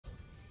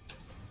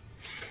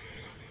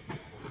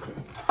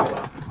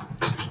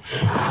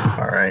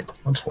Alright,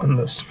 let's win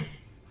this.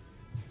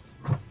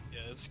 Yeah,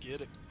 let's get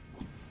it.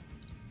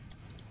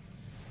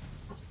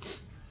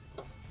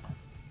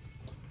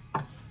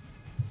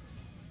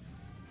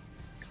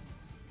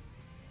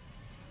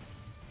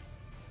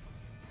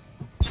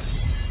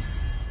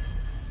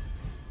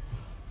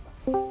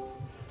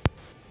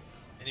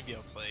 Any of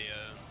y'all play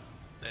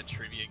that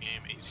trivia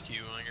game HQ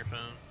on your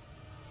phone?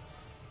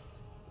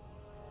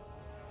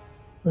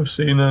 I've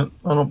seen it.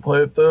 I don't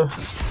play it though.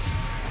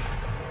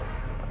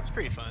 It's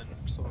pretty fun.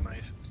 It's a little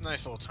nice. It's a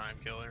nice little time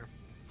killer.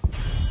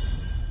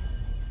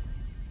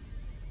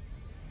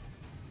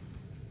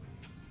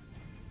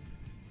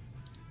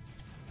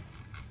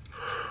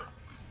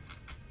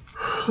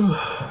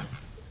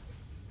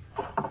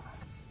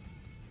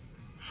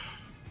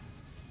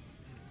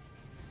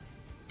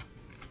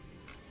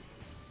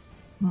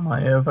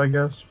 Might have, I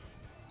guess.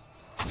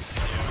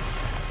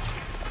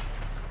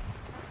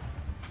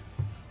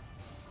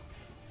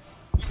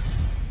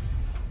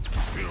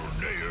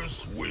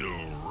 Vilnius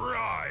will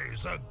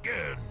rise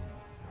again.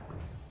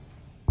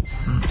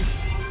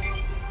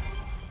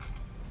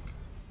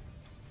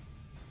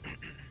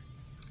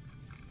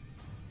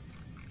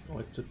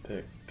 What to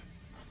pick?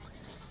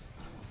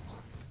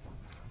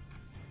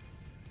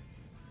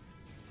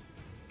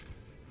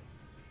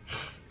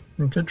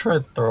 You could try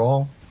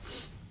Thrall.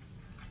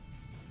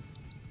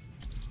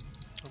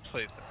 I'll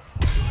play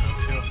that.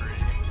 Feel free.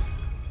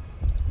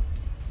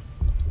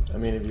 I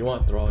mean, if you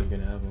want Thrall, you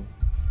can have him.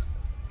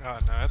 Oh,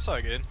 no, that's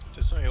all good.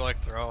 Just so you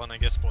like Thrall and I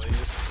guess Blaze.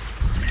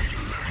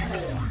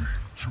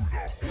 To the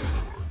horde.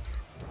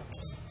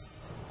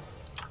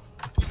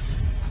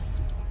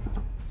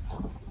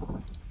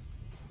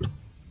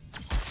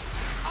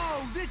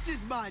 Oh, this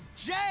is my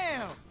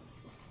jam!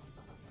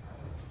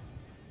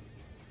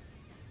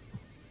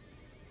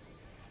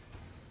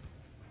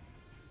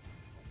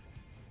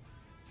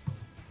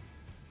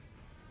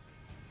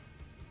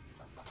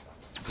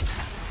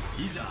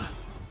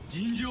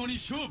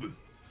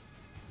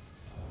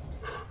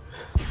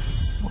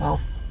 Well,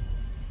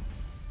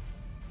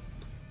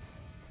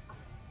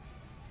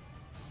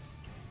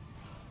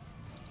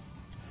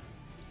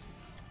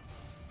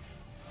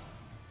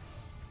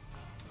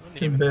 I don't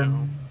could even have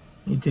know.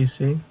 been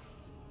ETC.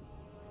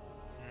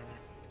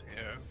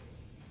 Yeah.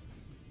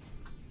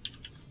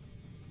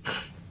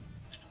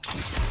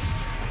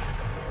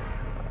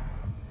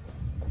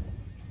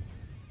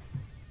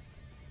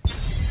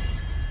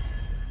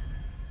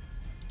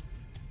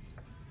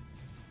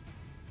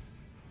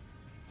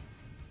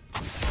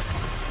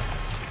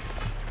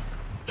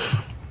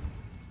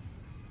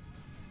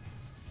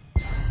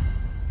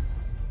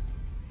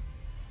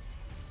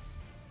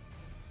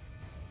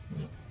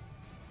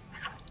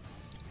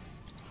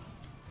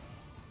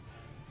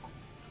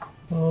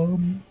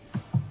 Um,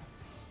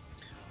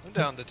 I'm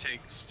down to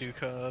take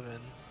Stukov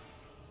and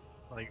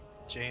like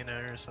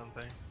Jaina or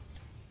something.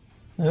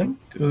 I think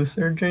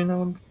Uther Jaina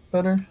would be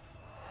better.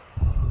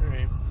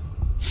 Alright.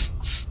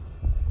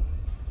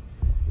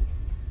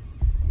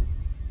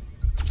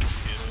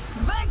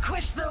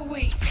 Vanquish the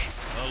weak!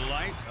 The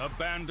light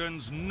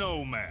abandons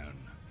no man.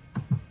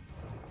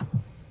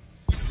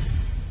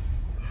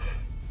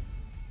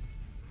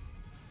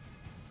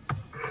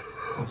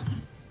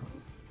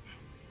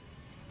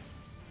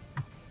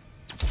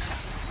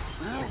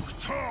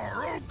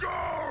 Ruktar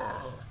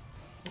Ogar!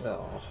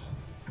 Oh,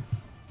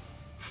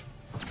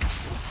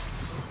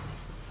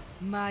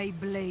 My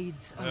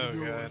blades are Oh, God.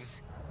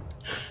 yours.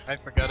 I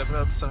forgot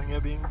about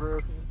Sonya being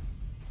broken.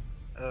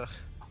 Ugh.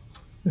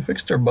 They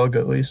fixed their bug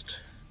at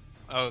least.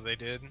 Oh, they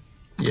did?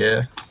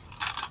 Yeah.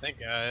 Thank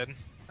God.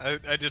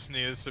 I just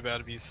knew this was about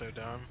to be so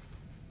dumb.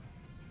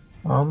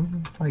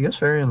 I guess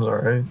Varian's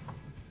alright.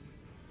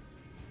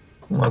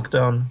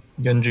 Lockdown,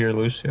 Genji or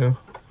Lucio.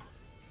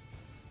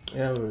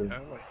 yeah. With,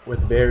 Oh, wait.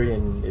 with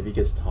Varian, if he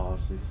gets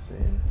tosses,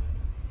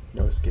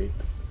 no escape.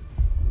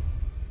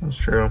 That's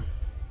true.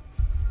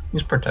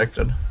 He's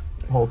protected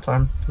the whole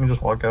time. You can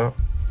just walk out.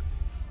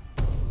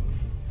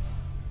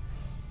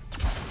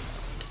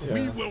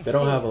 Yeah, they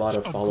don't have a lot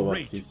of follow-up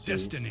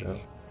CC,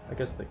 so I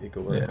guess like it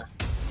could work. Yeah.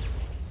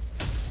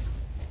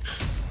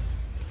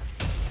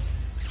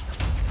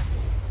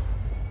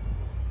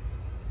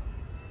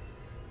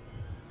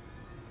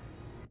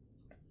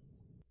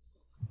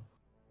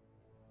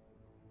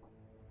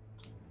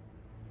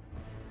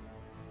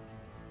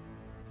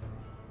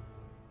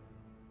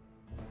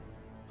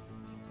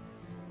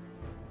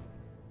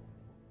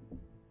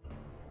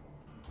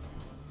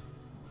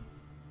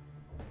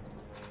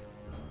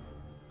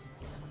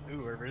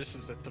 Ooh, reverse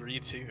is a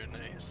 3-2.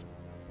 Nice.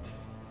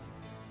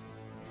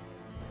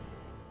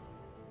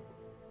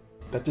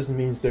 That just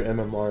means their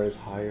MMR is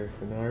higher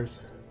than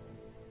ours.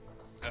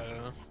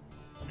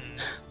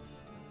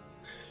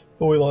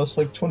 But we lost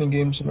like 20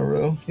 games in a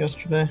row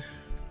yesterday.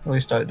 At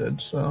least I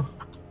did, so.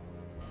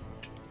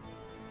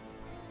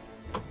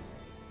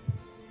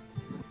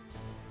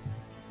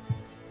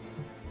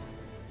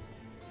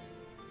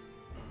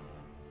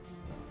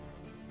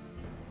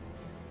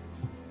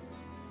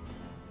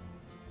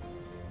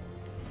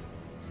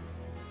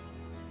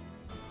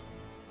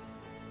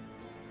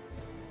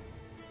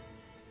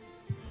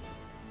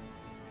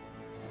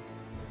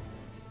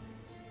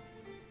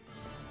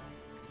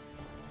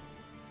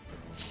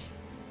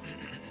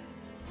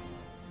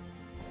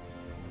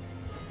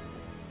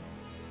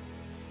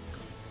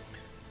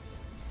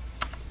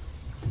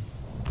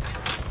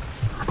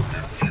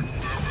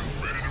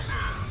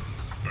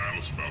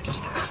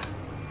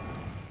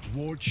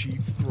 war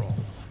chief thrall.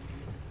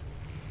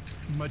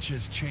 Much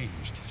has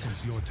changed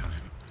since your time.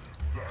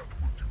 That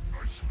would do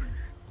nicely.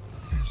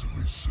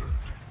 Easily said,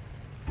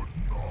 but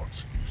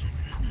not easily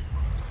proven.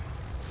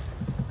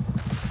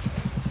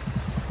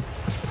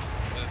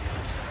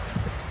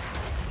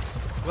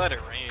 Let it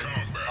rain.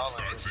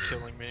 Holland is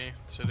killing me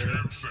today.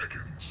 10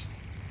 seconds.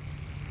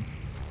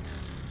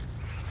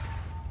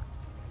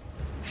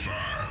 5,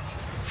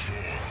 4,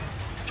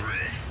 3,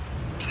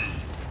 2,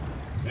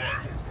 1.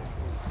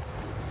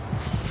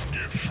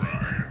 Get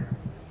fried.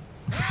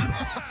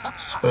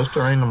 It's supposed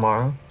to rain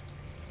tomorrow.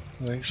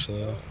 I think so.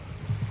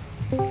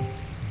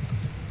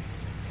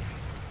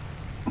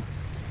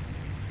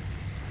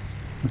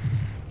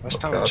 Last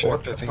time I God, checked,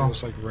 what I the think hell? it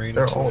was like rain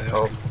They're until all after.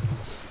 top.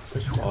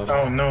 Push bottom.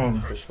 Oh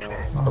no, Push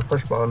bottom. Oh,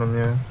 push bottom,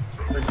 yeah.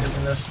 they're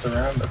giving us the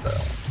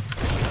roundabout.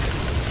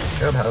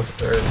 Should have.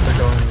 They're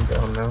going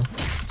down now.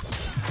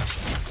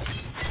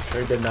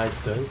 Trade the nice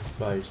soak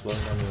by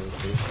slowing down the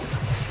rotations.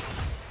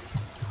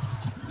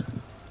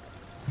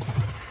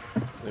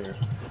 There.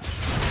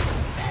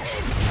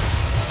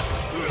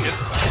 Ooh, it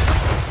gets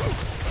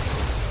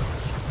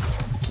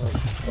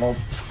Well,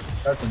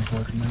 that's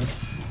unfortunate.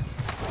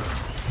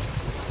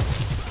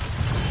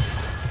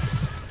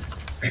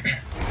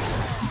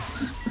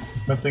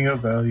 Nothing of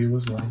value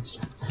was lost.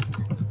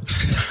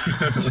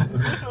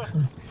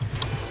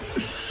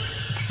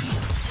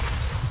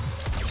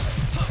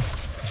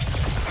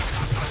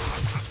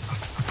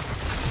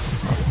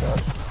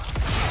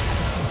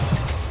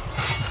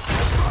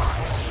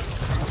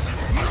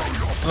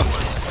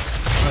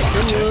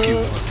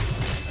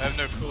 I have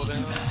no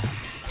cooldown.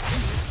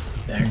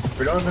 Dang,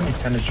 we don't have any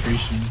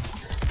penetration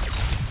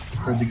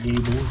for the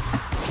gable.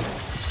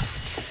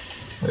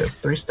 We have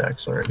 3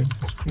 stacks already.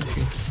 It's GG.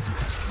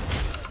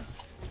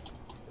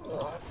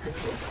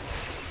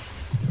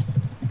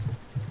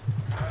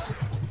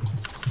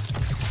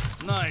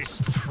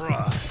 Nice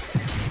try.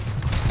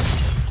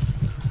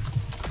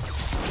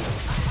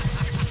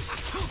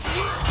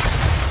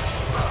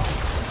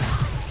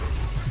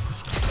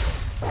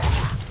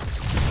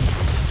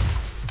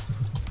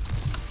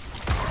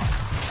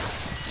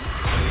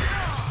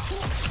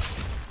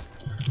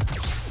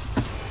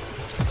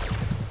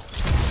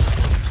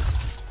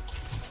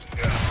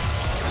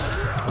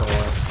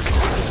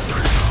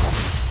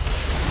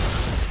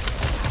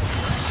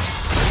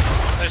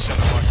 I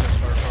shouldn't have walked that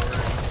far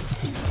forward.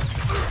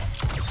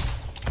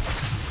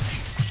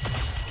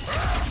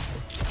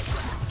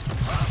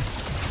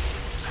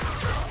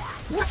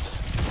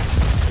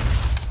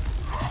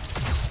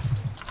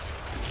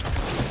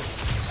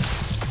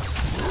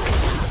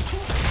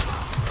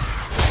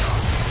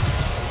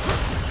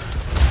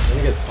 I'm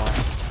gonna get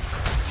tossed.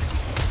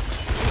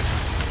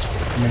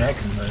 I mean, I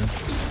can move.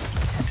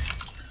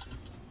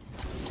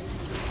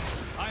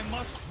 I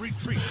must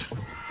retreat.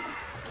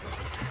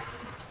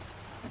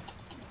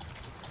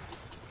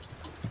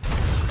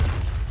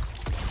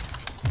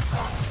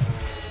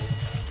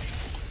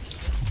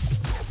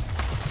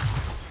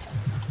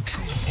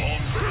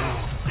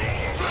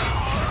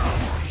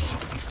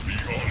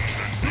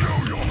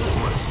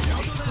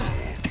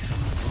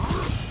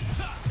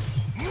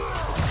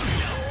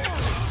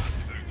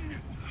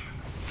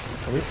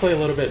 Can we play a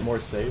little bit more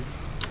safe?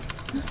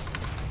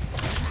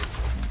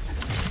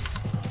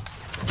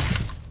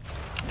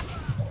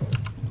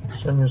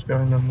 Sonya's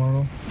going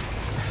tomorrow.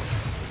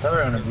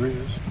 Probably on a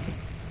bruise.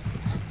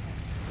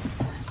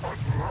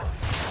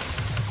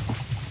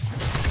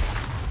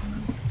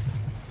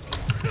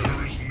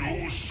 There is no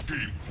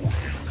escape for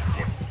him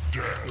but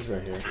death. He's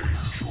right here.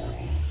 Angel.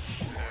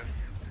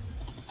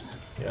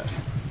 Yeah.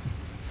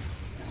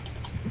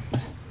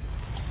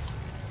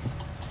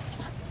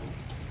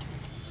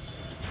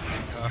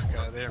 Oh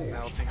god, they're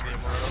melting the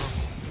immortal.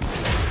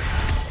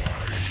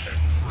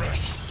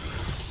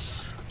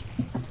 Restless.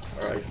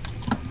 Alright.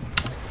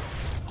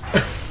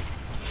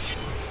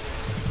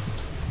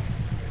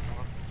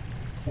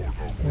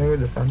 Maybe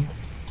defend.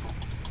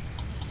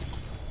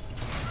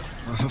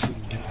 I don't know if we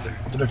can get there.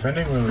 The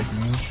defending really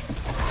huge.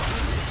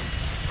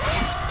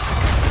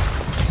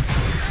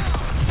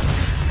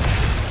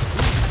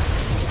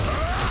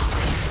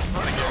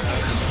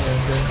 Yeah,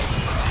 good.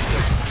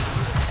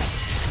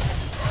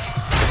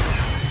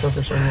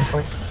 Focus on your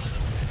fight.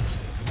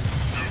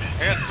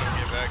 I got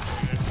Sonya back.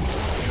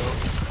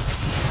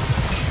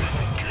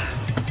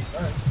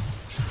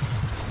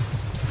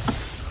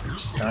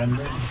 Kind of.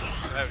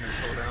 I have no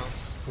cooldowns.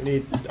 We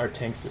need our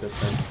tanks to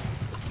defend.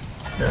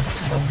 Yeah,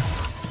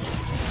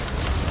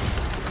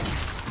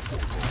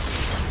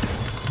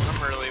 I'm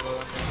really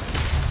low.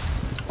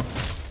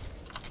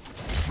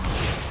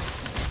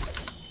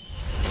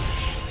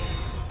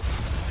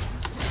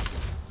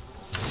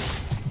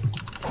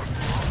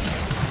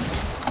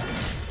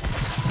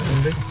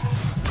 Indy.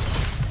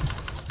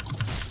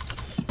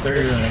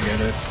 They're gonna get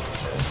it.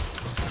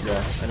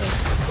 Yeah, I know.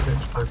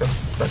 Okay,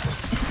 back.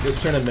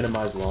 Just trying to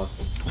minimize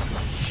losses.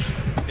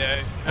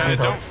 Yeah,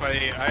 don't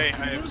fight. I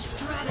have.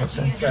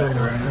 Okay, Got it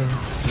right.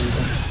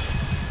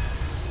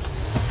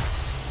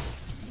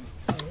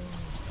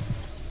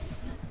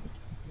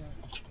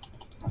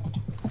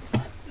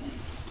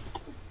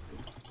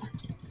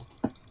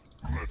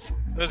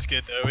 That's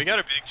good though. We got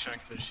a big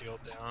chunk of the shield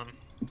down.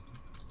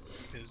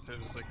 Because it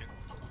was looking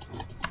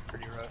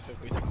pretty rough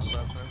if we didn't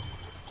stop him.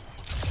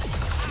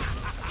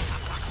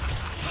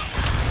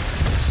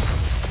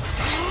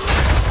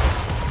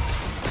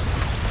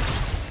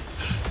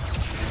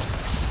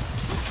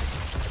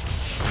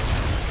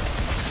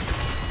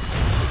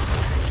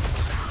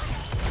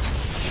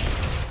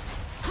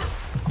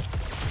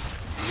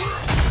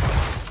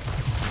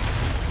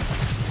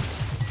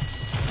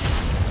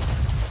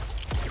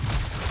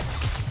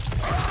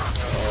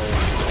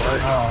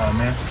 Oh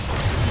man.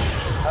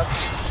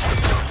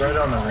 That's right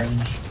on the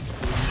range.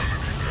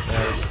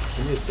 Nice.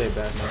 You need to stay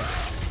back, man.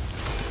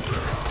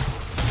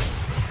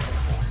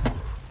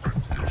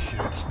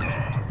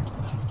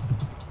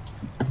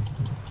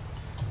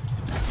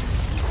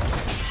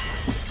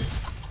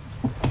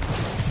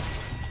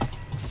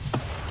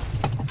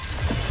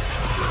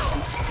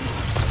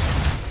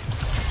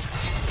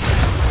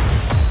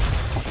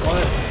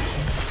 What?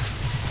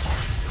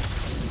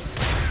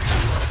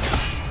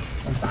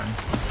 I'm fine.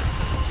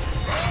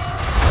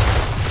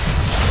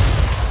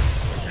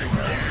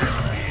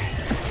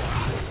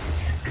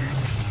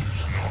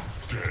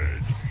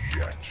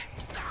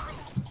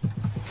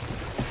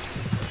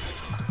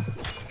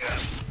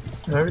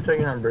 Are we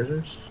taking on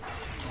bruisers?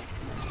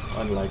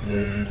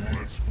 Unlikely.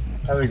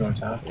 Probably going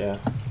top. Yeah.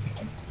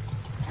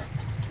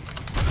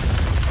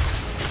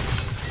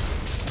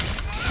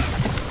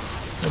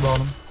 The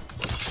bottom.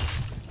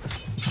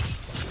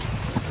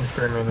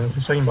 Very minutes.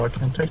 He's taking bot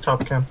cam. Take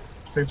top cam.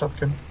 Take top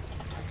cam.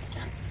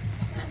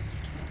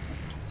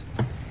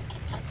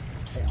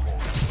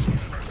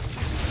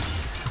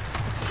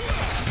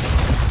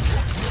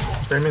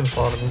 Damien's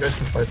bottom. You guys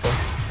can fight that.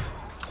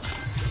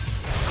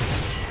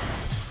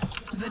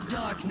 The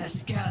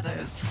darkness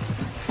gathers.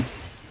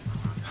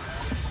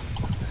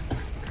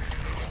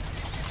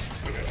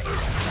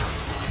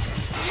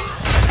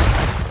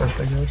 Push,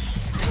 I guess.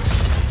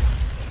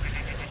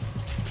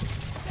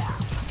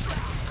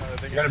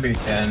 You gotta be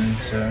 10,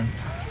 so.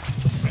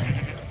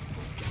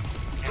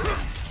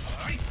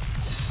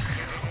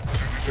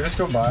 Should we just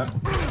go bot?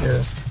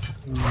 Yeah.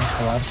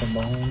 Collapse on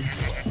bone.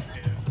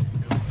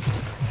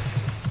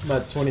 I'm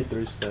at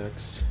 23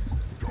 stacks.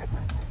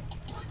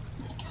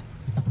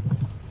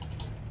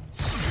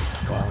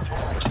 Wow.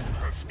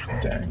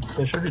 Dang.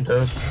 They should be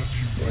dead.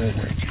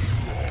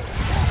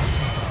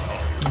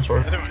 I'm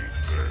sorry.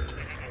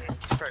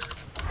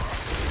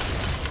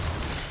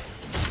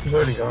 He's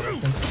already gone, I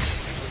think.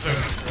 It's a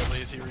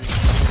real easy read.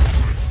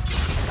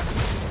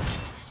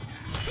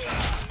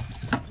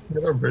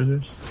 Get our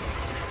bruisers.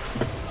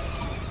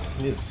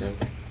 He needs some.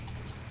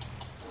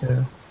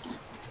 Yeah.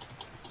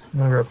 I'm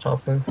gonna grab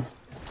top there.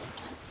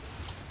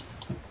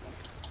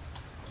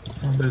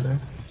 I'll do that.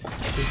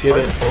 Just get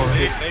it.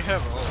 They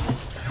have all.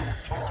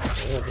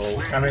 They have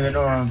ult. I mean, they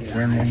don't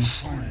win one.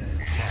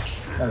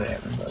 No, they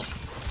haven't, but.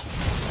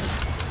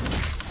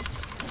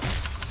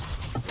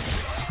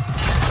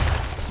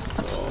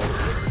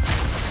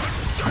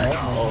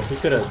 Oh, he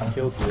could have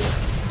killed you.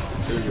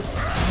 Through your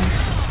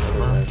other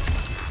way.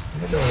 I'm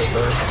gonna go with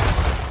that.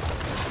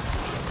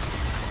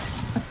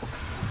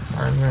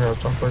 Alright, I'm gonna go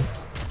top right.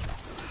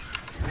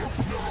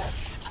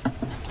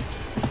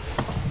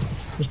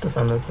 Just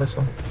defend that, that's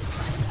all.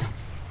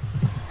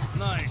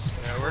 Nice.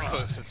 Yeah, we're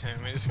close to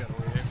 10. We just gotta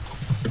wait.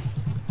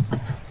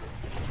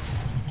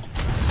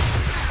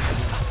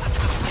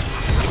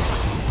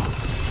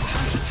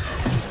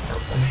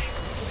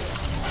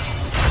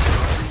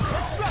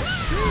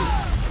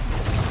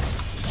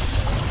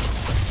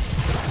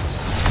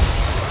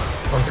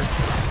 Okay.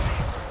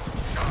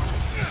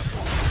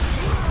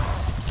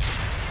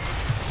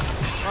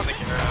 On the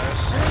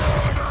garage.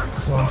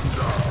 Well,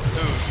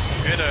 Ooh,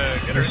 good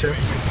Yes, sir.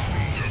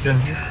 earthquake. Good.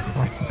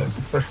 Okay.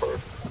 Push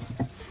forward.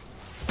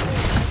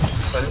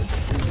 Fight it.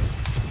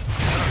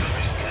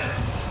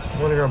 I'm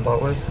gonna grab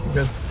bot with. You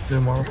guys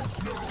do more.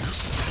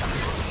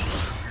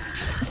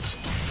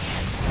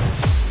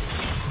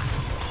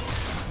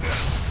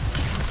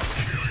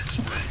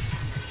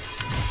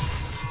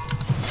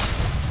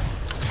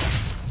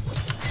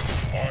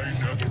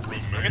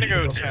 I'm gonna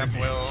go tap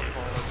well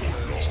while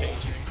it's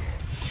changing.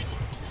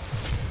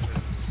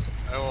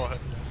 I will head.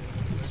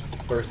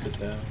 Just burst it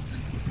down.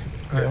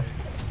 Yeah.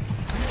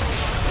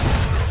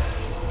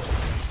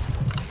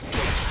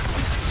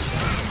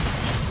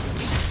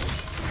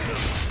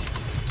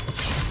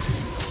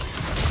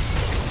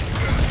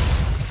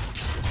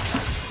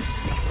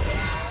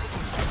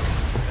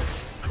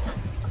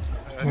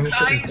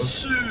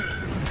 Nice!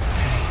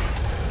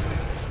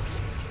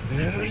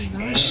 Very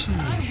nice. I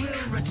will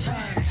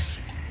return.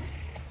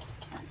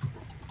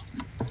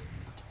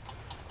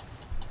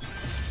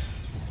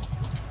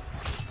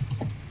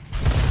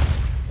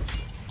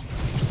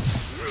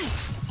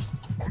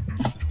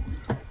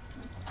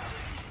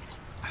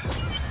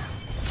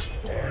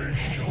 I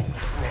shall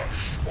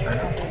crush all you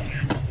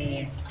hold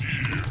dear.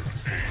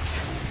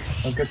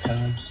 Oh, good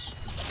times.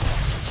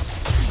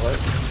 What?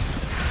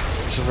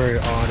 It's a very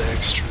odd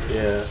extra.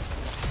 Yeah.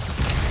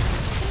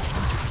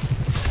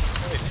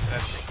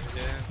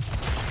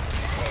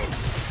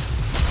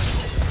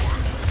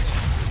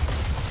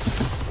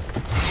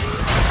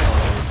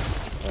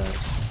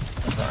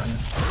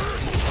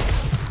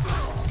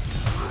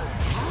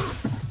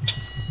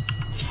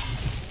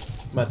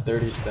 at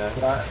 30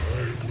 stacks.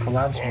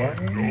 Collapse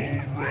what? No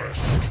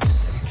rest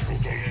until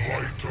the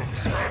light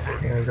of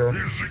heaven Yeah, go.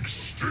 is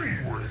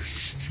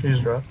extinguished. He's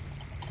dropped.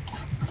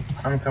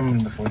 I'm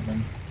coming before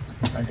them.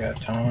 I got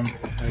Tom.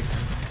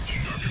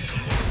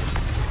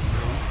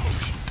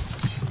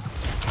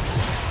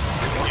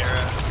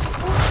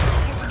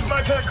 My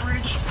attack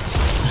reach!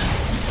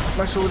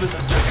 My sword is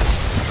attack.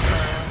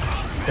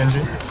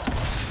 Genji.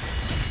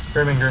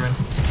 Grimming.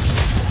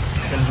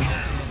 Genji.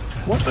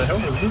 What the hell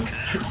was this?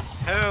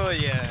 Hell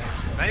yeah.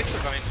 Nice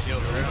divine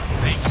shield, bro.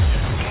 Thank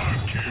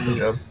you. Good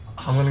job.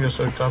 I'm gonna go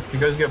soak top. You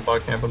guys get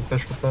bot camp and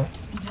push with that.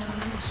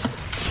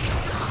 Delicious.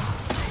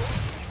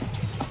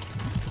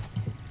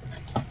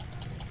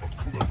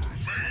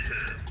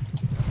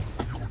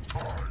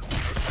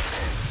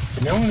 I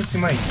don't want to see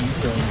my E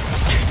though.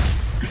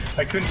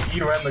 I couldn't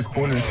eat around the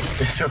corner,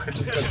 so I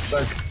just got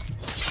stuck.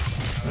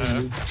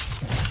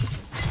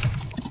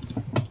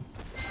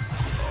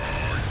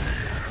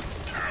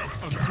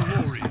 A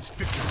glorious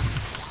victory.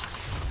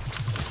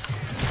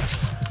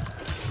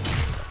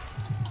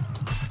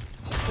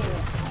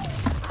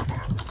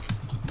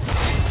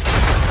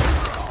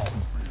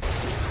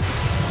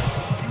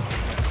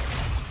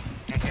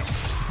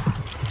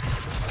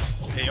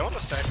 Hey, you want to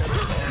stack that?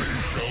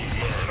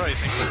 What do you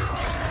think of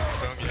the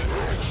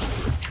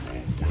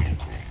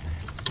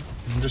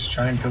I'm just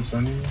trying to kill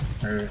Sonya,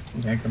 or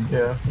yank him.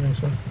 Yeah, I think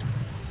so.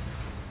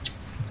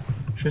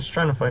 She's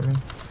trying to fight me.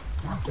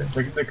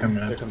 They're coming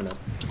up. They're coming up.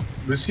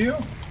 Lucio?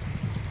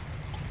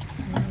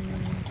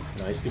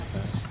 Nice, too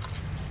fast.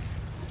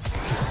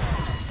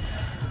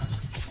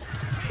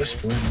 Just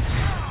for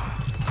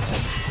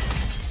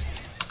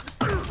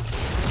I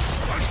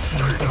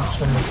got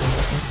so many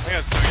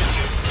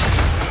issues.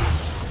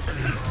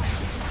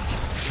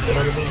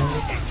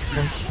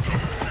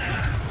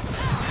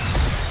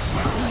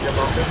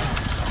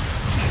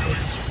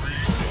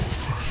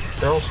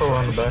 They're also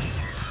on the back.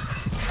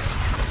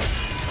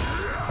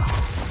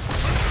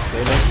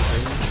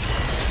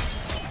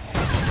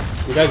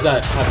 You guys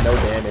that have no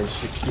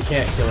damage, you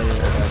can't kill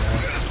anyone right now.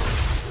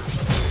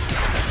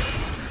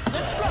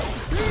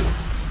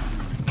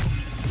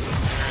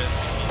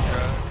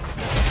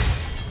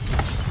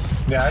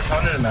 Yeah, I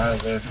taunted him out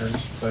of there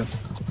first, but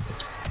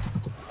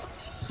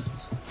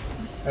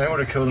I would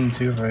have killed him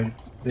too if I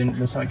didn't.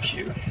 That's not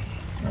cute.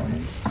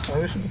 Oh,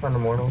 we should defend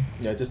Immortal.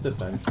 Yeah, just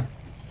defend.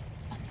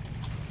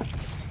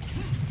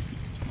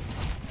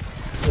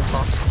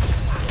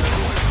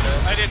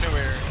 I didn't know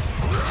where.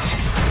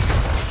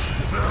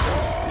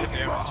 Good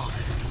damage.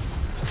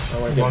 I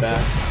want to get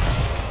back.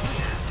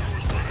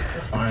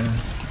 They're fine.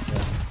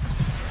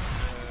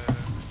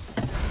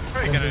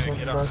 Probably gonna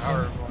get on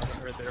power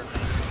right there.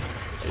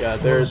 Yeah,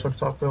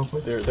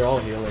 they're all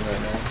healing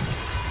right now.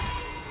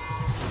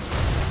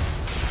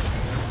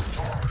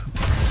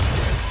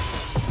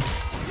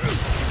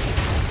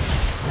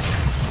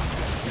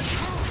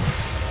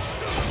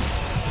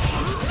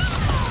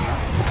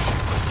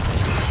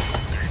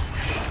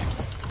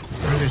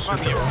 On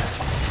the arrow.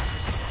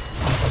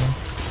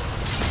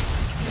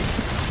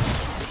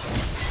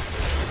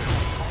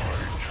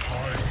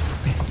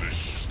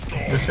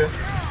 This here?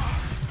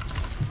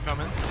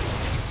 Coming.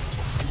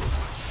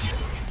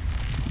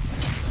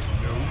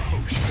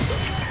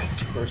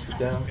 Burst it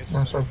down.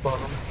 Nice side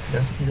bottom.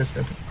 Yeah, you guys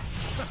got it.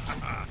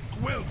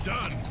 Well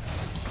done.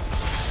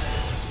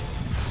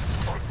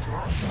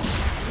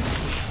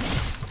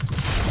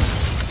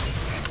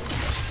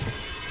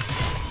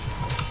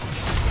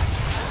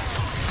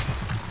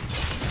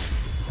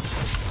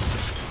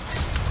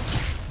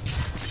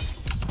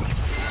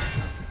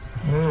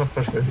 I'm gonna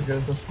push with you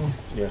guys this one.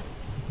 Yeah.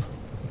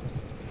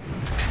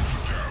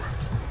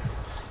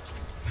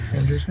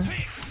 Anderson?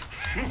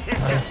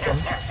 Alright,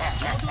 coming.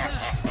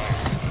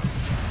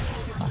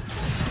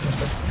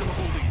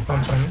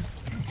 I'm sorry.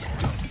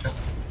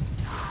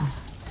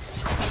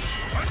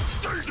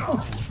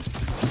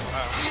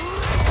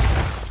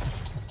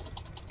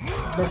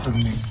 Both of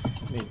me.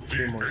 Need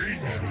 2 more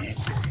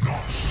stacks.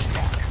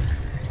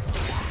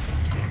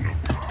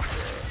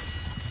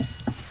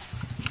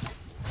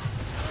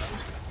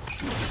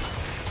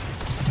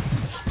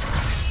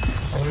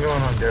 I'm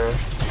going on Daryl.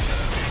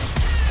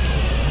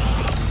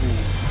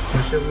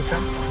 You see the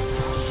champ?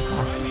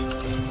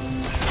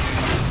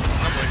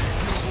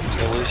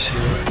 Always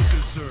here.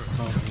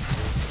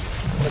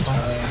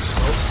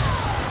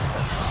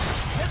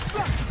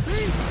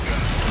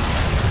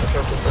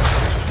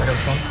 I got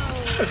some.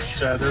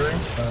 Shattering.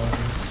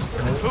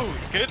 Ooh,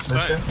 good This stun.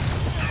 here?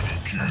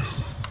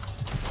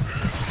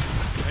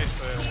 Nice.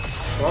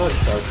 Well, it's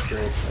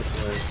busted, I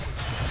swear.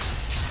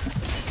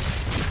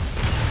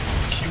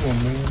 Q on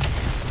me.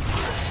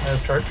 I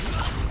have charge.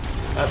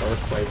 I have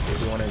Earthquake if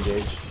you want to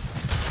engage.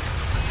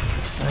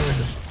 I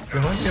think we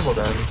might be able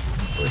to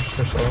push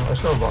or so. I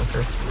still have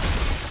Bunker.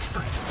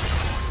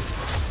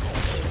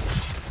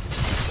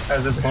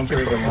 As a bunker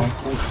with a long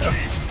cooldown.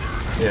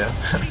 Yeah.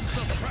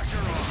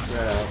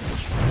 Spread out.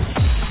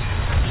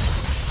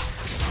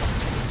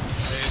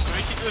 Hey, so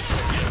we keep this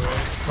away.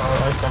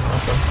 I come.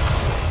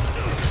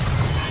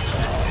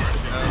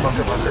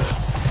 Bunker.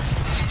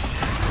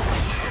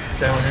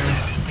 down here.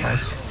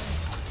 Nice.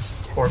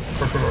 Four.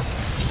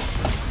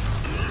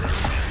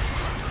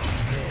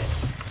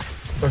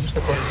 Focus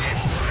the core.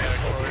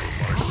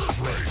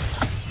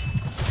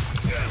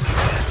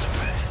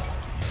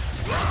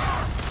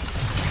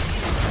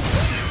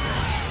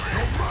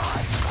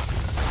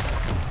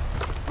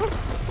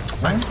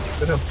 Nice.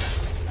 Good job.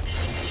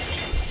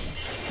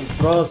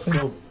 Bro,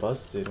 so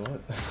busted.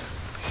 What?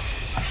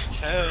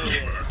 Hell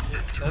yeah.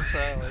 That's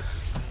solid.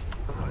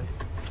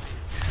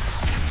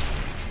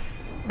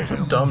 It's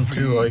dumb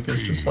too, like,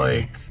 it's just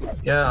like,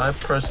 yeah, I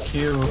press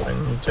Q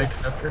and you take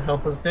half your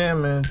health as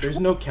damage. There's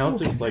no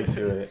counterplay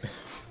to it.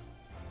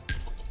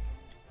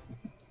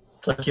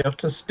 It's like you have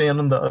to stand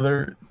on the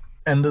other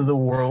end of the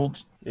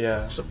world,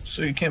 Yeah. so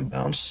you can't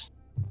bounce.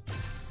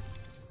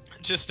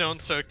 Just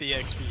don't soak the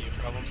XP,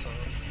 problem solved.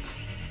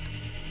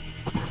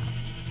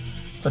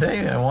 But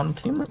hey, I won a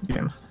team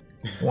game.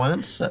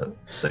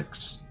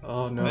 1-6.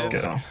 Oh no.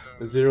 Let's go.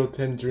 The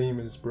 0-10 dream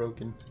is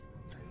broken.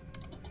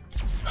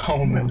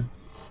 Oh man.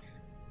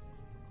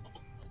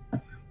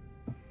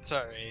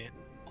 Sorry.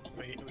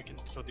 We can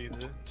still do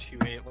the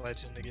 2-8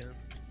 legend again.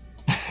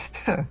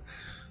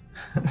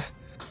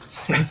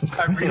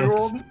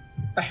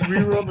 I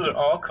rerolled an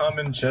all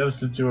common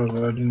chest into a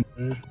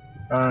legendary.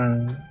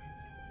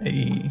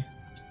 Hey.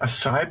 A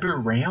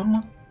cyber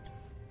ram?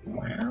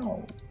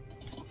 Wow.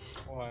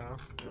 Wow.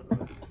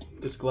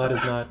 Just glad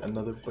it's not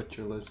another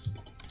butcher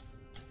list.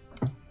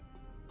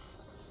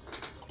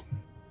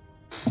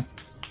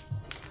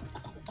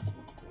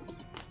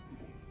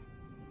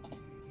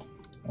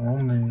 Oh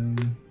man.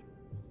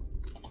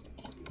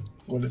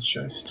 What a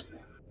chest.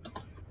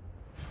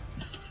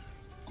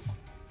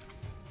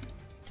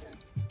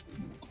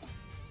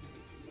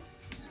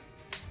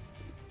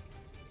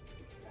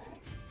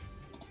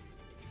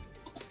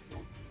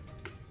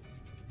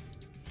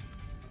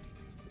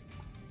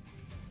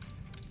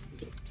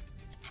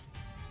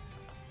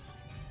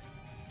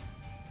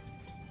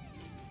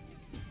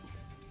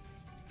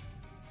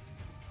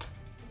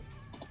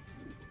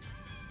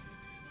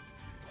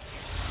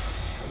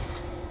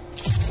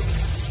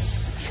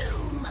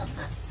 Tomb of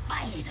the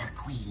Spider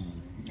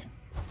Queen.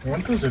 I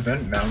want those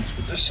event mounts,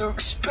 but they're so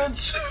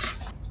expensive.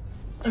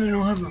 And I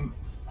don't have them.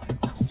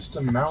 It's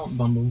the mount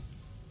bundle.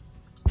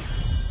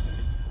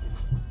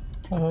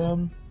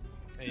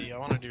 Hey, I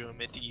want to do a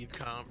Medivh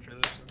comp for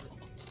this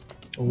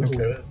one.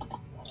 Okay.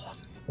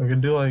 We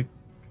could do like,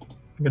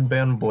 we could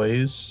ban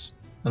Blaze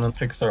and then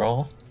pick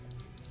Thrall.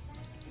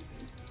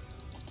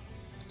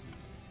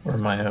 Or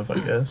Maiev,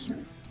 I guess.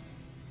 Ooh.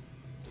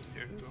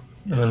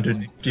 And then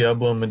do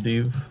Diablo and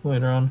Medivh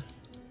later on.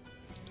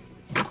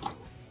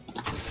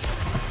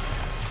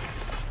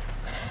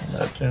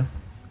 That too.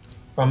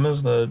 Problem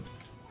is that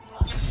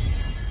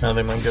now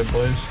they might get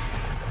Blaze.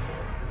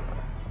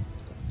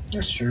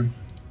 That's true.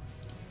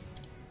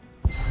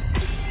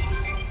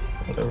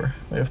 Whatever.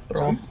 They have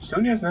Thrall.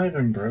 Sonya's not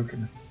even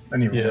broken.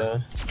 Anyway. Yeah.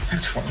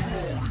 It's fine.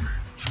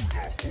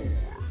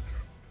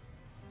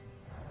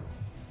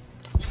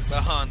 The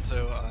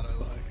Hanzo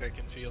auto-lock, I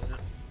can feel it.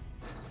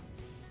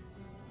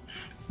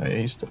 I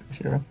aced it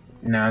here.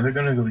 Nah, they're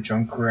gonna go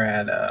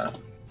Junkrat,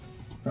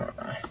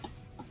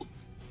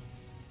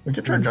 We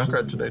could try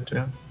Junkrat today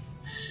too.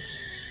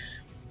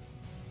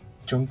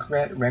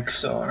 Junkrat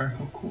Rexar,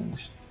 of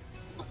course.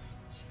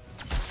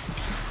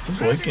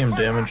 His late game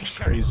damage is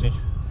crazy.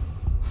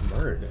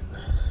 Murder.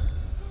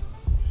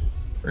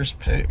 First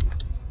pick.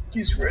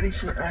 He's ready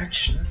for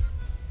action.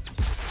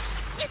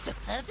 It's a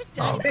perfect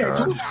Oh, time to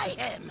God. fly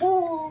him.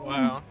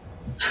 Wow.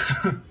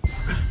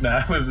 Nah,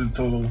 that was a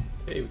total.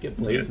 Hey, we get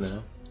Blaze Yes.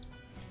 now.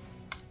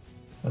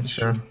 That's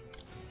sure.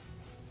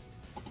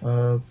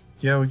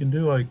 Yeah, we can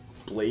do like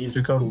Blaze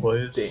Pick up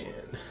Blaze. Dan.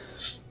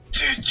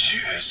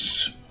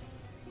 Stitches!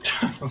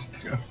 Oh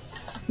god.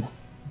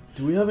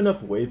 Do we have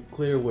enough wave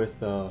clear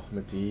with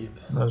Medivh?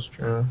 that's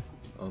true.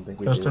 I don't think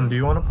we Justin, do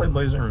you want to play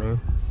Blaze or me?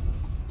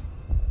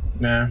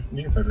 Nah,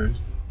 you can play those.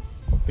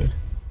 Okay.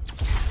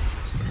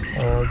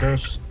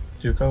 Ghost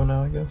Duco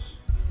now, I guess.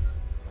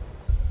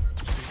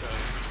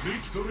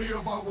 Victory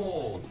of our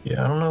wall.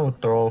 Yeah, I don't know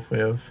what Thrall if we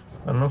have.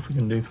 I don't know if we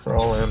can do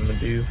Thrall and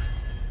Medivh.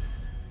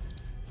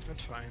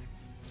 That's fine.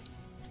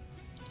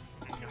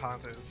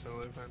 Hanzo is still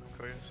open, of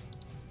course.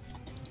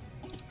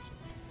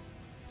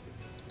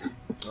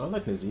 I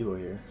like Nazeebo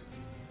here.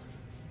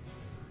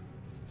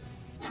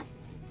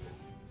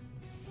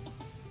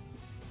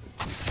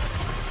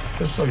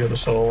 Guess I'll get a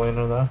solo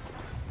laner though.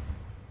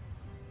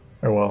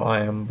 Or well, I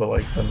am, but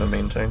like in the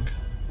main tank.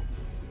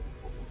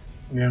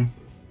 Yeah.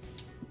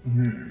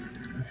 Hmm.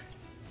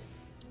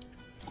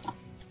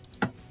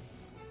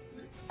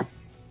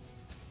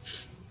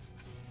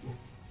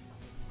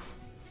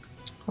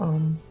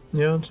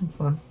 Yeah, it's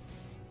fun.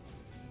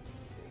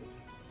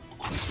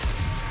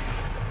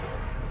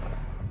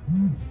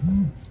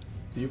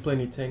 Do you play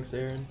any tanks,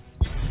 Aaron?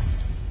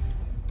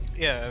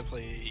 Yeah, I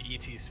play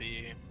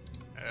ETC.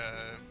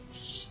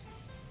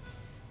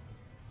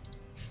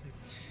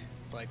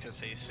 Like to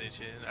say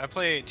Sijin. I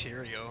play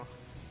Tyrael.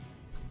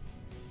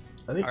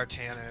 I think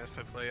Artanis,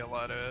 I play a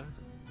lot of.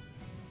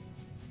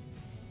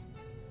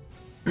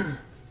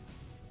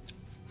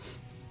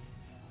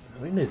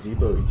 I think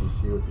Nazebo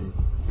ETC would be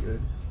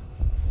good.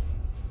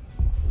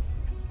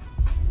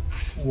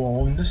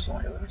 Wall in the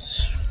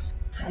silence.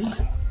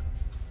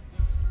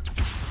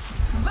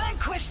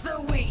 Vanquish the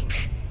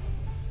weak.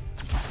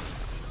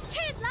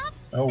 Cheers, love.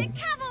 Oh. The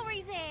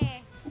cavalry's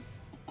here.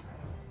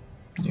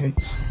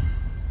 Yikes.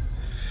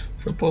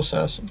 Triple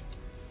assassin.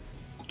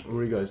 What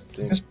do you guys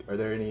think? Are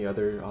there any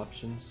other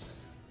options?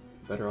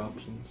 Better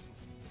options?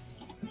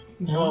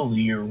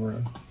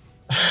 Valiera.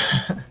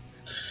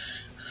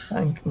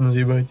 I think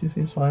Nazebo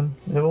ATC is fine.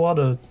 They have a lot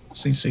of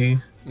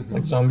CC,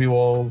 like Zombie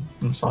Wall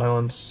and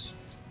Silence,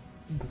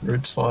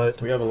 Root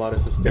Slide. We have a lot of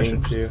sustain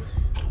too.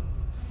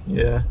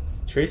 Yeah.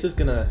 Trace is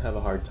gonna have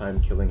a hard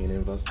time killing any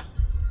of us.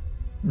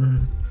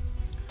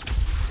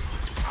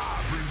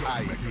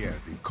 I hear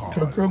the call.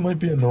 Chakra might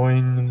be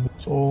annoying in the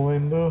soul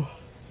lane though.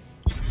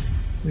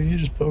 Like, you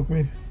just poke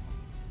me.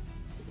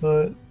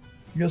 But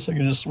I guess I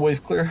could just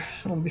wave clear.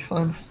 It'll be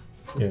fine.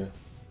 Yeah.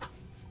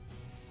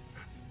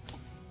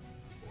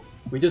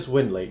 We just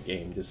win late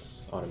game,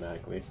 just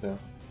automatically, no?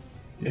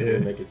 Yeah.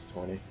 Make it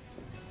 20.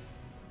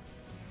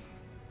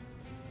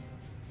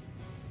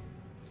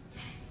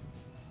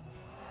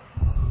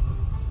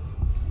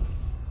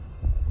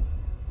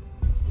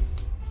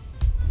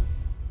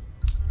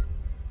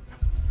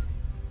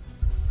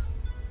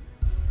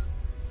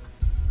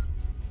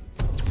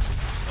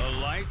 The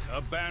light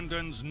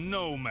abandons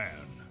no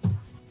man.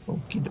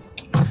 Okie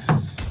dokie.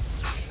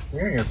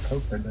 You're gonna get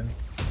poked right there.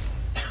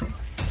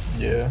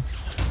 Yeah.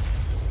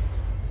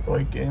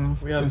 Late game.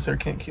 We have- Luther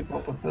can't keep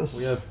up with this.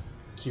 We have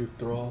Q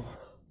Thrall.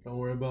 Don't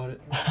worry about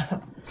it.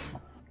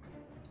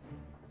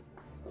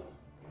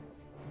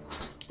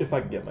 If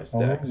I can get my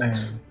stacks. Oh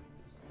man.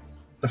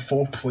 The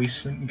full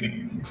placement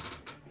game.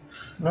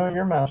 No,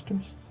 you're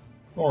masters.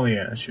 Oh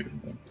yeah, shoot.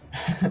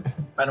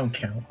 I don't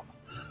count.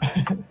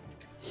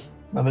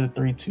 Another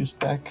 3-2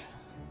 stack.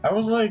 I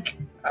was like,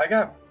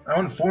 I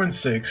went 4 and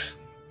 6,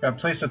 got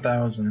placed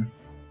 1,000,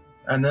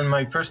 and then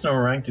my personal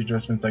ranked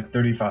adjustment's like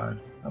 35.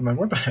 I'm like,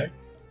 what the heck?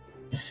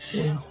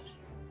 Yeah.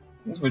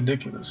 That's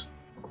ridiculous.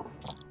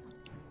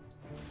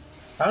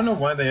 I don't know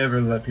why they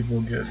ever let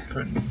people get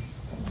put in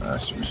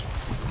Masters.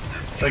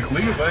 Like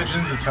League of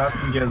Legends, the top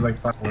can get like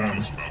 5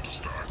 1s.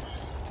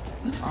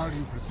 Are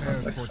you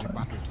prepared for the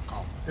battle to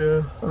come?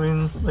 Yeah, I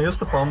mean, I guess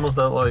the problem was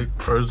that like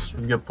pros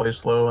would get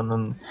placed low, and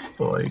then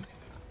the like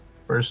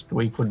first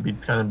week would be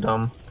kind of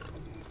dumb.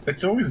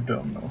 It's always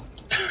dumb though.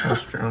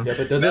 That's true. Yeah,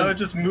 but Now it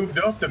just moved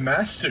up to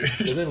Masters.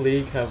 doesn't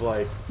League have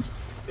like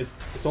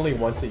it's only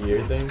once a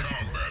year thing?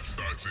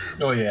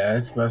 Oh yeah,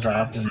 it's less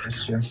often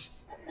this year.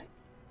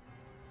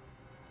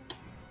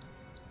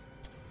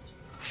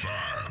 5,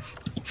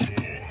 4,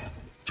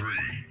 3,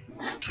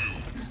 2,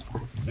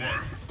 1.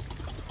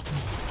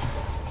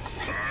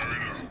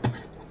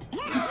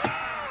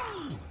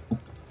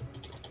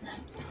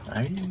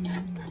 Fire it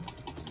up.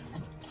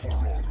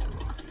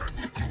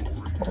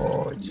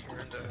 Oh,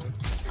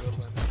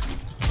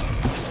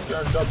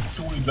 Stand up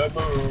to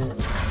 11.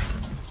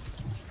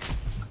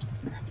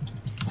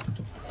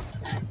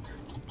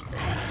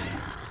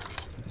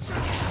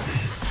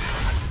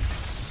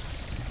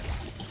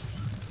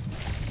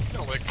 I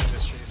don't like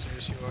this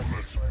chaser. She walks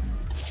the far.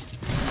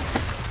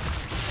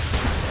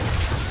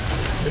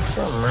 it's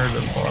not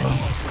murder bottom.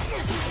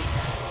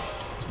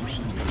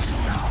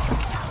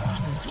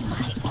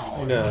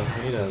 We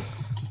need to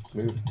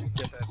move.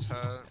 Get that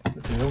top.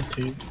 It's no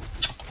team.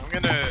 I'm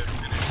gonna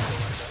finish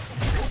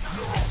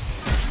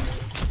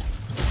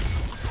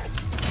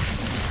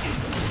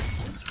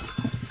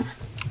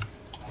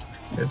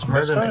the It's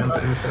murder fine, and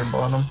right? Luther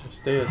bottom.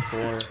 Stay as 4,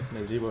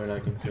 Nazebo and I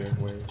can clear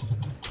waves.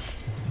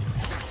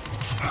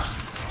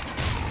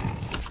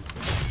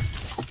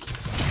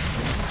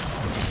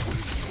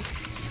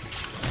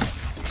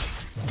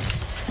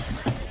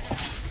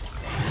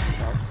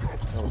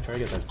 Oh, try to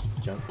get that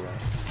jump right.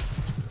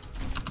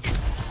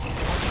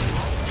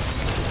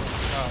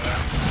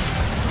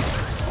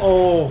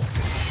 Oh!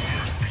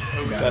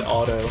 That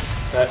auto.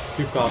 That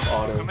Stukov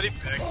auto. Somebody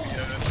pick me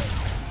up.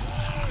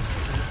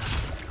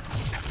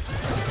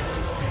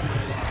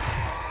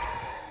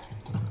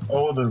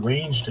 Oh, the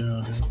range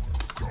down.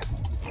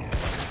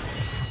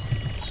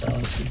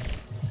 Saucy.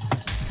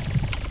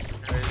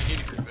 Alright, you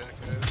need to group back.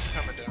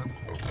 Coming down.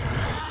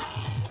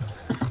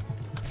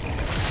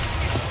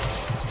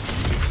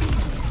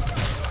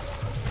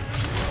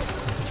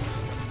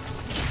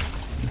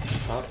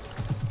 Top.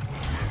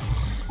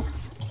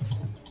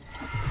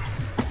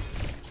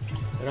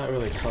 They're not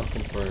really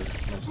pumping for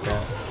my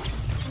stacks.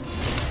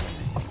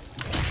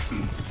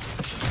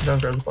 Don't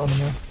grab the bottom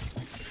there.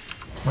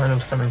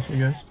 Martin's coming to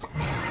you guys.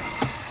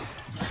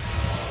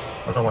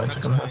 I don't know why it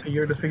took him half a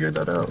year to figure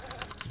that out.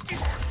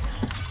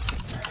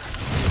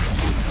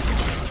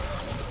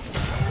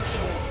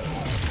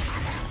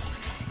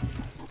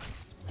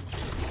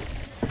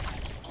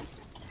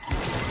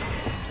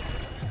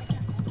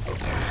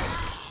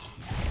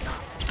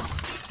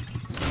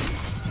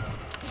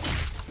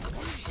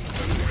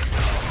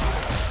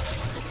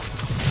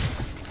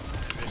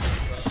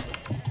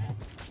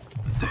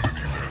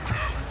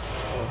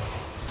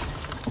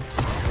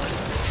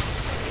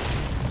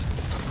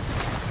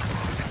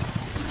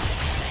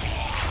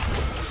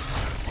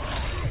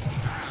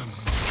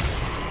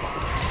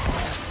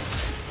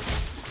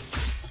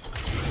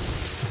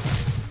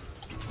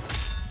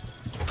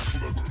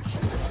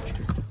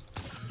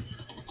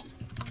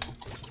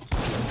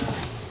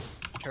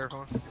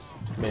 careful.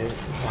 Maybe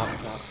top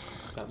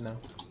now.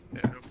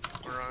 Yeah,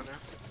 we're on it.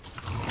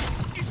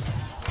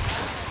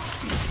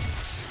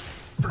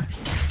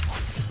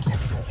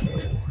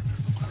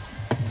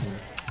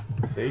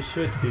 They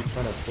should be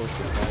trying to force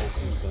it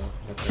back and stuff,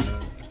 but they're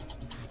not.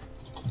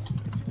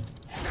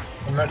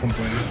 I'm not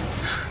complaining.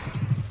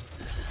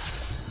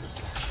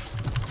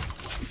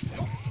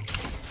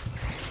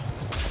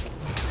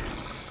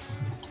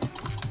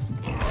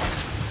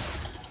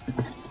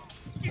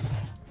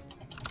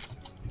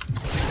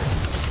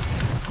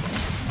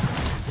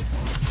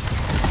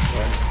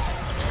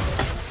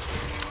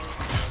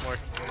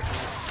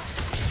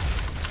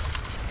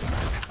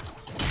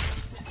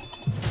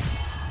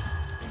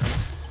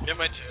 Get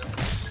my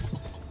chips.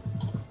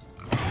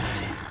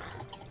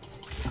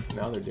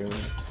 Now they're doing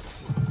it.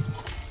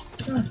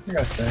 I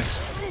got 6.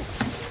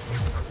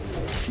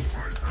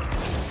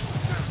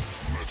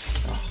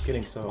 Oh,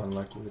 getting so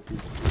unlucky with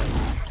these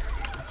lightnings.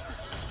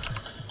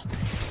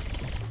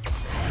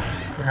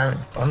 You're having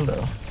fun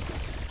though.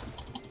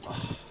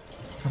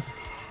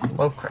 I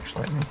love Crash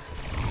Lightning.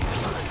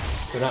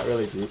 They're not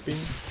really grouping,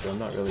 so I'm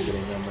not really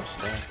getting that much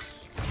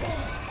stacks.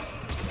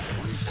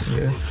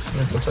 Yeah,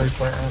 that's how you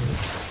play around it.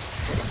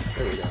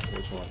 There we go.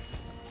 Which one?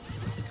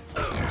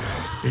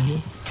 Did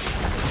you?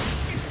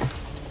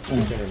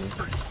 Okay.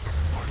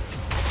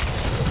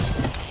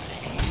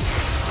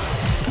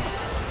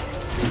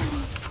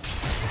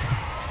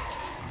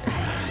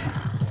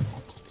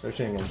 They're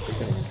hitting him. They're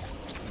hitting him.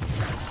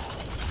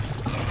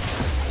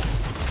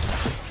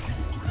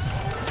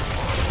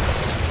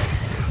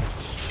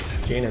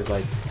 Jane is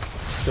like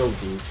so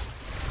deep.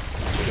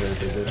 Look at her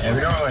position. Yeah,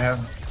 we don't really have.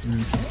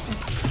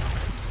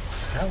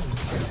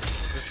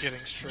 Just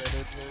getting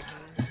shredded.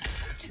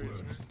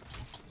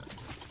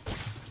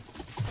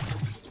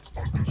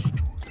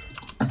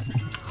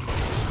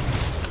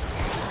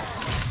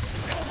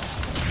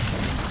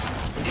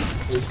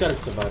 We just gotta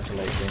survive to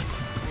late game.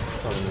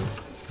 That's all we need.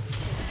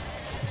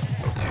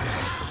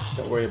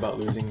 Don't worry about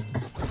losing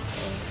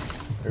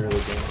early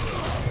game.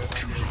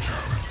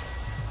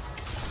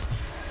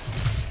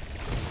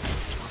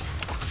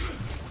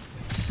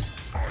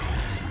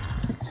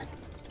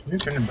 You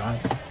turn him back.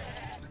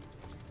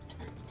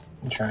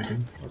 I'm trying to.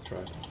 I'll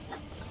try.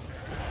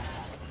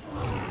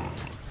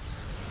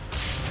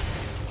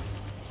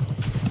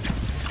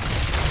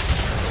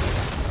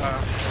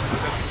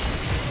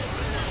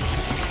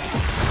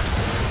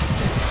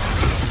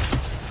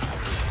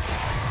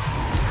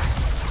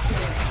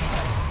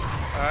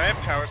 I have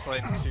power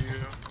slide too.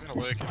 I'm gonna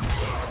look at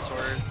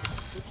sword.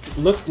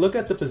 Look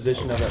at the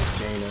position of that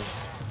Jaina.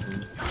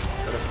 And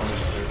try to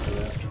punish her for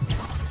that.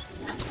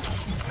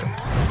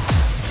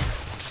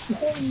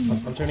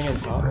 I'm turning in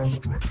top. I'm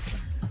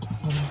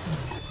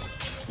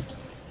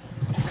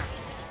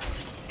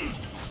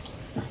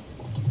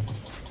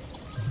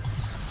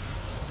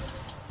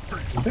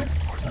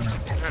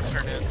gonna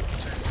turn in.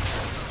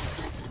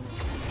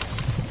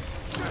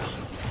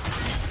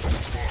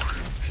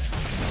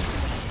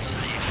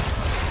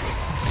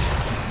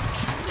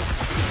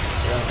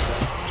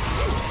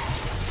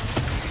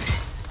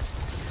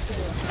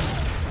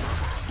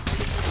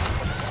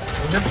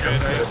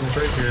 He's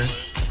right here.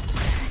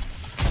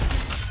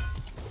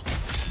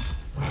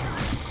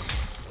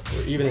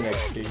 We're even in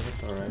XP,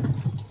 that's alright.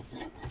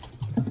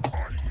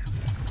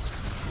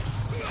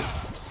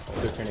 Oh,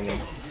 they're turning in.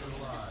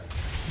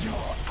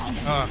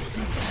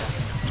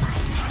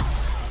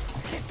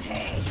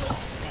 Prepare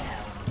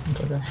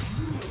yourselves. Okay.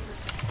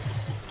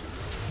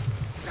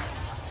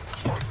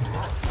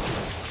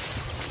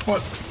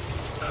 What?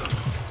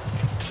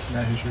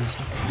 Nah, he's yours.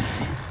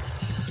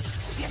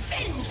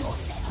 Defend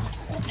yourselves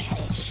or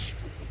perish.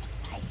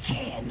 I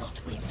care not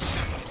which.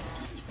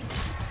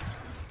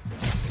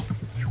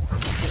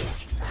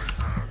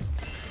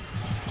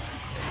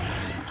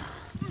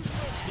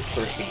 Just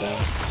bursted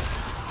down.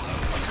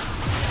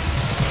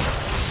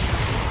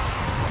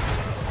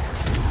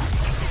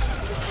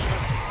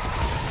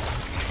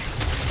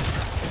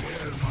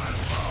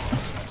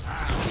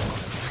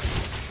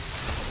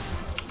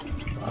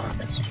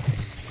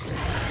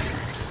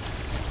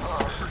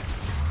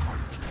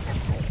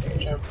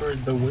 For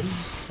the win.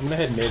 I'm gonna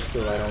head mid so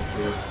I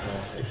don't lose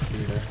XP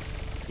there.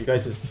 You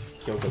guys just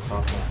killed the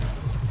top one.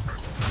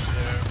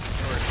 Yeah,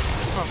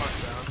 it's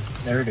almost down.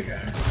 There we go.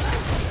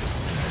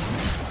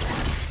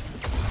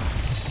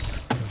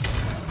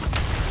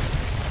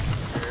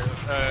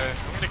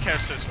 I'm gonna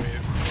catch this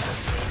wave.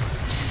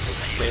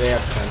 They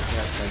have 10. They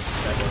have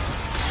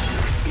 10.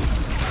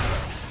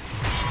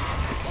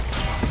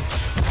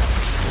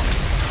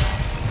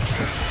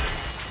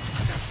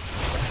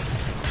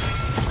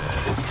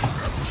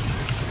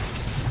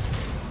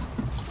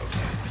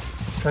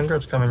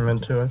 Vanguard's coming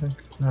mid too, I think.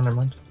 No, never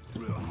mind.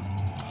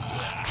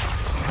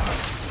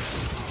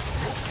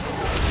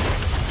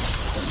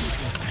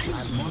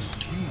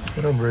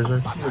 Good old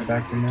Bruiser. We're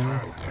back to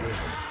now.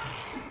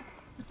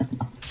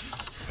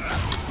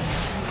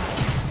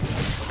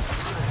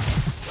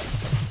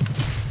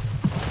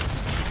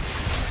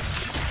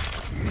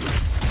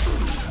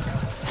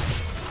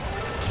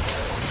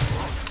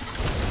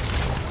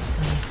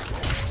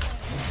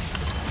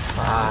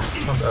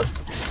 Not bad.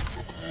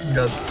 You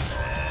got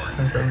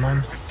anchor in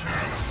mind.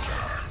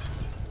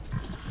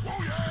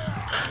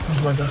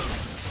 Oh my god.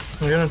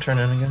 We're gonna turn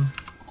in again.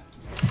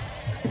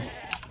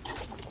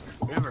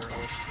 We have our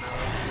ults now.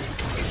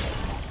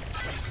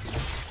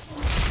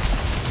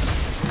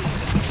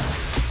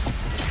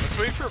 Let's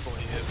wait for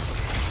Blaze.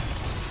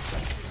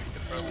 We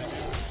could probably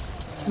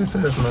do We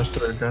finished most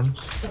of their gens.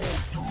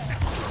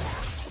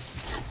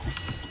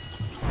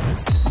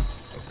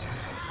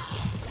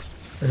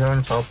 They're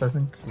going top, I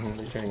think.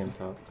 They're turning in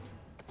top.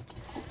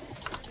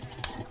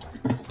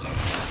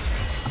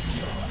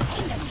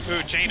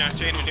 Ooh, Jaina.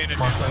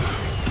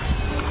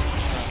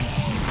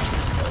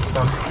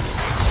 Done.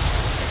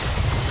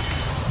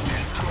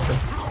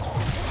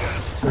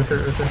 Uther.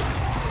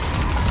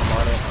 I'm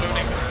on it.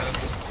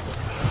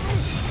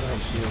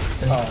 Nice shield.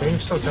 We can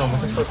still kill him,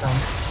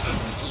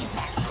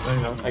 There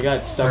you go. I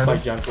got stuck by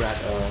Junkrat trap.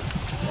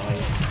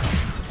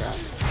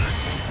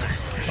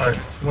 Alright,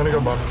 I'm gonna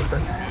go bottom,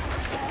 okay?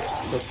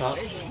 Go top.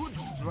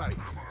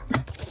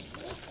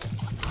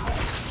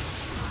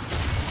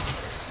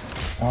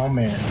 Oh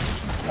man.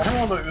 I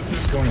don't know if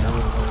this is going a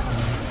little low.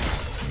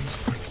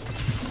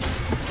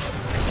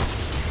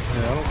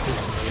 Yeah, I don't think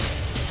so.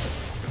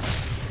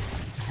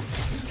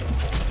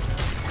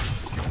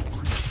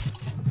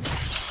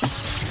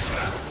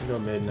 Go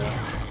mid now.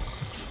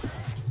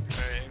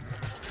 Alright.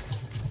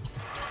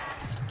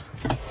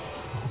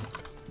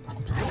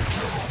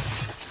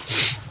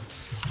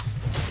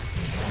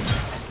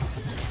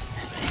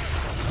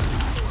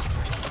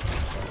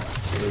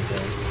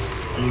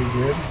 Are you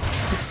good?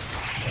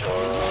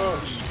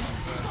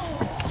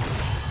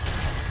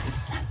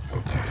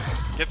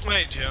 Get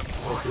my gems.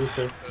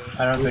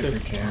 I don't think we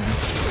can.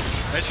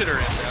 I should have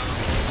ran down.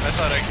 I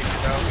thought I could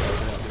get out.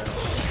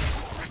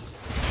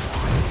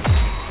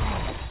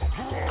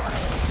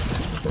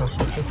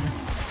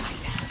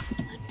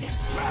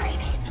 Destroy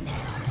them.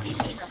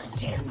 Deliver the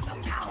gems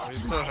of power. We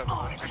still have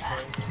one.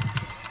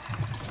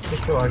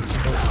 Just go like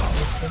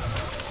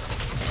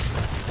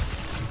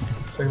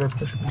take that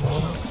push from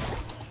bottom.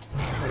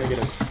 Try to get a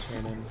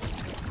turn in.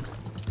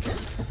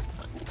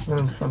 I'm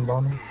gonna defend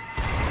bottom.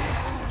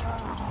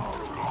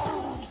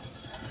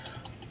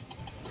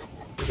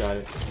 We got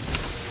it.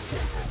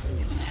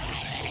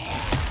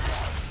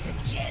 The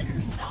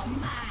gems are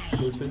mine.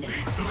 Luther.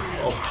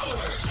 Oh.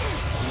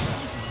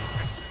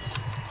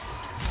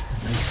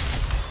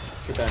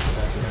 Get back.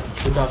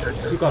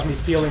 Suk off me,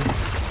 peeling.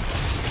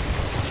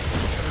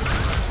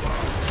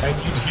 Thank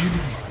you.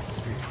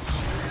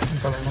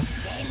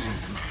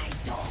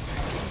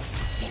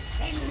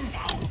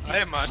 I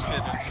am mosh pit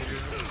into.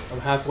 I'm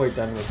halfway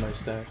done with my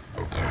stack. I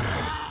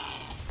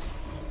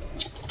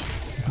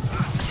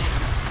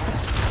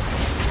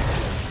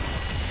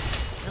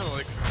don't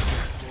like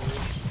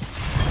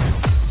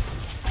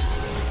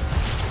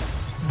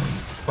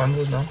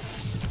Cleanses now.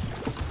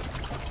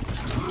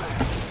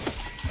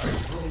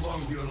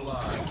 Prolong your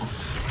life.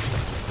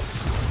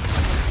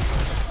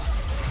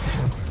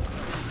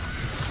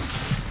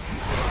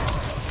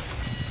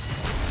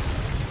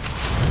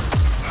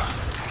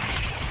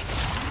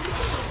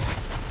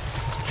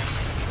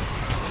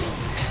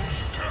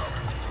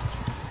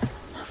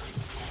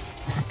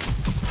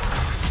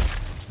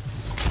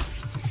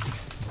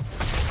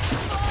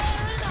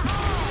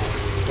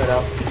 Get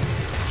out.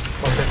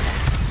 Okay.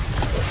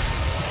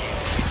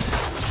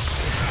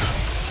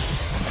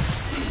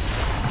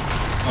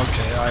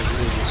 Okay, I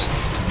lose.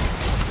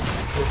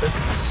 Okay.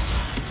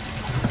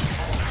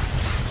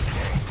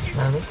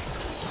 Have it.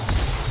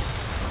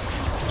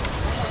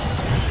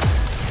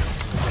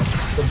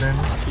 Good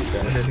damage. He's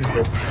dead. Okay, he's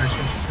dead. Nice.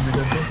 Can be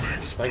dead too.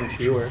 I can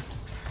cure her.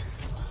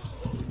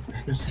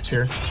 Here's the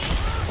tier.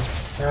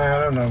 I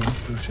don't know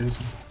who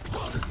chasing. I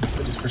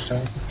just pushed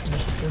out.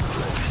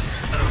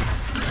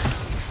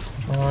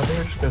 I think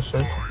I just go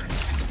set.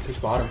 He's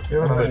bottom.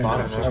 Yeah, He's no,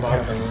 bottom. no, He's no,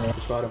 bottom. no.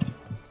 He's bottom.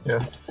 Yeah.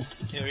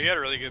 Yeah, we got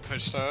a really good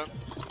push stop.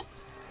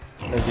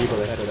 There's Evo,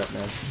 they headed up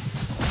now.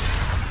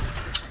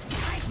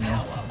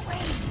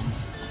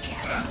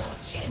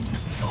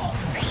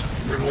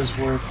 It was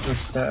worth the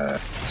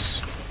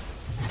stacks.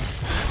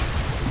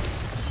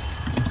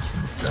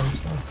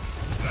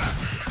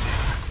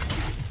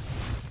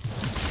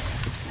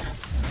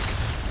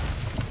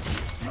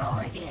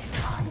 Destroy their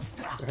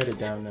constructs. They're headed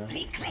down now.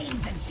 Reclaim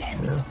the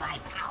gems of my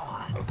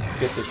power. Let's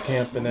get this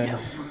camp and then No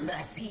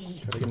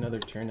mercy. try to get another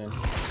turn in.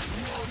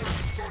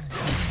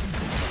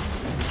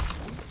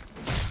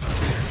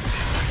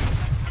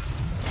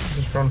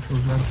 Just run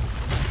from them.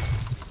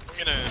 I'm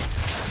gonna.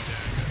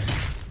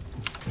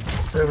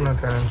 We have no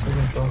turn, so we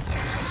can chill.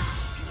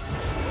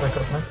 Back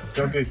up now.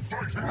 Go get.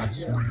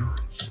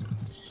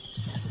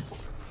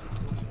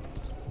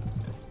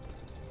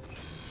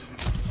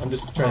 I'm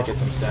just trying to get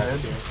some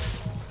stats here.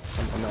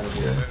 I'm not a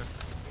Yeah.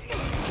 We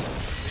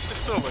should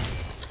still look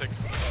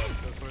 6.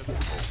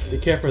 Be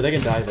careful, they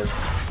can die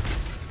this.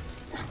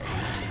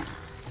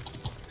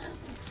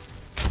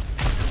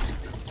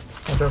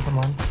 Watch out for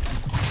mine.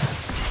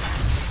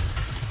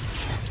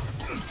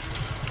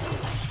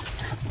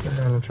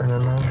 They're gonna turn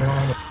in now. They don't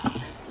have it.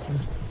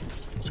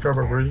 Let's grab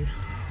our bridge.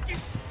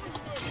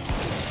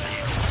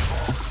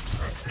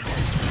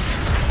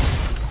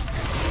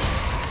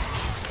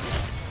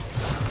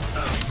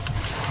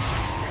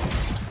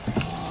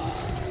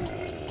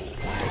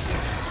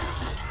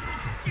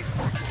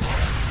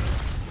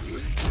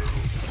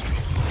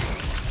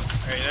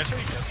 Alright, that's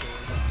pretty good.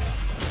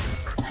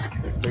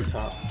 They're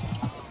top.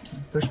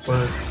 They're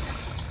split.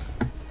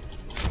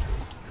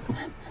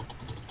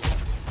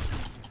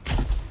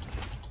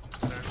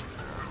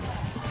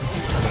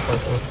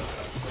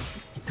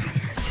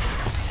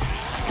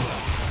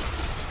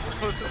 We're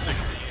close to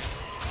 60.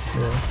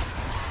 Yeah.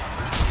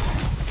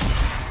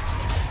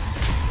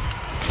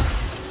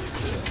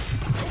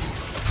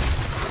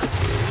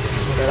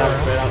 Spread out,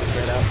 spread out,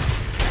 spread out.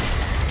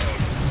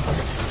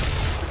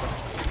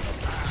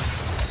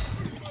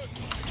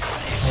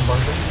 One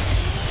bunker.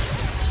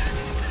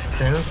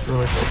 Janus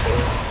really close to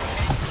it.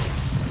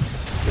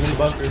 Get in the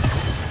bunker.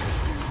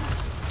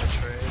 That's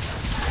right.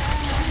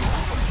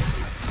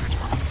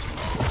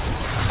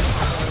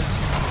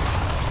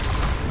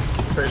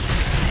 Trace.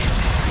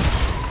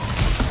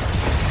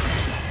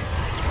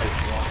 Nice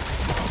block.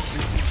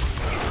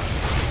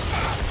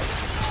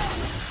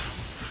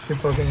 Keep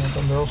poking at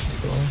them, they're also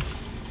killing.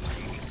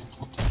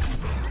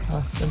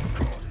 Ah, good.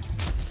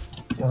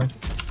 Yeah.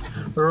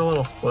 They're a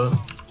little split.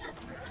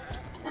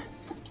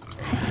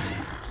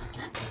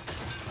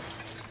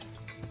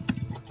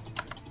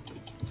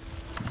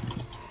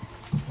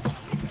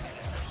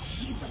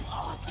 You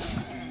are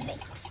too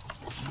late.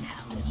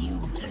 Now you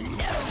will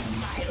know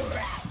my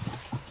wrath.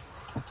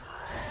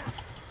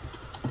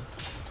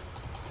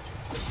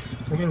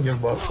 We can give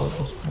bot for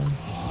this time.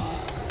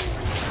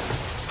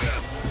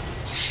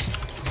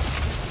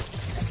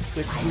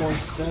 6 more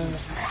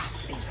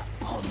stacks. Is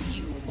upon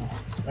you.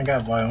 I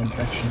got viral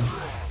infection.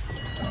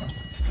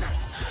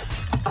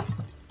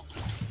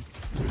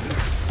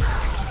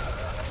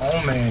 Oh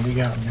man, he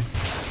got me.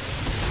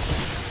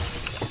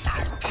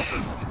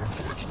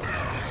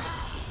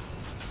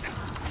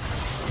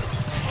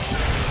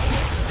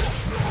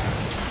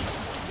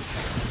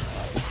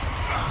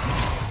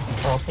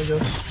 Off, I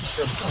guess.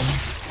 Good.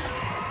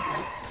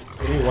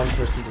 We need one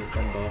person to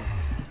defend bot.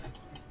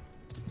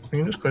 We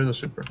can just clear the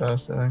super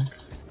fast, I think.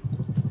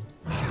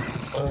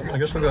 I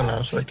guess I'll go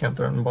now so I can't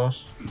threaten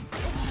boss. I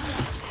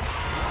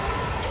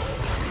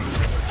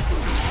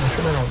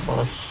should have known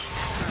boss.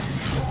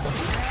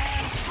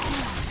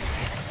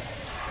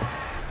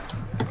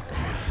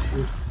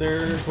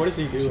 There. What is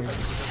he doing?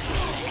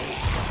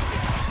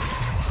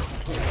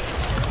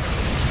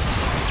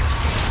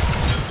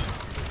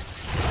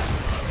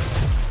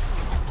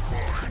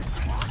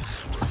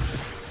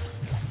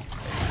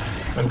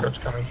 Vanguard's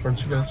coming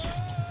towards you guys.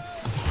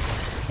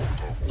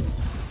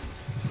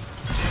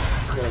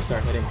 We gotta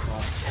start hitting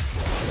top.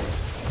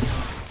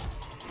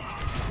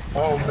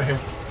 Oh man,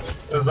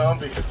 the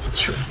zombie hit the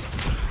tree.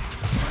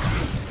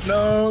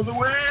 No, the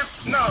wave!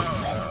 No!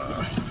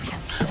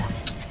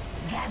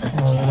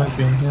 Oh, I might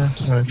be in here.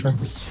 I'm gonna check.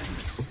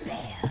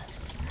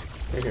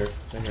 They're here.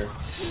 They're here.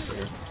 They're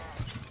here.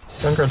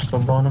 Vanguard's still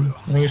bottom. I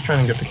think he's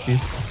trying to get the key.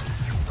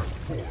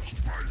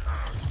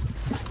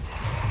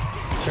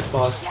 Check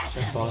boss.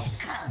 Check boss.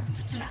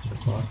 Check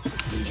boss.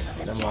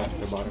 Them left.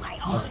 They're bottom.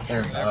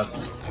 They're bad.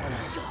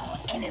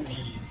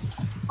 Enemies.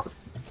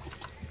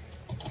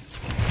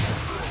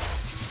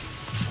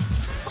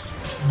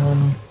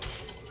 I'm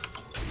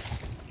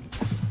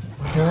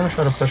gonna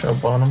try to push out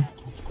bottom.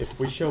 If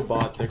we show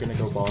bot, they're gonna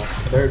go boss.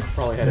 They're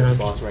probably headed to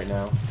boss right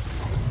now.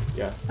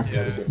 Yeah.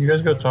 Yeah. You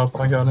guys go top,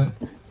 I got it.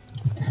 I'm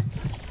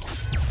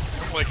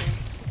flicking.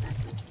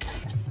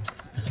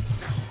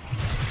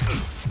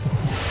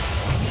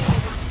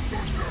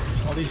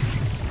 All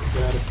these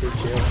get out of their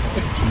jail.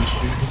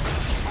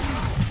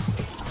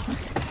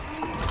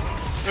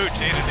 Ooh,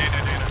 data.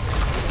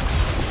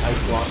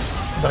 Ice block.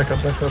 Back up.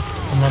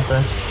 I'm not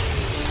there.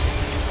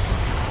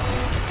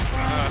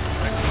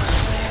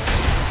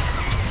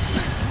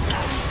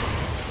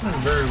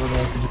 Very little I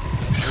can do.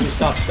 He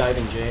stopped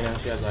diving Jay, now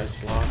she has ice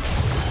block.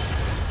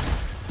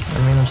 I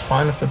mean, it's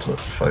fine if it's a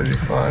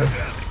 5v5.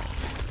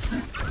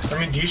 I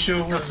mean,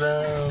 Disho was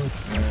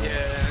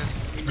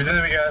Yeah. but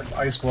then we got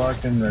ice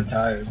blocked in the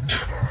tide.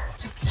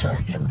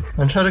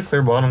 I tried to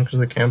clear bottom because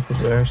the camp was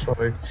there, so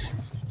like,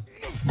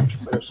 I'm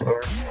just play it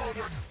slower.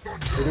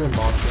 They're doing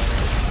boss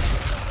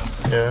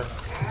right now. Yeah.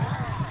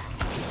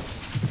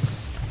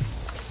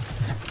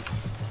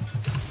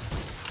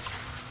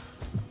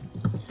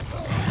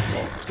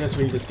 Guess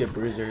we just get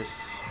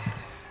bruisers.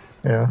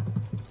 Yeah.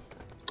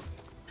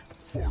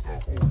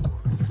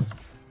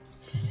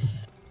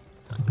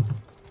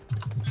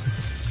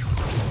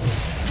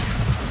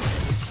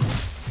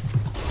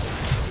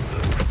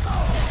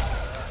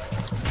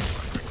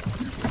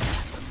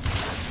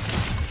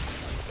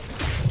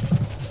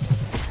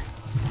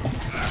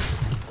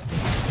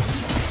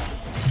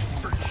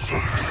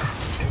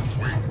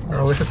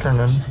 Oh, we should turn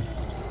in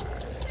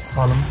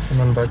on him and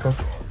then back up.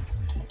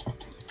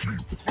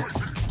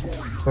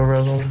 Go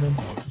res all of them.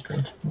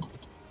 Okay.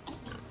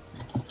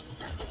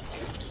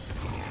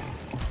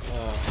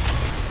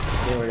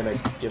 Then we're gonna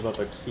give up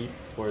a keep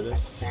for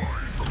this.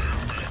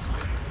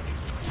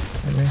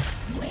 Maybe.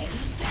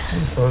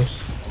 I'm close.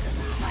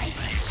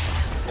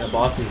 Yeah,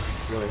 boss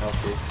is really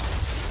healthy.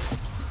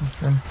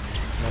 Okay.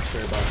 Not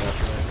sure about that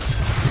play.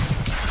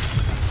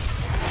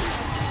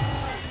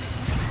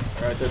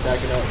 Alright, they're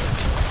backing up.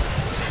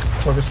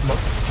 Focus them up.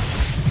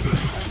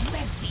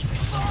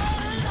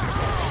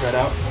 Spread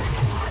out.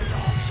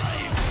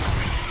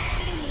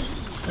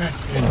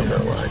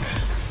 Another lag.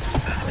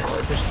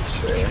 Just to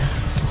say.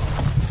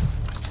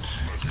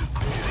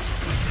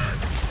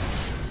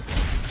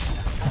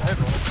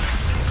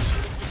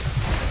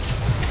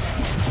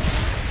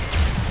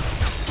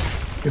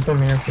 Keep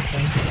them here for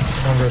 10.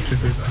 Don't go too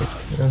deep.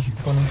 You guys are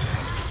 20.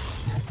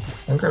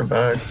 Don't go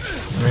back. I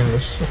mean,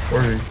 this is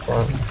 40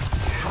 fun.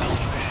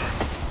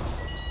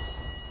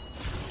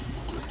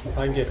 If I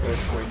can get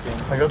Earthquake in.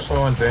 I got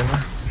slow on Jaina.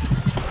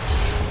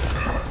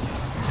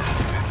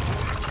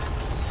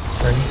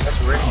 Ring. That's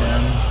Rick,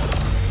 man.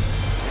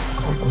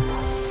 Something.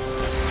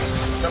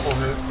 Double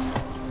hit.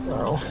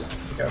 Wow.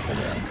 You got for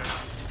that.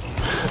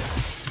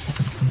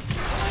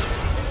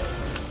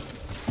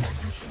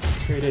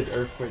 Traded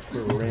Earthquake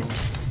for Ring.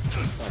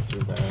 It's not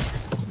too bad.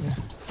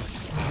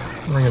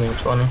 I'm getting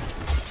 20.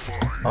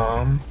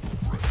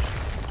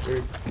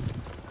 Dude,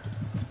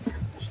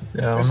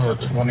 Yeah, I don't know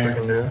what I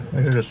can do.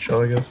 I should just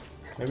chill, I guess.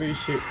 maybe we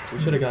should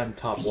have gotten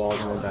top wall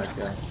and went back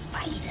down.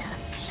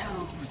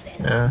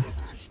 Yeah.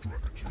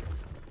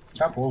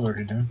 Top wall's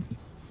already done.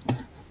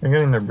 They're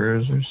getting their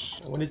bruisers.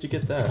 When did you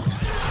get that?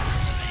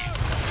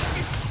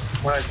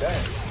 When I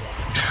died.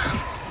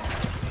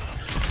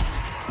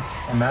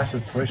 A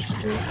massive push to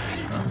do.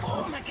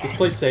 Just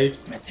play safe,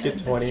 get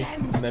 20,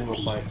 and then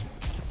we'll fight.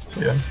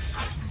 Yeah.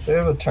 They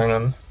have a turn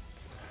on.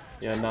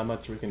 Yeah, not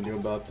much we can do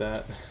about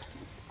that.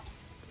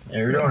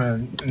 Yeah, we don't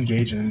want to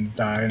engage and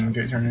die and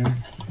get turned in.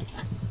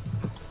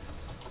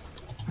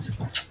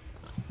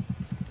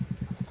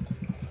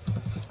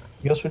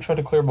 I guess we try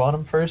to clear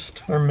bottom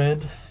first, or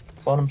mid.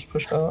 Bottom's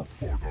pushed out.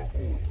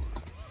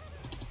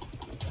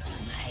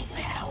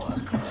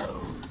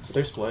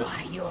 They're split.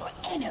 Yeah.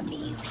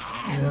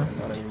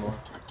 Not anymore.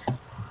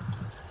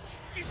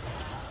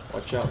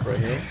 Watch out right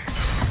here.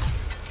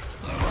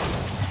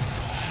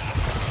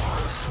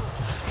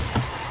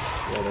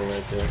 Yeah, they're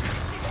right there.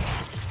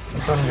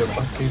 I'm trying to get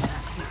lucky.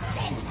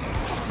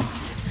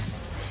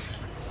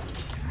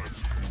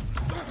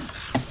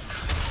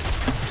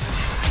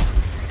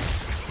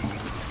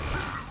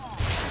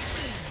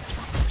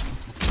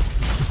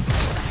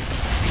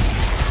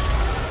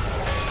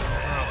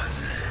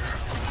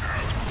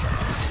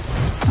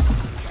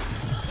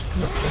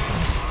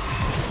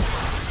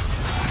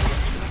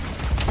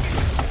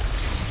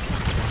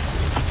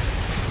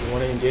 If you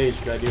want to engage,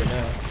 you gotta do it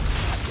now.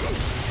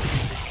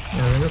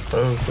 Yeah, they're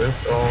close. They're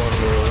all on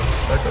the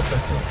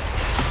second.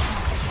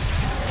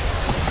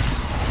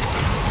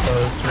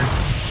 Three.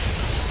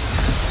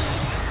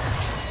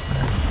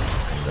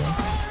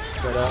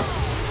 Spread out.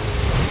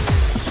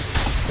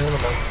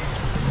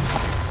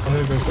 I'm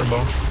gonna go for a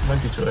ball.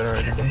 Might be too late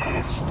already, though.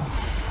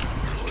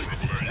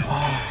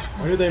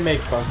 Why do they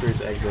make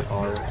bunkers exit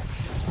R?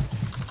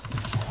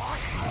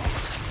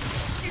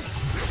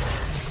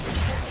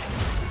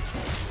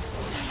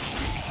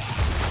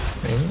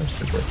 Man, they're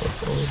super far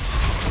forward.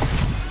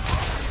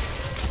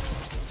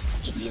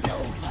 It is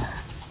over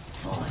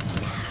for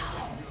now.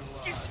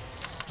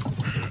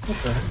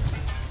 Okay.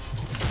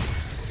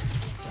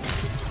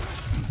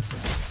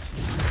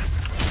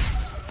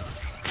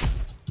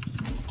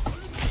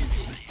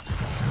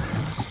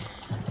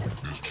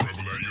 There's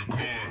trouble at your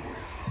core.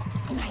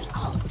 My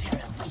altar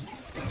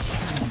awaits the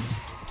gems.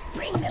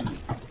 Bring them.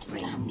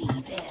 Bring me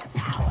their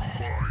power.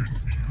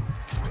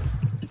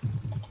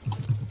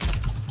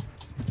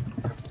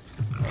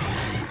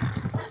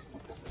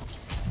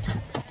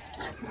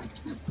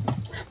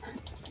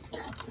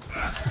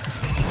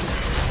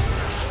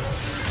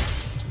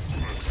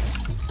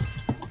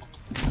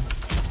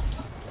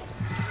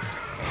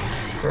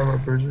 Grab our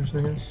bruisers, I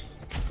guess.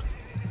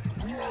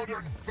 Blood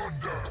and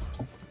thunder.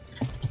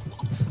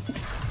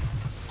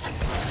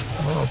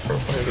 Oh,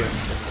 perfect.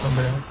 Come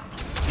back.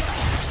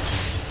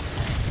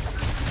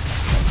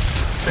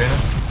 Dana.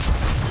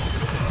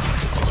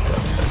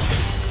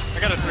 I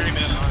got a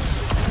 3-minute on.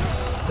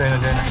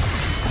 Dana.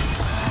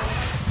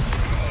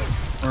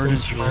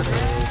 Emergency rider.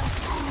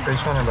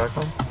 Face on her back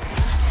on.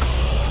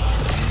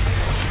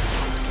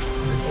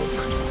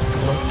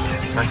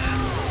 Nice.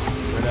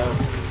 Spread out.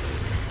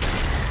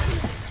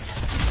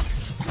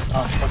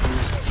 Oh, fucking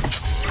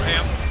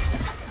Hands.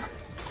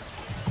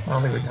 I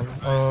don't think we can.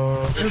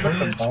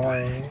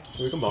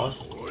 We can boss.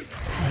 I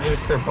need to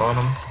clear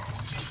bottom.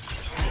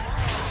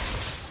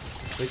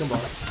 We can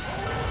boss.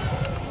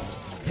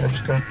 Yeah,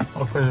 just go.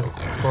 I'll play the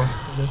floor, I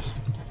guess.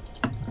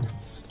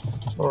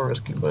 It's a little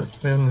risky, but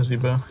we have the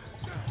Zebo.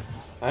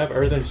 I have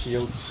earthen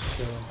shields,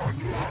 so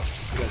you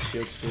got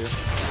shields too.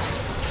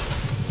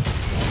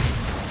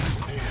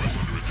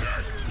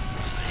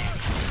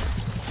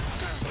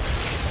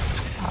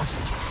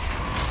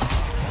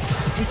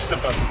 He's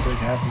about to take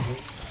half of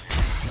it.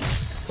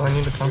 Do I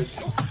need to come?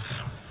 There's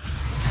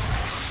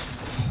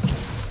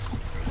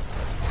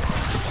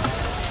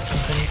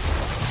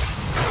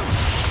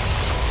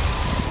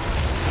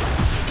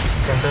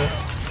Okay.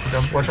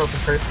 Jump. Watch out the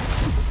crate.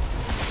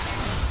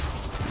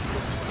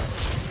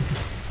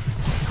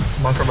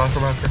 Bunker.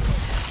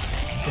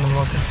 In the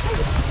bunker.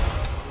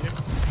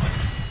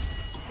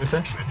 With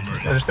it?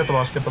 Yeah, just get the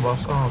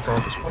boss. Oh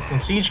god, this fucking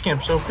siege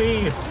camp's OP!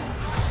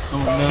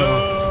 Oh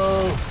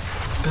no.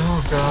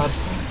 Oh god.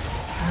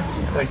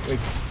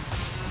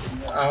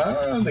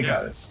 They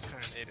got it.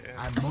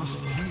 I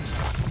must leave.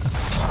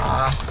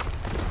 Ah.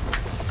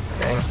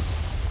 Dang.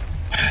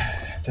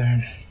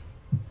 Darn.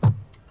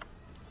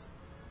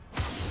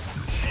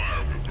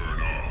 Fire will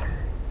burn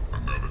on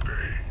another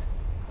day.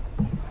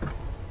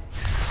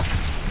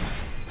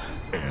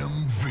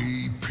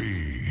 MVP.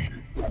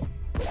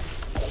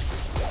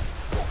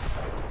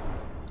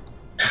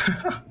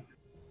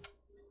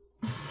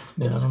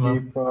 Yeah, I don't know.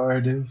 Escape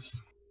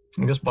artist.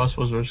 I guess boss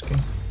was risky.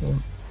 Yeah.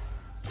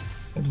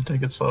 Had to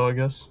take it slow, I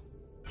guess.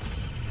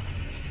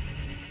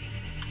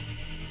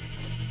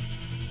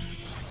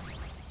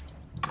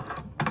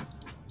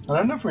 I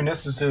don't know if we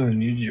necessarily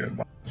need you at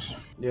boss.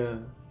 Yeah.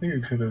 I think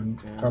we could have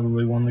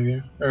probably won the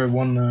game. Or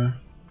won the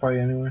fight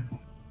anyway.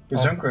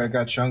 Because Junkrat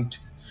got chunked.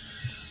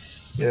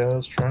 Yeah,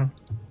 that's true.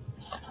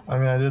 I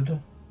mean, I did.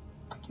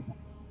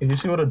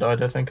 EDC would have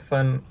died, I think, if I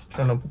hadn't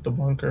turned up with the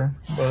bunker,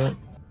 but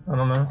I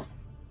don't know.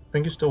 I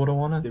think he still would have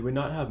won it. Did we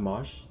not have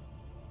Mosh?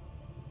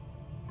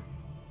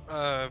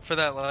 For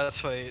that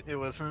last fight, it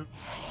wasn't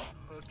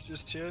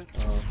just yet.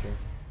 Oh, okay.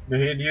 But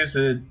he'd use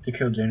it to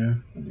kill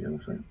Jaina in the other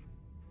fight.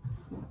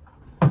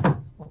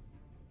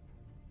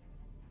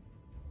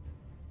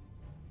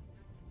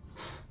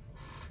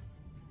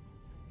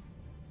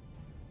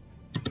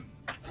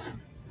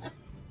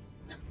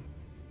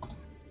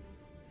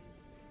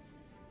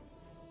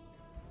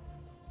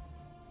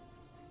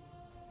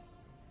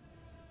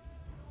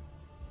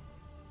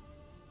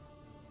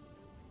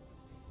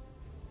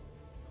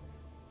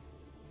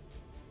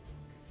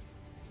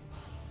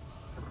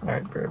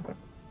 Alright, grab it.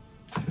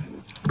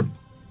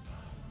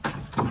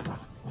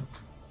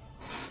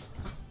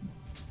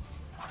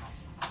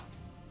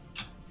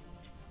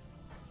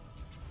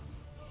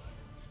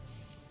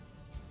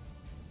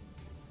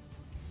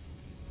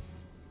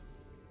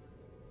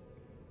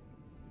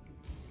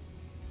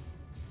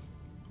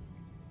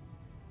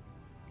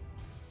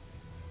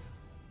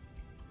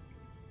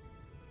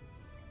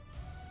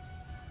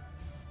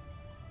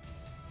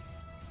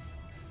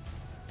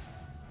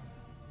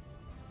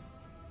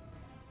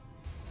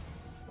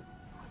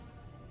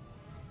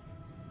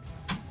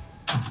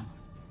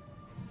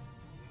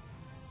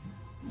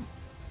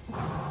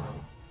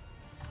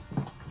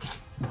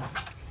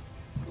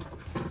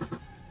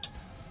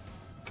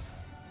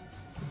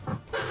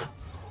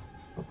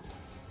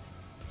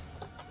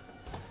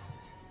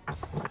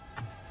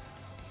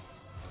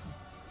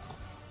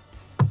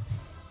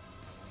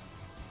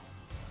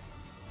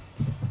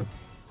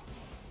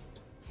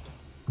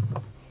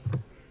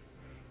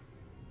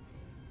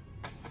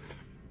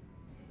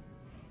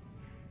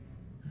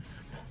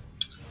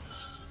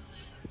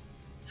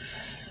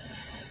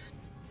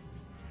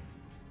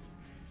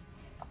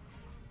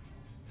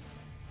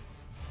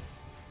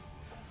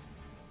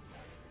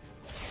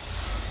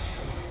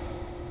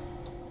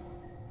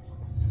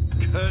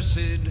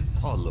 Cursed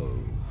Hollow.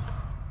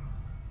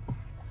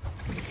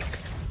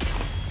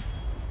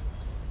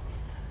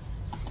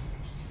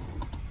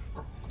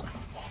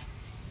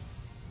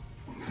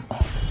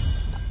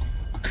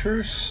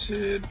 Cursed.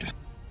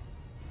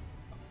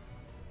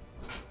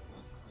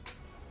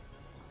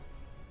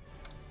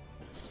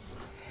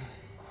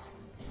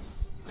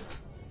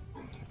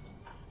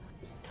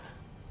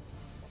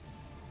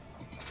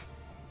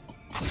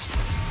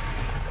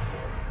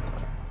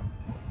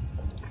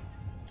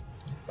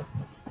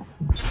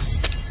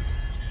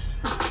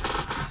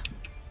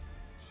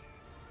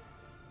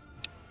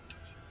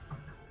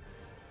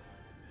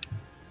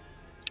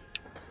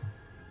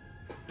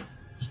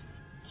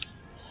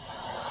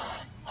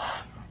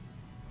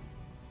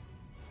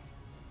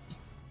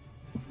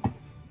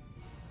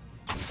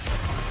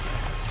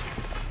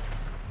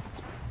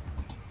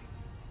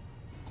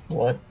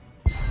 What?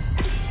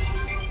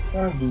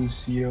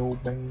 Lucio,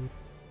 bang.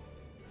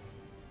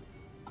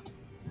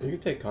 You can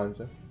take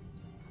Kanza.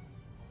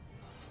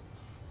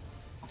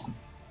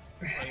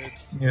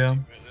 Yeah.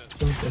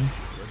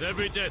 With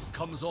every death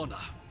comes honor.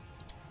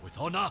 With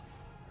honor,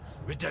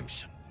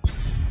 redemption.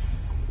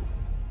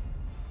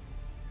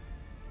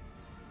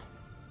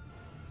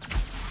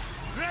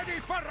 Ready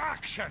for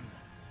action!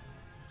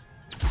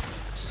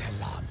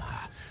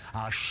 Selama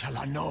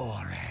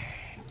Ashalanore.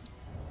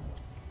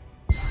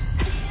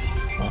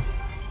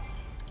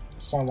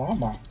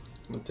 Salama.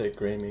 I'm gonna take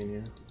Greymane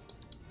here.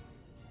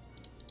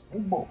 Oh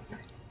boy.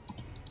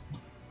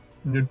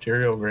 Do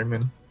Tyrael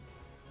Greyman.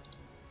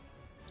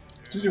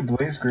 Did you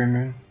Blaze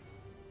Greyman?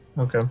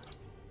 Okay.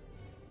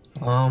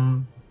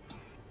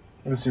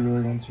 Unless he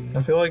really wants you.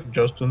 I feel like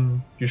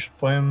Justin, you should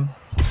play him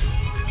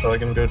so I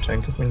can go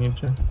tank if we need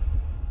to.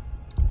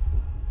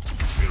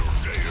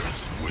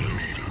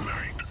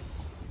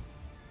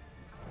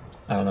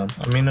 I don't know.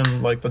 I mean,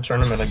 in like the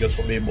tournament, I guess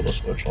we'll be able to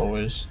switch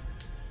always.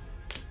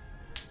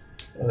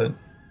 But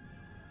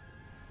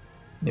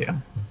Yeah.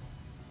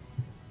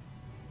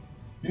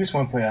 You just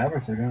want to play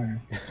Abertha, don't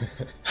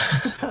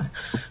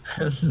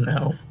you?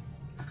 No.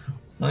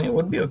 Well, it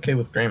would be okay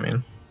with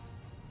Greymane.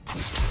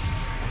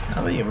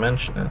 Now that you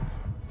mention it.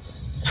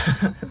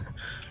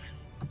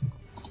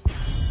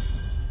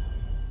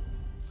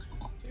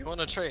 Do you want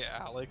to try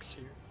Alex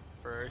here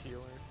for our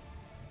healer?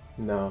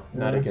 No,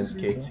 not against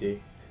KT.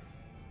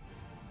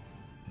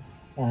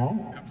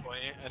 Oh. Good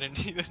point. I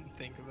didn't even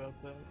think about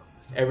that.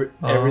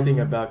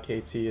 Everything about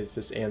KT is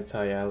just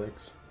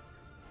anti-Alex.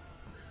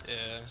 Yeah.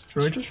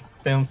 Should we just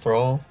ban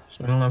Thrall so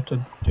we don't have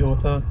to deal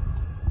with that?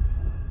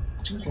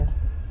 Okay.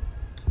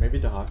 Maybe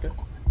Dahaka?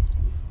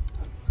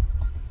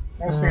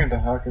 I was thinking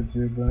Dahaka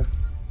too, but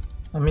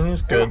I mean,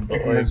 he's I good, don't but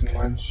pick him as like,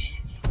 much.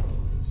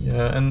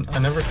 yeah, and I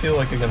never feel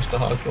like against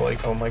Dahaka,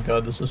 like, oh my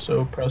god, this is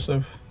so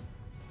oppressive.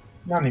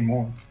 Not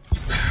anymore.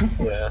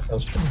 Yeah,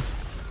 that's true.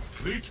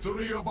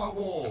 Victory above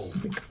all.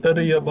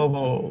 Victory above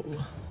all.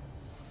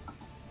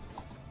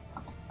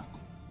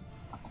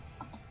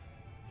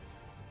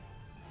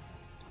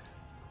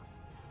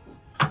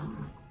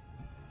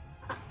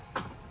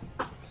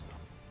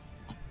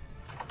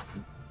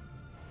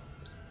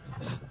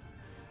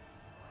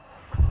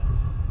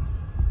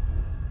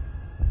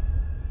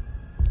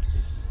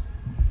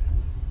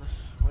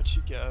 What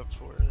you got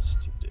for us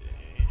today?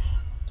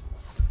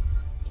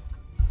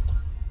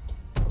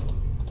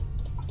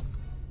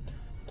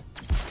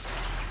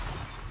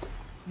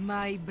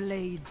 My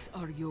blades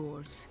are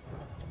yours.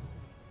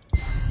 I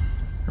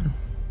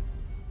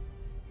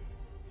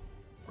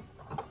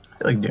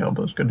feel like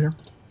Diablo's good here.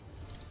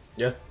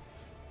 Yeah.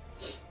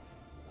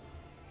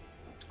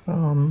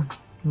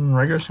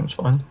 Regular seems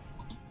fine.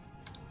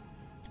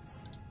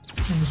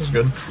 This is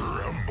good.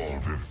 Tremble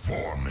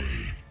before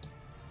me.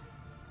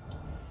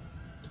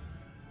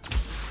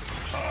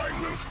 I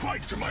will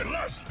fight to my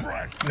last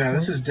breath. No,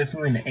 this is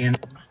definitely an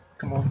anthem.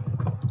 Come on.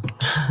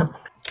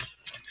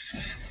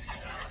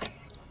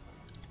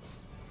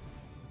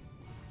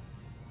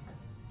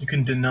 You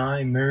can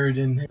deny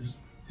Meriden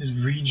his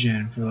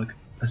regen for like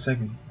a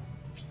second.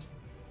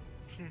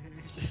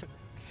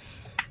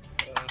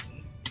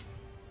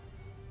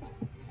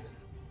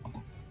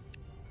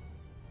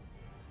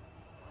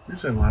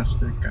 Where's our last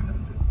pick gonna do?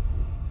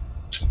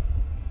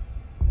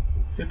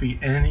 Could be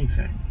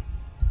anything.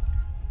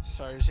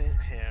 Sergeant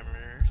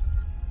Hammer.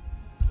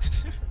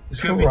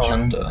 It's gonna be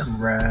Junk Karanda.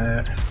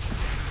 Rat,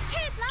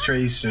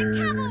 Tracer.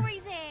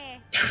 Cavalry's here.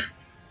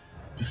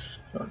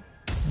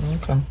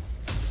 Okay.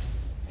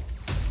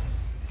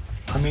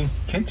 I mean,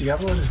 can't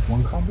Diablo just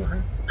one combo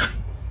her?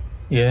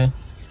 Yeah,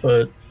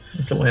 but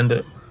you can land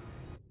it.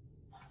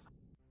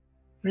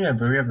 Yeah,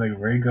 but we have like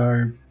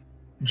Rhaegar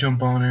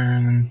jump on her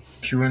and then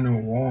Q into a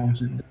wall.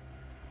 And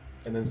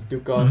then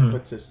Stukov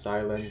puts his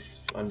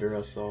silence under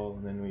us all,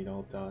 and then we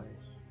all die.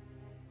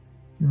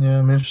 Yeah,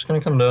 I mean, it's just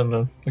gonna come down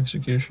to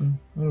execution.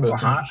 Well,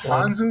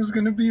 Hanzo's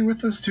gonna be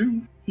with us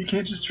too. You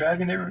can't just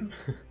drag an arrow.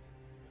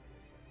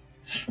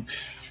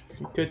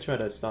 We could try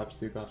to stop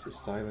Stukov's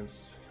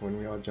silence when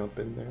we all jump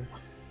in there.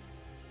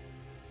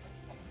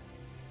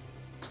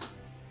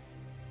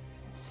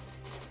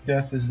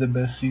 Death is the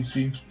best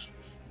CC.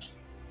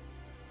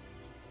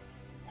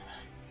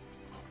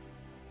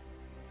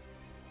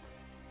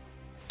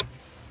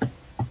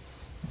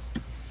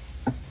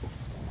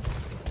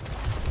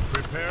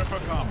 Prepare for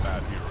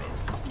combat, hero.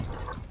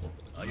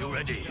 Are you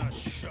ready?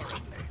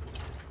 Assuredly.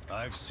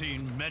 I've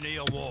seen many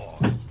a war.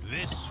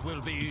 This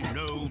will be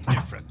no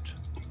different.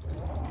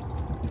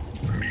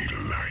 Need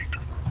light.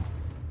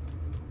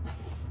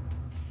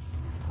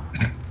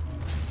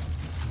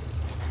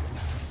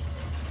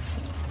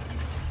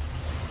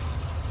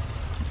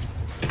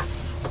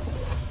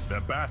 The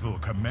battle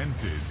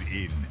commences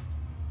in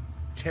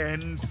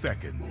 10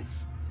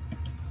 seconds.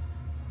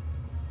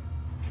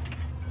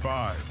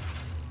 5,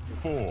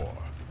 4,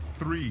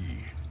 3,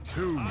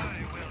 2,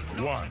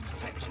 1.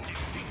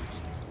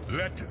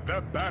 Let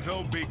the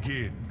battle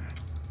begin.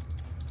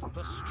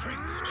 The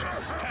strength to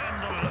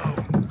stand alone.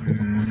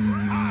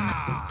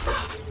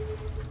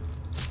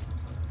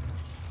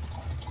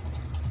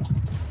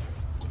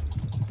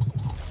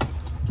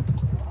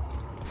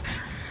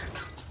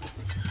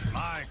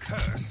 My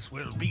curse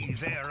will be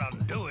their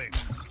undoing.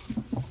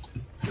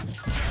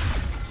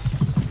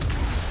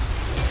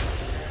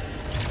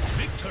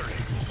 Victory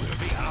will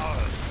be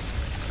ours.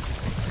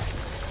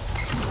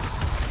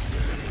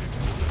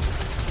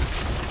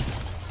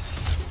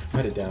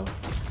 Write it down.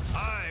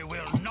 I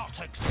will not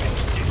accept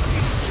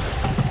defeat.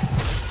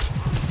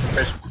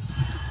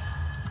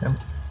 Yep.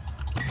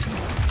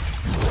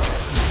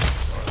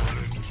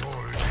 I'll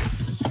enjoy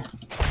this.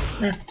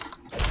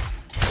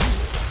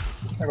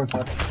 I go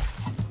top.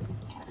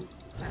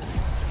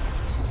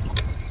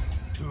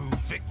 To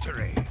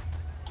victory.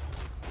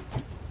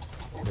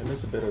 I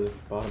miss a bit of the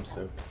bottom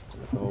soak.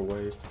 That's the whole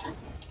wave.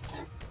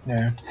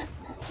 Yeah.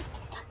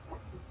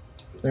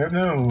 They have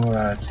no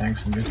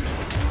tanks in good.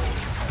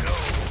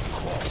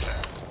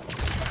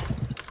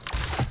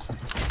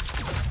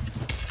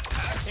 I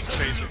think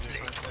Tracer just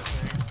went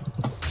missing.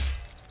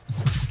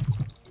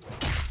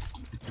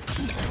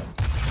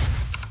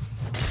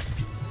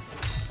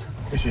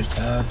 She's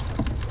bad.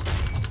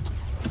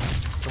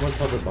 Someone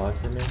cover bot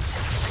for me.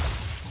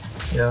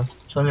 Yeah,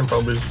 Sonya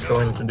probably is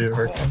going to do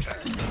her thing.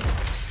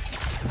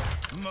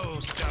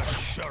 Most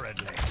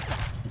assuredly.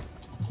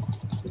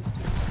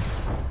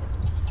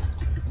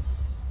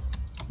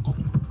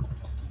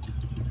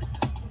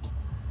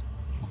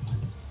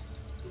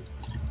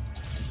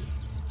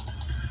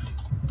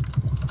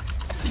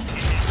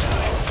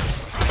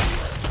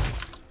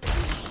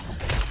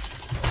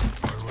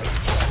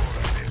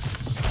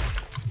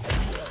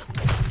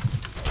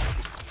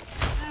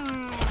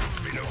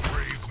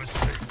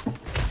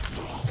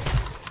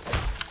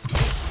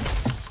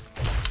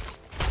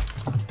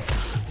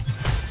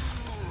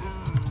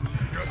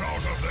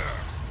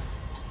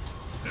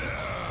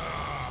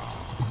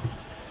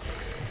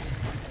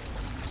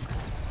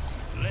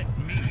 Let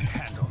me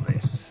handle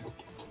this.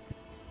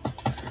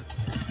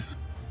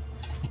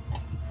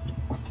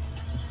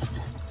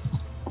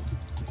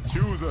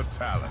 Choose a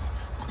talent.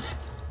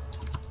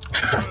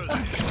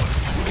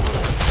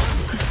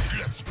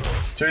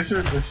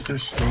 Tracer, this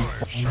is so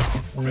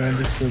fun. Man,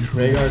 this is so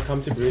great. Rhaegar,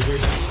 come to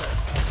Bruisers.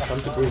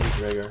 Come to Bruisers,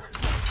 Rhaegar.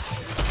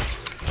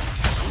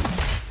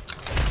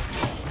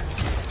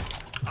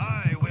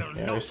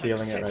 Yeah, they're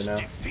stealing it right now.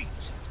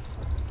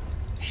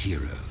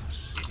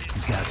 Heroes,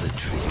 gather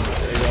tree.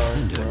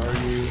 Rhaegar, where are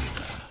you?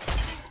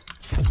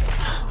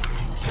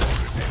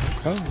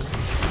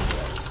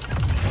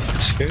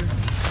 Scared.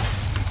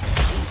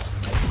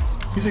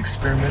 He's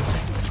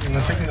experimenting. You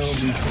know, taking a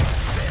little bit.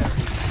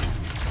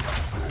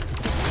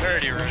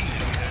 Already ruined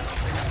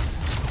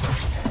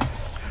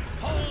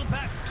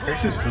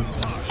Tracer's so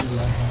tough. She's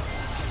laughing.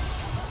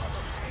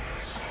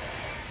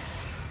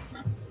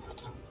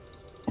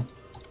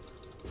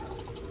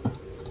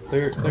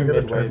 Clear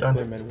mid-wave,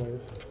 clear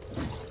mid-wave.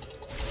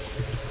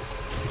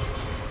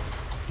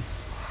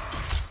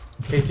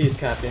 KT's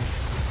capping.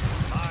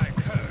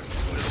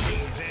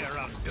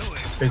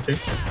 KT?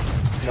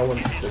 No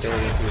one's there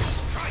with you.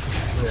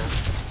 Yeah.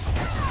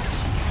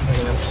 I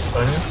think that's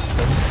Sonya.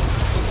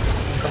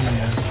 I'm coming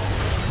in.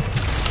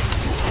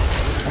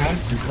 I'm on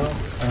super.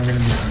 I'm gonna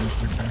be honest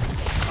with her.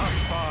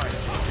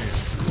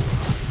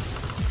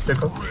 Pick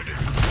up.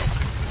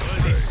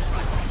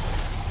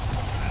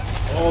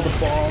 Oh, the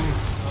bomb!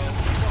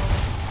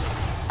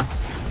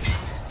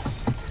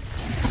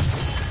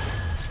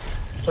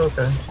 It's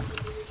okay.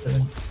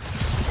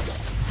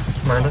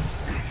 Murder.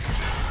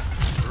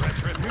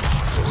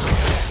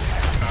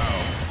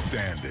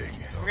 Outstanding.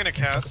 I'm gonna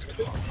cast.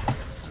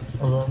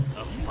 Hold on. A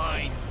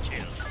fine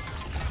kill.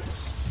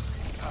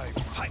 I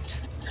fight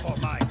for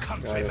my Got it.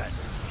 countrymen.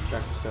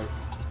 Back to sec.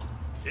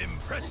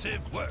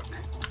 Impressive work.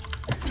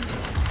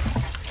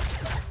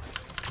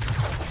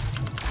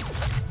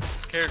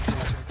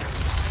 Characters.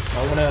 I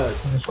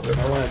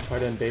wanna try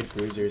to invade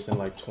Bruisers in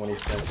like 20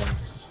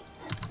 seconds.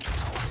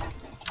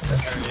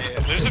 Yeah,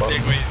 there's a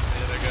big way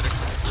that I gotta.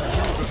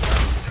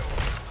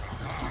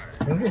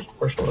 Can you just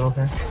push a little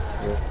here?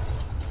 Yeah.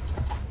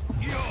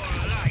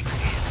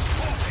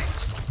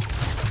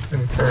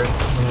 Maybe turret.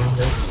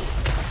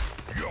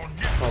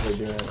 Probably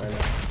doing it right now.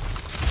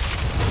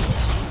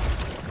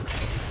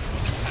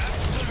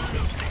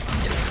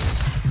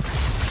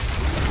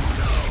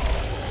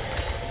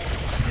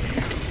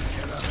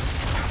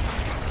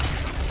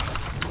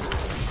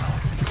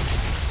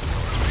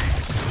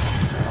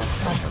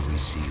 Shall we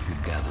see who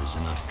gathers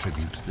enough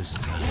tribute this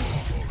time?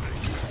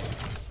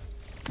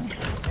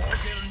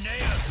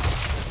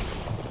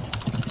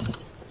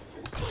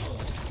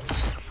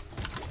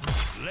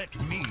 Let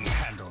me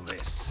handle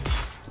this.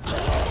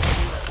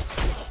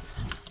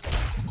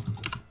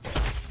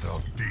 The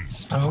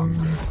beast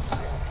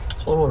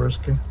It's a little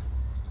risky.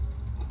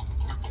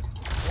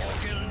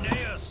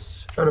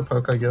 Try to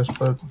poke, I guess,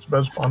 but it's a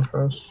bad spawn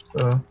for us,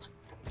 so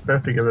if we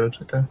have to give it,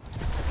 it's okay.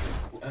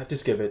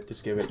 Just give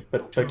it.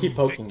 But keep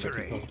poking,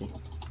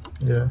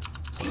 Yeah.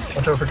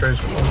 Watch out for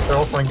Tracer. They're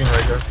all flanking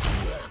right there.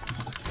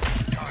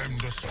 Time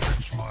to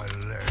stretch my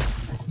legs.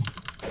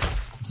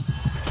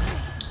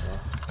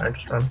 Alright,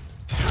 just run.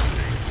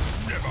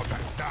 Never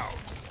back down.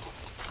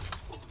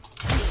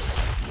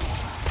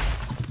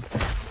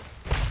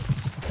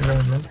 You're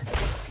going mid.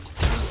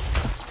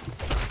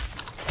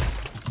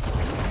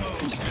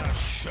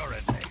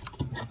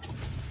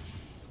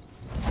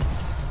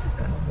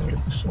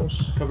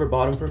 Cover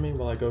bottom for me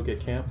while I go get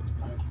camp.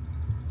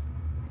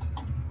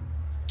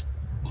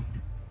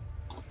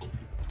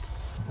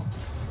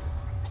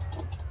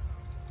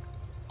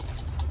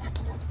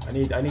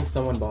 I need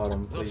someone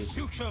bottom, please.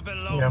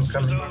 Yeah, I'm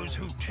coming.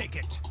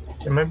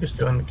 They might be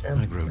still in the camp.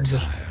 I grow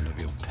tired of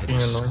your petty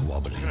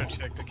squabbling.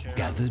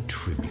 Gather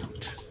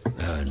tribute.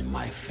 Earn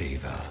my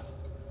favor.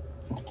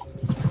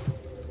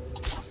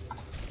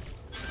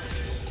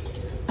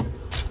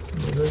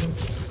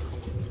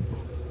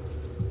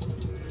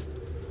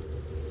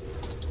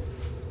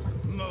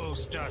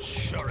 Most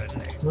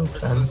assuredly. Move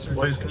 10.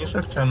 Boys, can you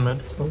check 10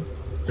 mid? Oh,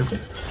 okay.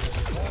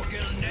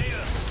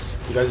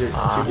 You guys are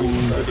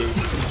too deep.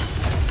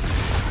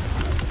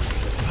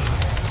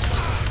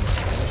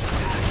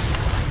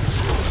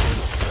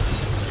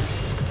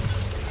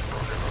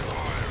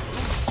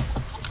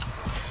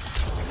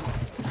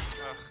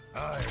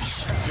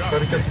 Try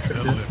to get the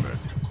tribute.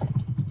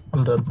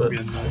 I'm dead, but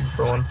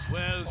for one.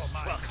 Well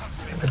struck.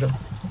 I did.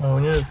 Oh,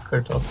 we need to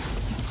clear top.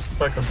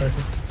 Back up, back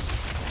up.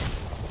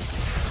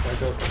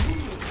 Back up.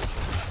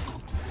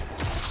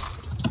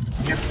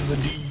 Give him the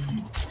D.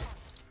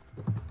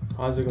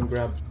 Ozzy gonna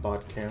grab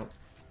bot camp.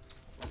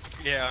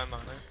 Yeah, I'm on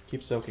it.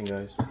 Keep soaking,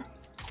 guys.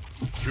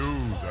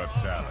 Choose a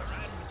talent.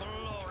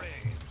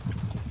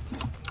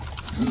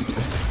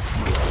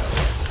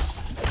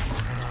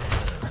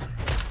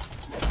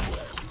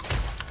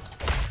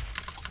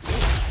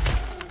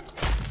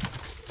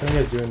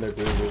 Sonya's doing their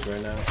bruisers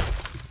right now.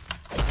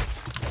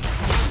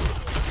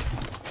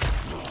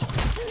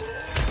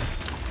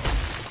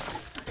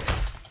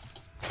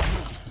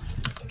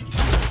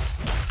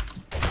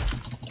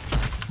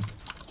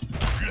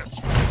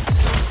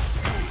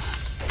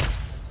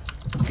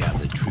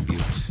 Gather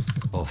tribute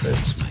or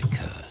face my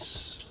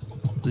curse.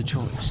 The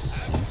choice is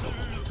simple.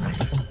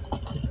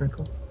 Very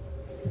cool.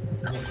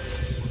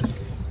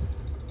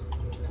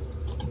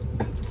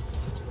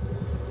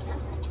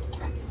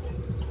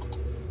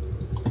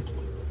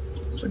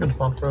 It's a good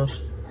spawn for us.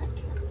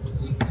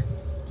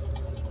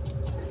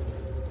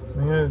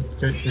 I'm gonna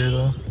get here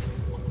though.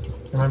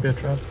 There might be a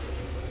trap.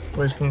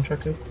 Boys, can you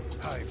check it?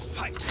 I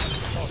fight.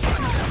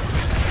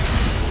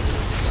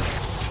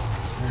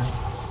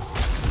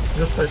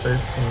 Just play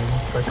safe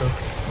and back up.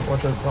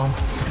 Watch out, bomb.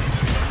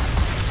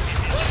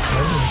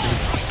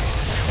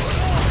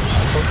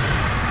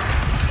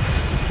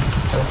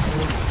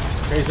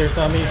 Tracer's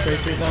on me,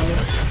 Tracer's on me.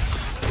 Nice.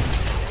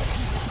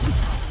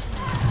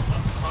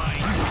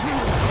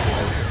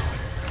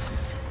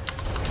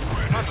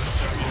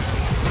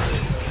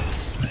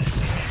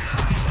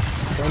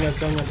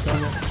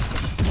 Sonya.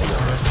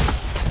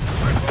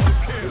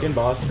 We can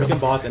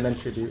boss and then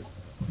tribute.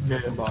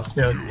 Yeah, boss.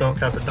 Yeah, don't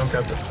cap it, don't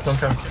cap it, don't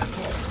cap it.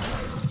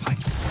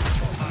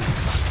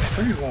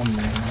 31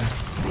 man.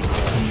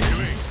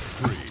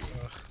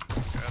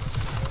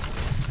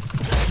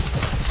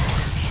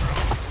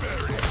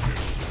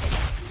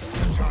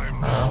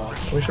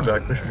 We should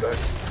back.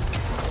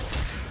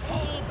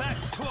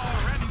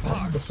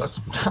 Oh, this sucks.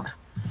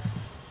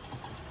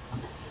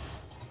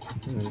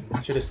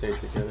 Should have stayed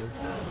together.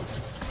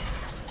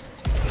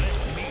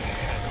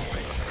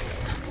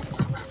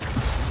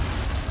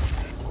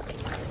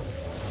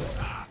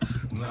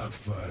 Not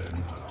far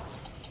enough.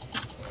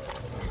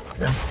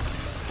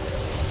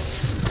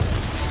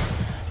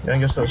 Yeah, I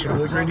guess that was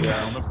really greedy.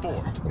 On the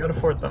fort. You got a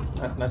fort then.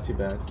 Not too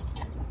bad.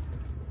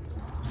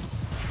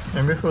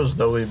 Maybe if it was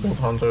Dolly built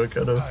Hanzo, it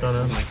could have done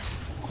it.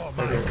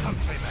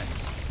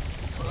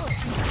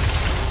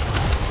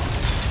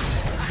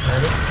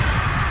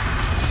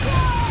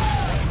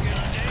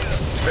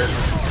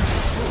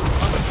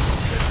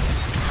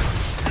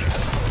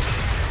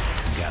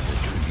 Gather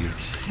tribute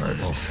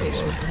or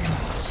face my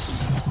curse.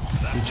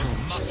 The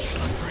choice.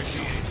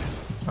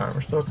 Alright,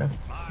 we're still okay.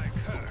 My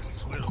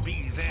curse will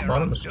be there.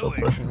 Bottom is still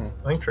pushing.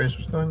 I think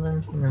Tracer's going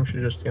there. Maybe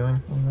she's just stealing. I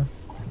don't know.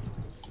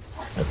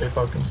 I think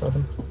Falcon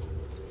 7.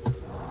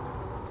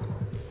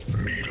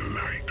 Need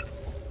light.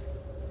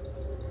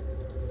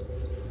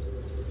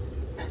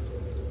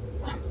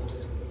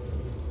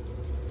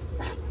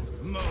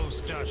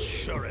 Most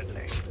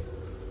assuredly.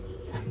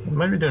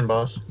 Might be doing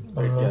boss.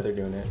 Yeah, they're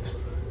doing it.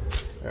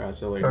 They're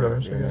absolutely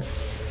doing it.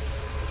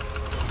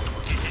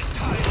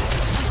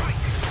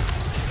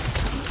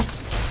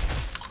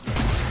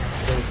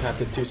 Don't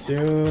cap it too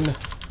soon.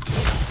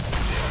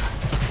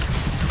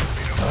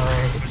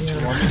 You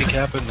want me to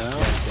cap it now?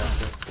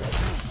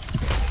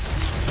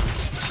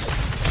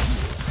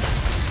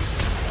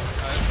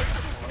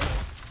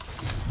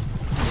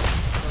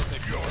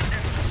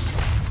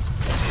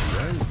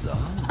 Well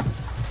done.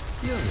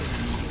 Your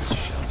enemies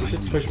shall We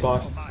should push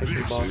boss. Push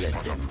the boss.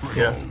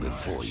 Yeah.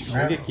 before you.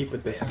 We can keep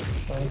with this.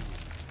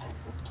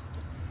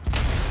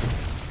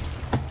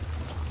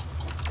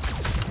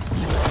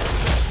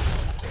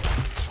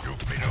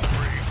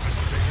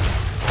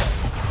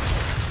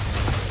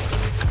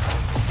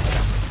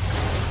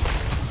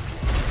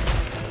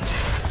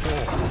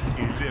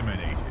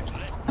 Eliminated.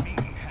 Let me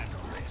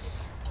handle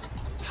this.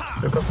 Ha!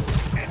 Look up.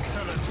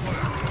 Excellent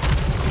work.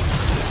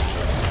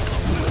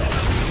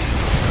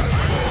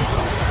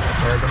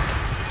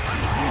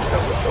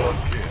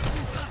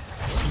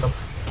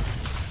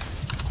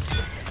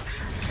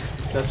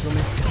 Success for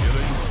me.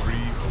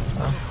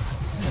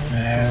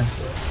 Yeah.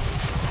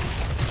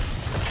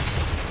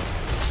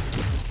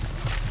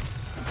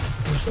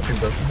 I'm still keep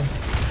pushing them.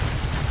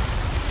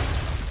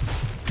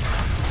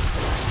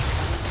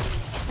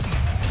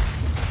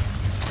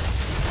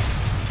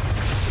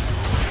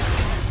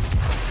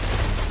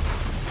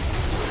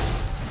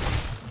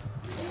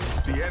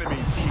 The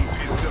enemy team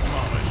is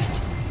demolished.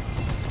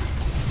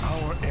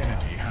 Our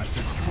enemy has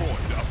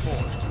destroyed a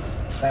fort.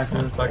 Back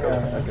up.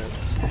 Okay.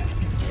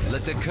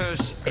 Let the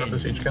curse Get up end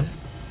this each can.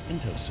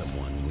 until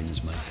someone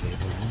wins my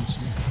favor once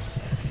more.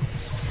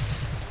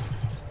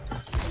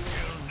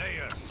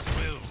 Ilneus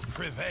will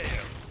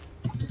prevail.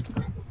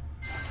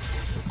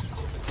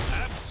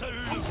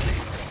 Absolutely.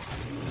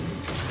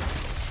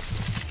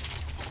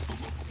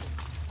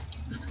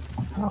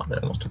 Oh, they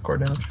almost took core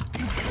damage.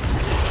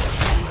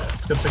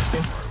 Good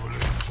 16.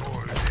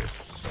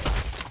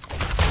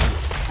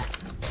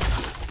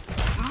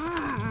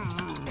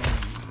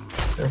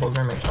 Careful,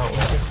 gonna make out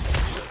with it.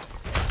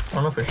 I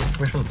don't know if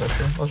we shouldn't push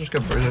here. Let's just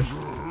get bruisers.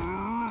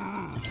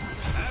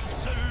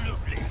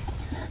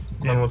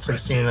 And then with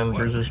 16 and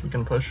bruisers, we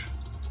can push.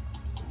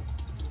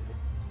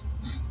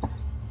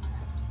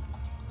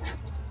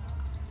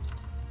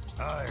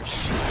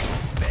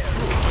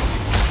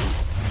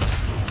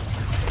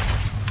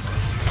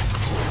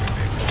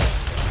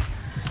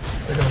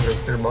 They're gonna go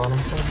clear bottom.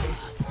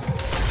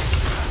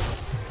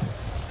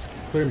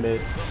 Clear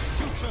mid.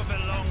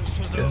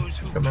 Yeah,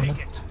 come in there.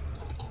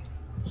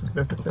 So we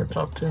have to clear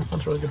top too.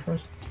 That's really good for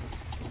us.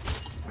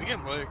 We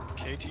can look.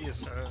 KT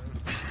is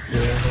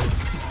Yeah,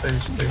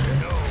 phase 3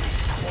 here.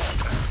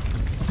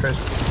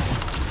 Crazy.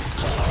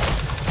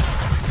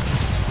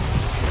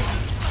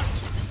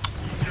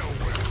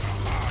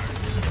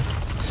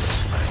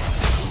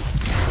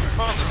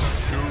 Come on, this one.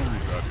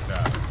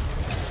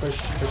 Push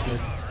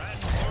mid.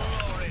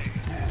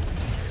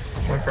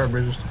 Wait for our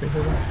bridges to be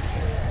here.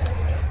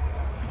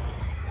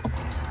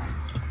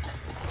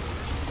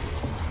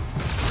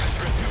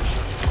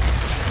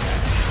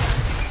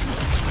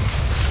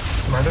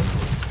 Murder?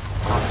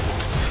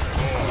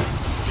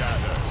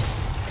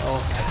 Oh,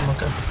 I'm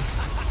okay.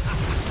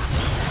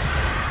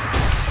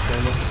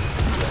 damn it.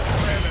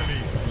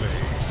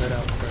 Spread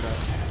out, spread out.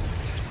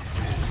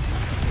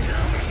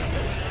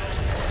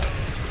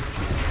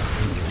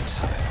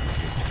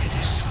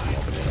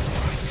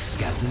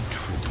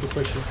 Keep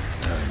pushing.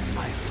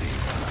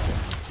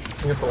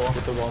 Get the wall.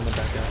 Get the wall in the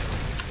back out.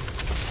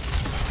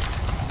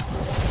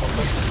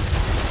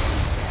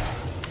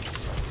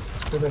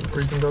 Do that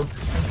where you can go.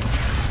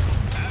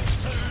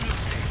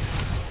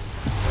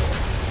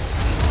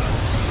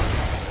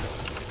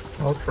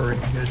 I'll look for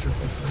re-engage if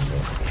I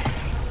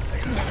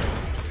can.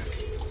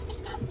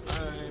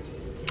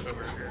 I'm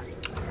over here.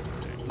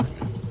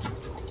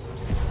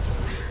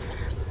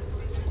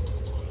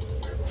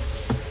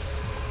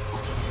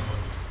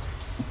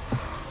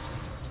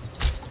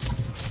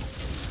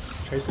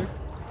 Tracer?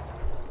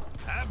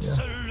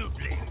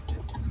 Absolutely.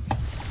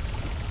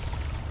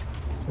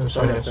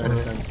 Sorry.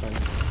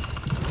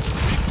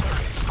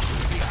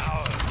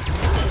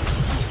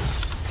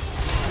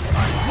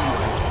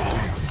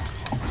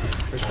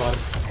 Push bottom.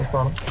 Push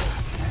bottom.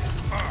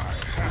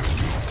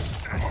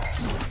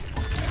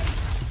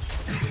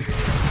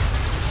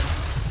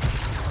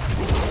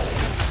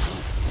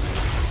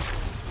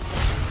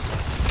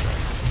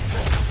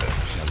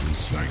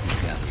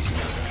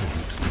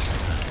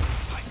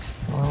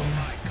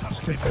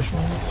 Just keep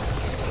pushing.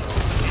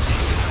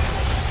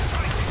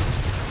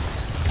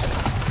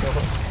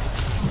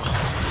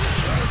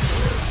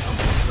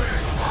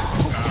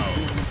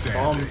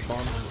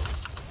 Bombs.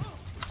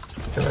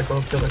 Kill that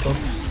gold.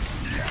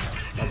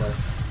 My bad.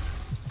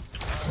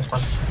 That's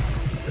fine.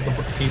 Get the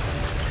book keep.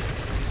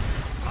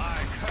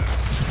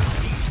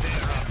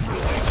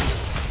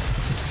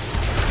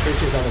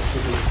 Tracy's on the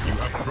CP. You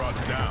have brought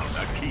down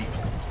a key.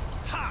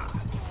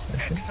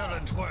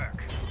 Excellent work.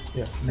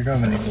 Yeah. They're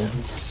going many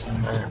goals.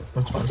 Alright, that's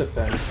Let's fine.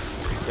 defend.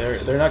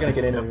 They're not gonna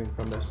get anything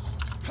from this.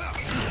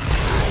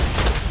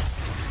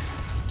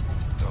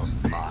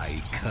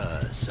 My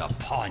curse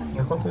upon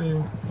We're you.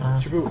 probably,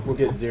 Chibu will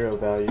get 0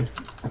 value.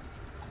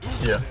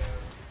 yeah.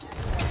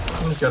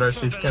 Let's get our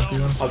siege camp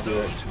even. I'll do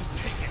it.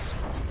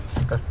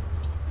 Okay.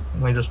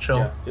 And we just chill.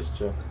 Yeah, just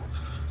chill.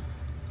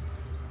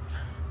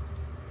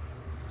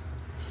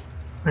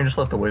 We just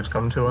let the waves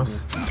come to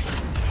us.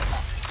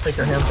 Take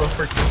our hands off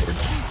for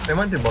keyboards. They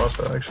might do boss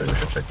though, actually. We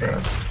should check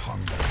that.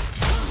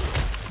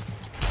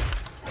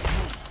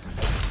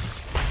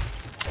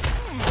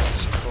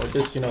 Or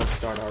just,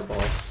 start our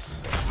boss.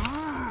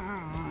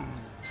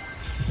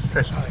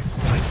 Okay.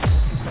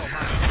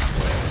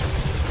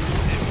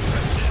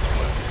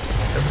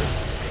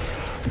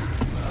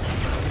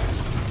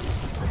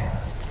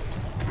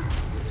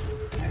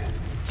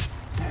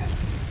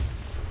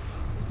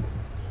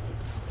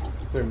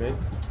 Clear mid.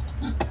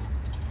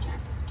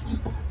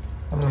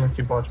 I'm gonna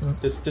keep watching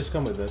it. Just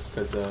come with this,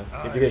 because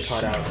if you get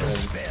caught out, then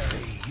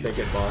they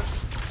get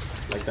boss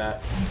like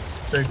that.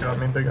 They got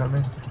me.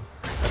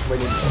 That's why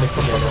you need to stick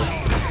together.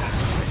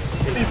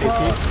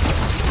 KT.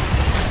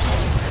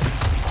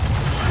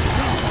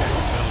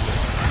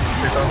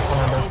 On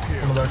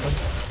the back end.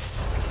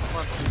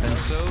 And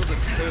so the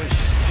curse.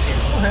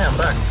 Oh, hey, I'm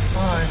back.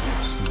 Hi.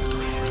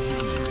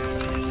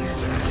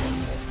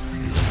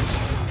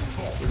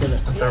 We're gonna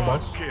Is there a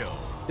boss?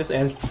 just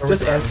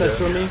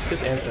ancestor me.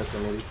 Just ancestor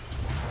me.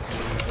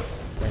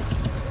 Thanks.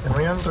 Can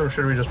we end or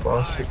should we just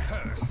boss?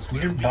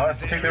 You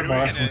boss, take their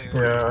boss.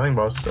 Yeah, I think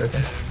boss is right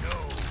there.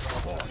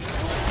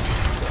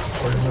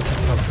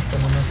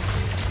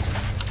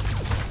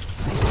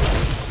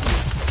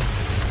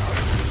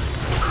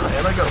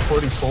 And I got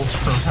 40 souls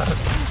from that.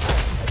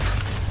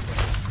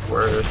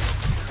 Word.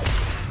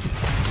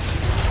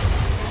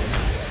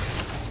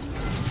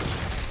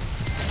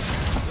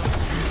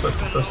 Let's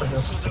put this, I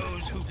guess.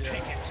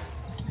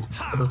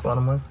 For this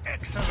bottom wave.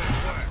 Excellent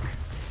work.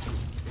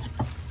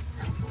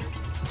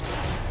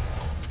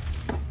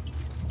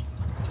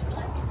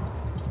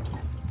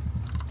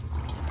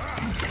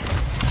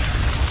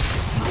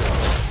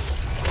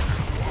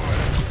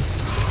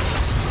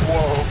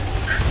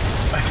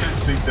 should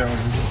think that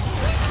was.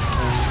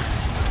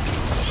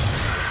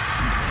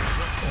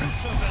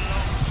 future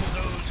belongs to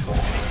those who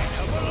make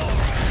it belong.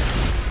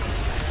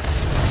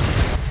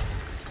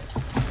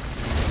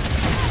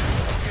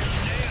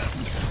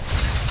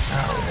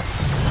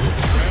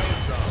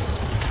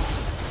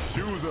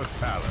 Choose a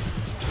talent.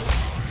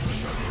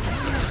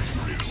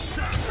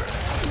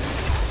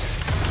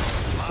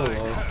 I'm so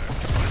low.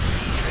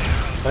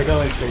 I got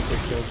like Tracer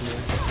kills me.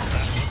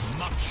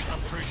 Much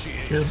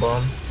appreciated. Here's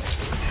bomb.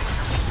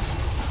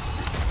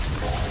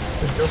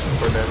 Just kill some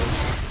for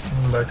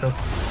damage. Back up.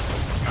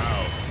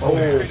 Oh,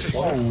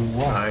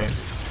 wow.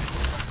 Nice.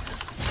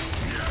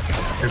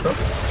 Here go.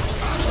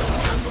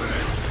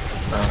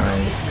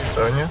 Nice.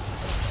 Sonya.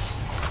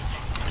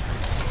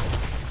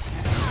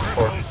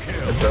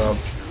 Good job.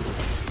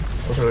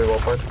 That was really well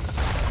played.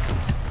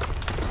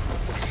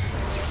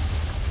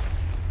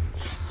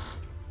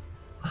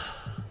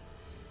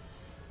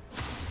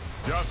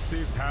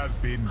 Justice has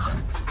been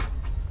met.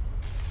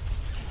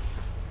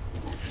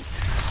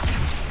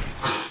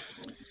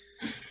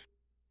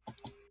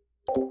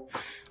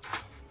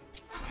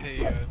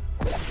 Hey,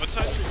 what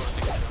time do you want to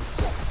get down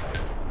to?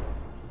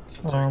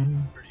 Since we're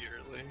pretty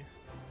early.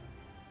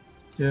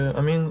 Yeah,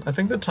 I mean, I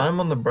think the time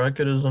on the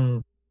bracket is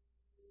in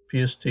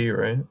PST,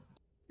 right?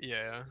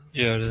 Yeah.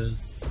 Yeah, it is.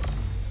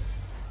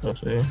 Let's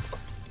see.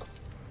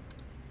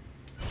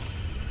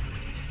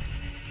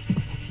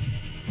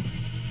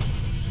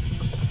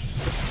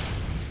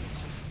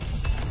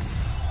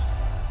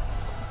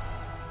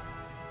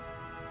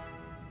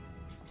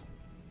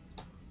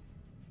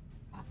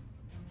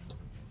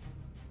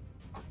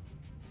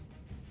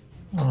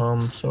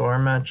 So our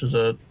match is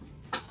at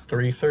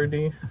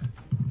 3:30.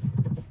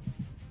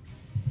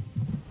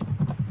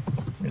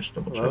 Let me just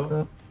double check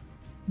that.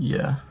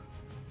 Yeah.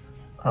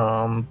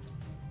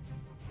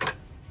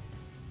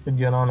 Could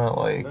get on at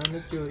like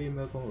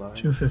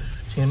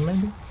 2:15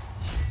 maybe.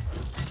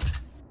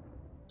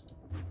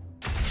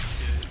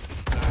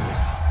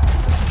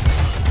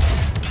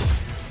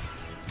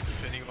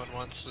 If anyone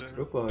wants to.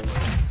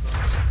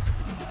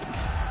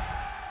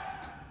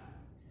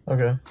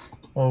 Okay.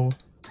 Well,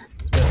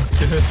 yeah,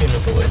 2:15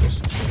 is the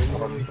latest.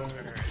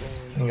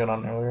 You can get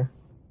on earlier.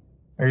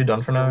 Are you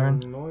done for now,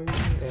 Aaron?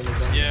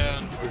 Yeah,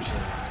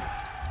 unfortunately.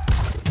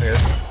 Okay.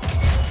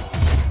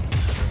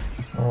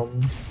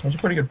 That's a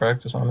pretty good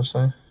practice,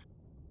 honestly.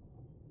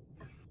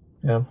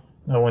 Yeah,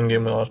 that one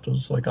game we lost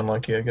was like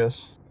unlucky, I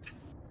guess.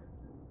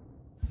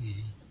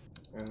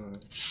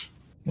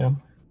 Yeah.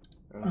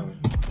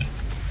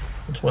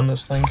 Let's win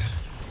this thing.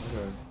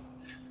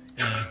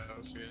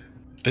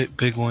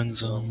 Big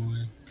wins on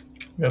win.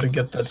 Gotta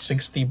get that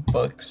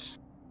 $60.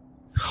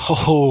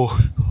 Oh,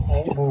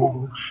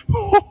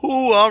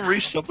 I'm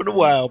resupping the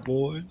wild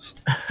boys.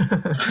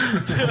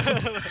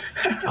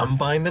 I'm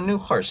buying the new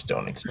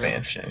Hearthstone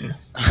expansion.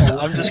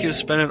 I'm just gonna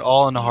spend it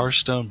all in the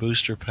Hearthstone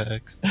booster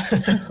pack.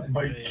 Hey,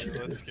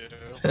 let's go.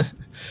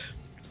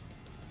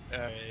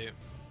 Alright.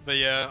 But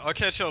yeah, I'll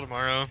catch y'all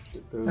tomorrow.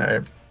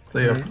 Alright,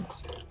 see ya.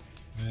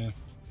 Yeah.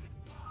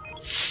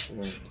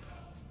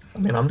 I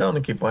mean, I'm down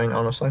to keep playing,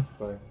 honestly.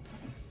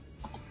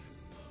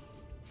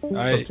 Up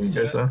to you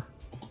guys, though.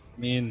 I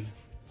mean,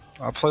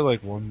 I'll play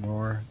like one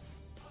more.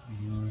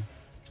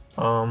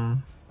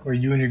 Were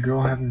you and your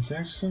girl having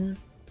sex or something?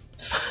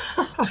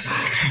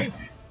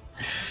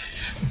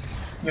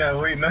 Yeah,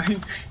 wait, no.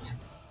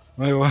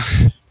 Wait, what?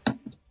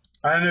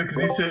 I don't know,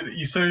 because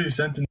you started your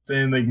sentence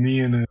saying like me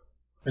and I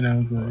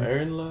was like.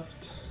 Aaron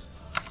left?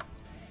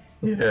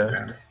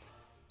 Yeah.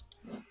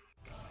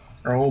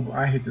 Oh,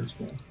 I hate this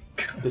one.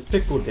 Just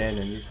pick Dan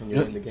and you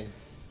win the game.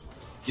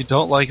 You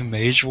don't like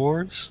Mage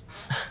Wars?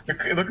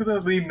 Look at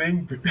that Li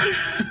Ming.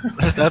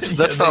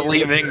 That's not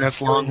Li Ming, that's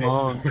Long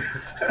Long.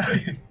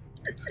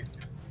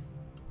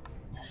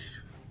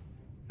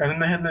 And then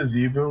they had the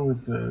zebra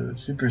with the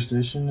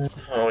superstition.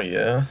 Oh,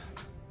 yeah.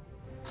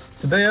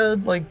 Did they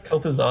add, like,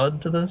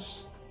 Kel'Thuzad to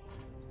this?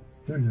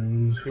 Who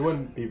knows? He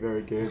wouldn't be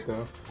very good,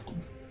 though.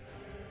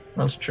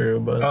 That's true,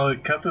 but... Oh,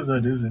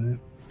 Kel'Thuzad is in it.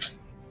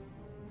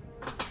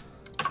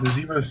 The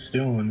zebra's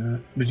still in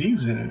it.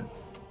 Medivh's in it.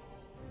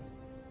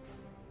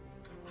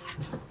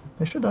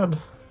 They should add...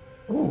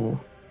 Ooh.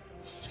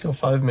 Let's go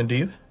 5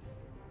 Medivh.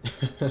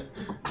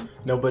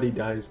 Nobody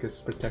dies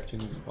because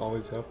protection is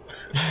always up.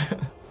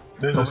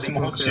 There's a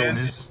small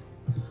chance.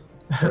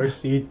 First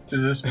siege.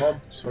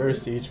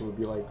 First siege would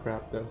be like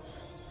crap though.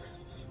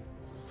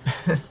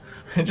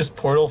 Just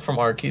portal from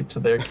our keep to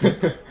their keep.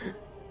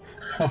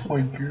 Oh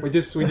my god. We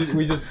just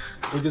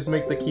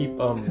make the keep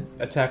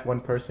attack one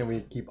person.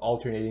 We keep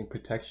alternating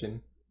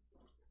protection.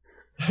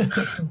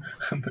 Oh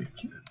my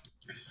god.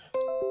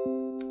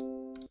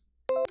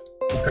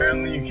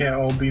 Apparently you can't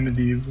all be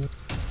Medivh.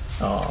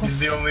 Oh. He's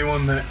the only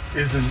one that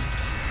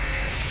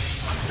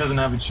doesn't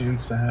have a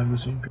chance to have the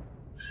same.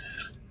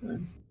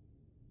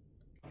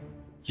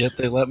 Yet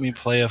they let me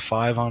play a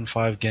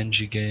 5-on-5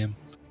 Genji game.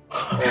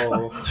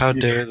 Oh, how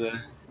dare they?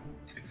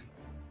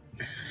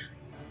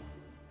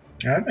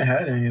 I haven't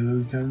had any of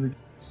those times.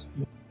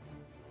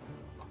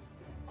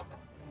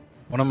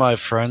 One of my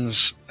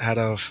friends had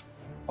a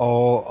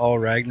all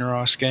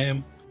Ragnaros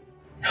game.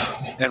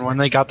 And when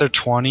they got their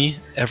 20,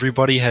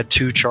 everybody had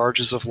 2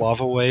 charges of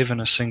lava wave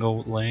in a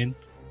single lane.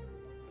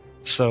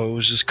 So it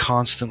was just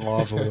constant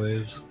lava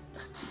waves.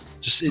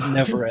 Just it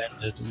never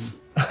ended.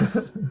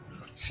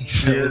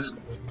 Yeah,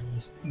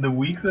 the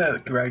week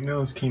that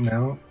Ragnaros came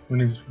out, when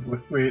his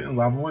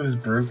lava wave was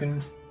broken,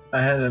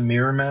 I had a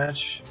mirror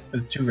match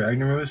with 2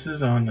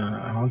 Ragnaroses on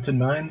Haunted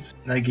Mines.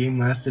 That game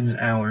lasted an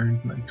hour.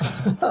 Like,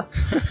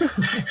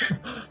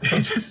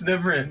 it just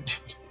never ended.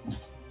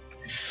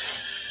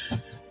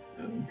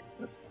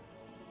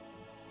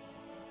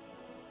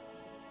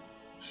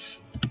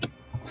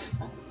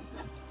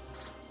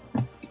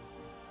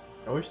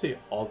 I wish they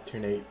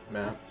alternate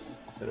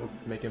maps instead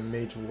of making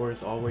Mage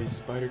Wars always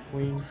Spider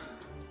Queen.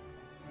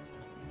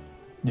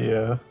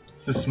 Yeah.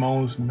 It's the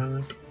smallest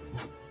map,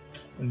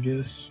 I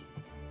guess.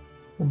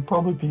 It'd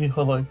probably be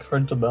like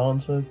hard to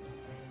balance it.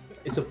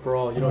 It's a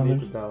brawl, you don't need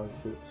to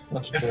balance it.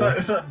 It's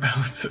not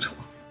balanced at all.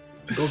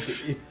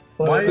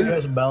 Why is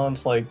this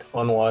balance like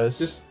fun wise?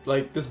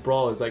 This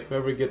brawl is like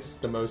whoever gets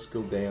the most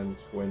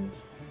Guldans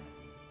wins.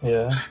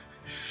 Yeah.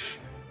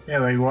 Yeah,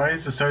 like why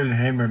is the Sergeant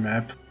Hammer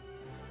map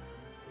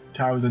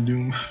Towers of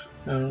Doom?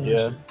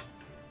 Yeah.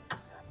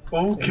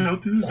 Oh,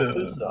 Kel'Thuzad.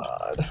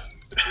 Kel'Thuzad.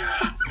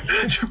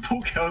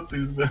 Triple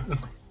Kel'Thuzad.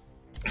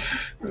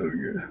 Oh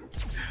god.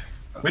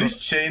 We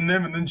just chain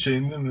them and then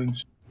chain them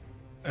and.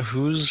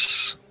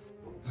 Who's?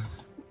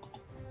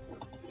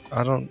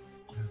 I don't.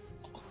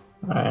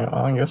 Alright,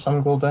 well, I guess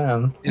I'm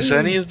Gul'dan. Is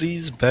any of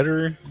these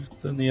better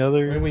than the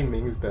other? Maybe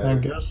Ming's better. I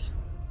guess.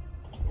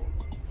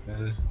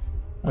 I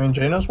mean,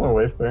 Jaina's more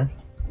wave bear.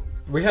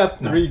 We have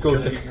 3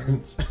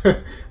 Guldans.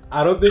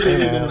 I don't think we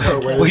need any more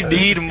wave. We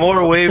need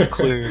more wave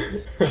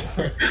clear.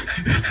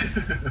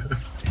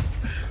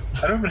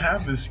 I don't even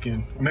have this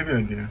skin. Maybe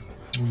I do.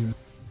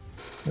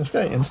 This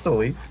guy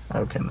insta-leap?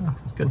 Okay, no,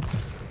 it's good.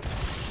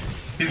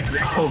 He's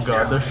great. Oh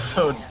god, there's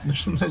 2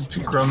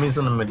 Grummies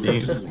and a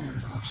Medivh.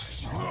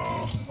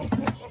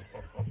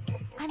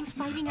 I'm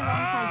fighting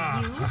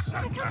alongside you?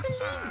 I can't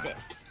believe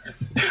this.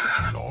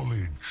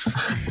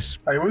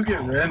 I always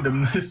get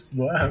random this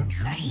lap.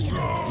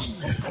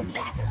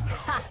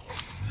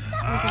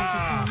 That was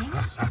entertaining.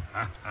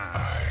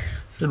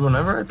 Dude,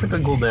 whenever I pick a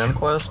Gul'dan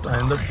quest, I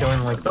end up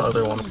feeling like the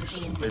other one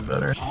way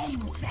better.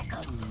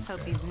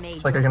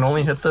 It's like I can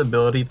only hit the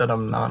ability that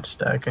I'm not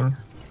stacking.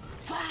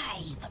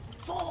 5,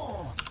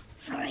 4,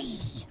 3,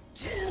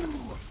 2,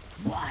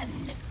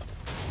 1.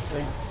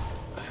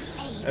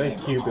 I think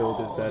Q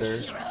build is better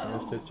in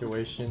this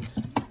situation.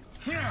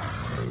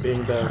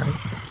 Being the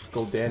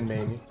Gul'dan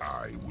main.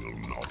 I will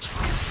not.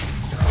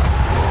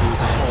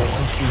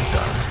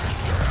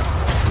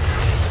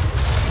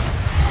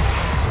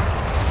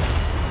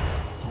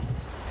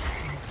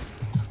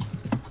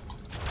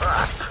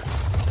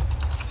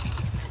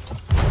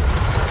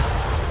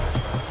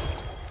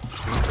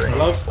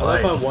 I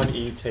love how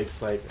 1E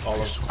takes like all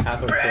of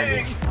half of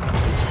Chroma's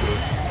HP.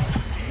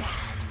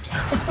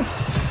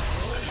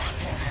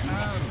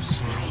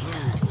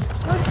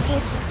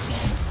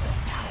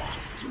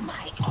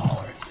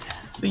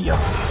 See ya.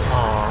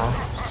 Aww.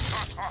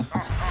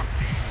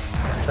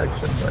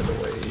 Protection, by the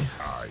way.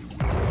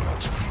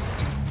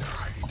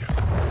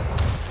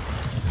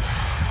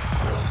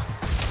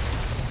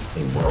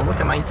 Hey, well, look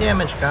at my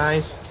damage,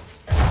 guys.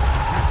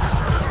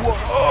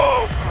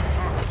 Whoa!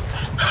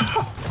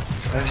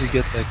 How did you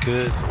get that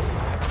good?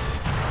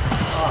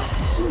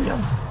 See ya.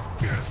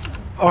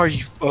 Are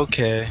you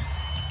okay?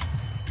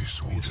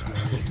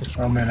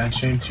 Oh man, I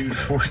chained 2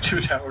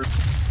 towers.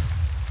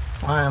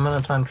 Alright, I'm in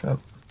a time trap.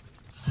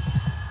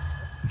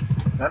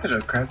 Not that a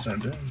crap's not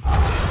doing.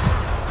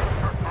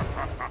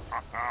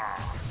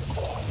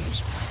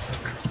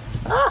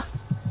 Ah!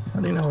 How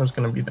do you know I was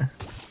gonna be there?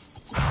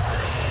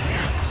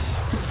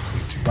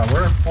 Wow,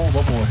 we're a full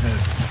level ahead.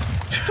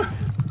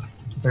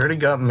 We already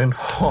got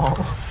mid-wall.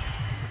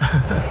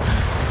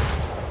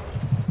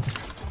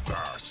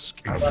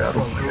 Oh god, oh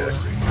my god.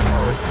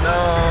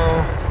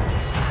 No!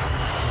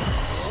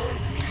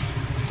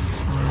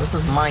 This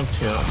is my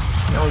tomb.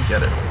 You don't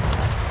get it.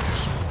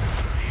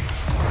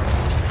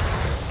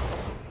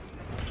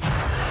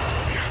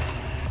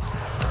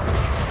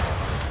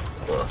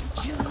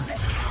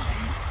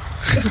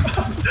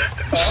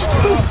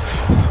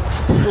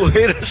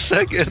 Wait a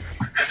second.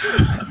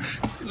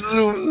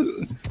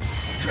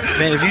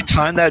 Man, if you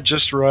timed that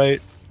just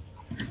right.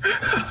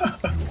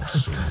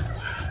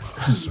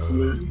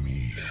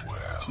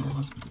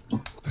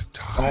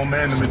 Oh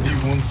man, the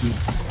Medivh wants you.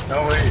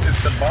 Oh wait,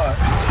 it's the bot.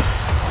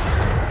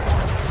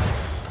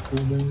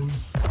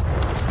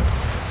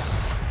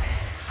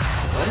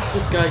 Why did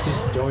this guy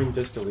just join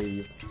just to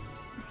leave?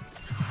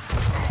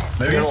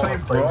 Maybe he's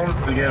playing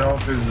bronze to get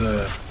off his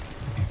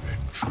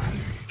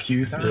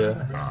Q time? Yeah.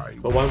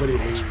 But why would he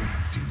leave?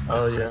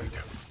 Oh yeah.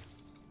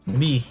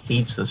 Maybe he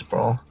hates this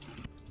brawl.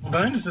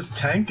 Then is this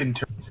tank and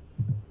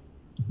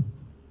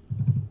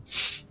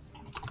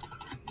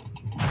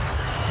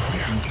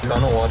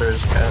Gun of water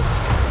is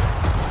cats.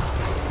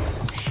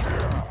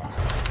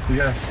 he's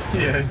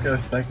gotta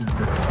stack his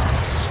bit.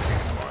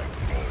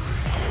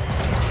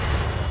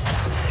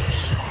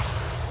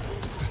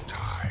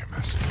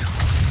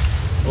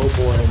 Oh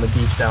boy. And the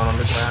beef's down on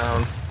the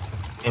ground.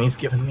 And he's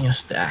giving me a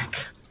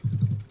stack.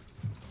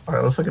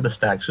 Alright, let's look at the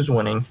stacks. Who's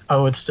winning?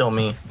 Oh, it's still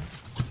me.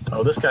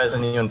 Oh, this guy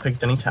hasn't even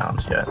picked any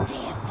talents yet.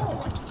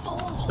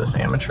 Is this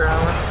amateur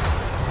hour?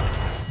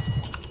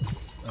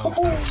 Oh,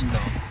 that was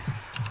dumb.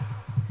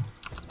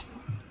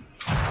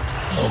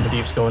 Oh,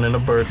 Medivh's going into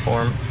bird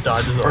form.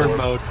 Dodges the Bird orb.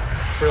 mode.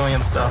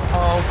 Brilliant stuff.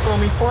 Oh, throw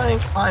me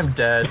flank. I'm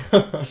dead.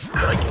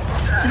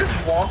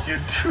 Just walk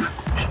into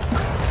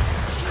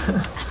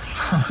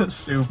I'm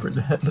super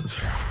dead.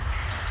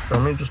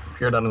 Throw just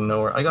appeared out of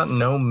nowhere. I got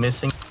no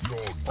missing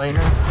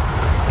laner.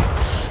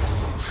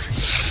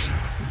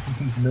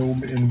 no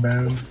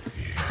inbound.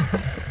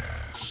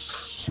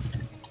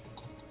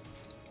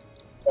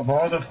 Of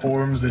all the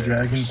forms the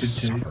dragon could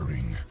take,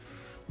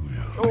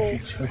 he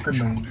took a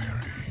gnome.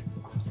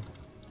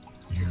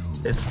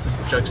 It's the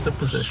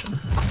juxtaposition.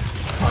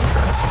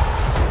 Contrast.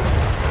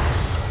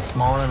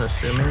 Small and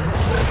unassuming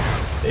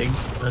with big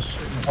and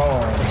assuming.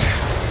 Oh.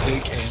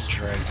 Big and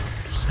dragon.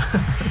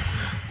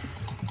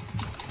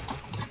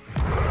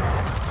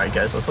 Alright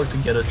guys, let's look to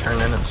get a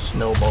turn in and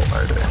snowball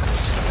our advantage.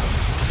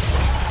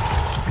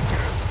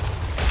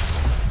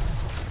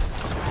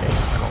 Okay,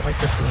 I don't like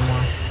this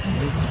anymore. I'm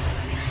leaving.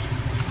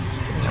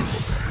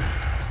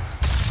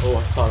 Oh,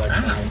 I saw that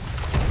coming.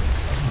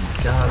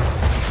 Oh god.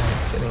 Are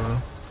you kidding me?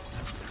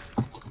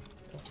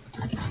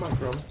 Come on,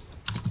 bro.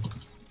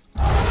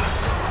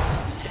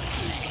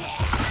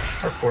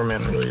 Our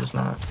 4-man really is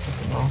not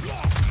well.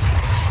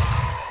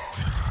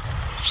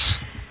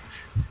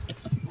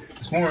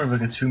 It's more of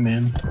like a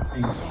 2-man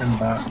than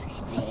bot.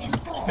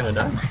 She's gonna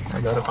die.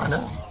 I gotta find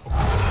out.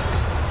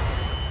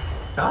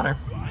 Got her.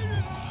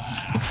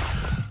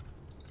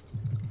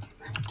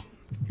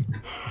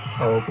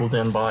 Oh,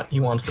 Gul'dan bot. He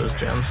wants those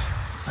gems,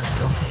 I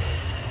feel.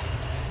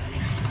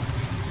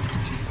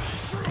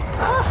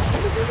 Ah!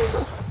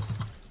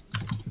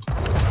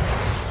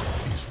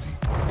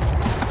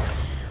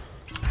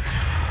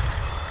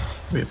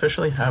 We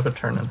officially have a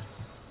turn in.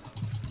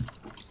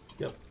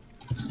 Yep.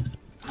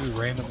 We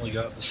randomly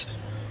got the same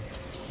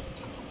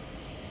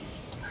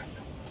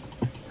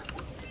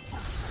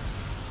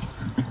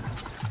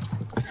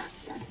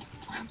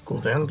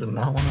Gul'dan did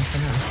not want to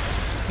come in.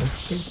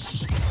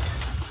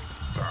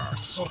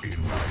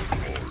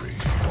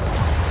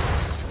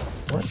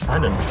 What? I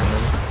didn't turn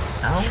in.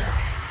 Ow?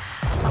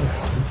 I'm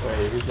fine.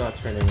 Wait, he's not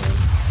turning in.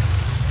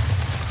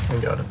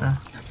 We got it now.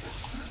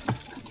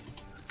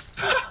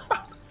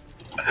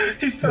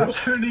 He stopped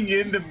turning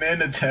into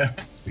mana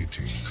tap.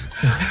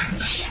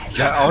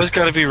 Yeah, always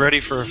gotta be ready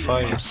for a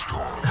fight.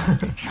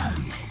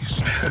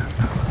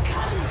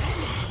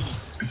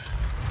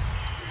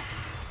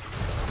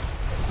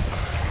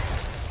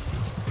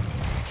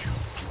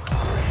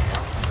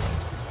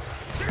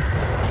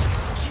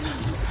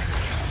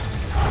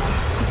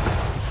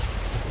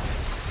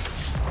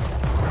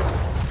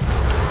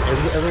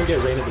 Everyone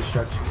get Rain of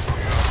Destruction.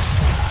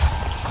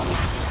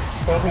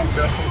 Oh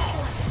no.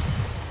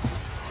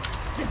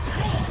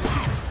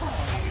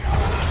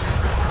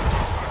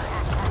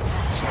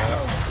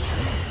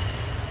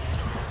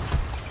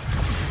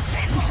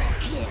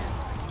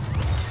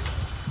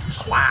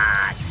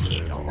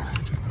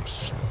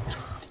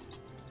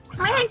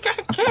 Alright,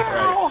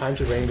 time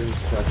to Rain of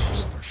Destruction.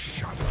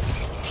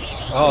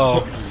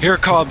 Oh, here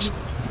it comes.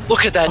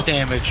 Look at that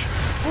damage.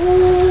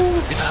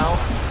 It's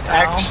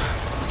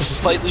it's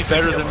slightly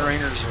better than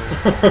Rainer's.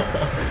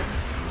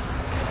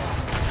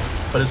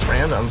 But it's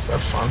random, so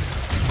that's fun.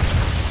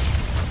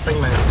 It's like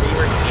my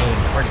favorite game,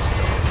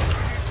 Hearthstone.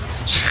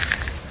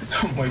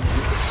 Oh my god.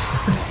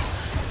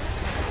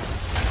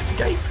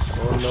 Yikes.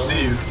 Oh no.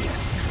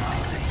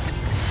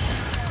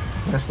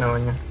 Nice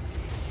knowing you.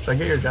 Should I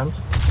get your gems?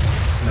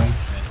 No.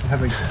 I'm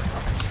having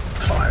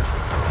 5.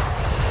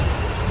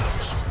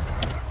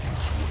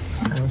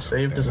 Penny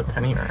saved is a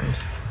penny earned.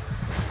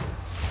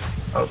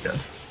 Oh good.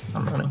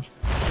 I'm running.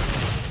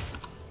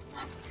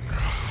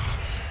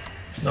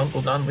 No,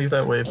 hold on, leave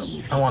that wave.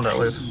 I want that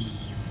wave.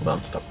 Hold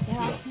on, stop.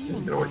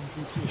 Get away.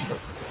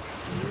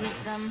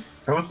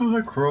 Both of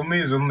the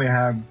chromies only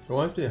have Who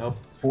wants me to help?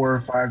 4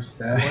 or 5 Who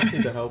stats. wants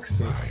me to help?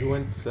 Who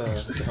wants to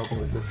help me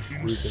with this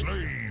losing?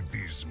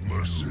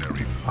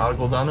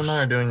 Gul'dan and I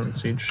are doing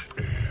siege.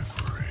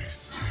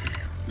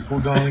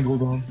 Hold on,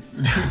 hold on.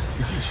 You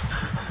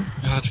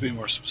have to be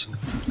more specific.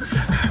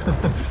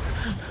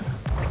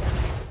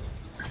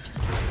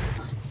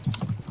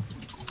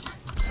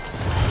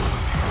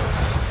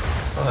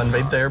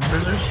 Invade their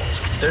bruisers.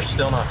 They're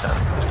still not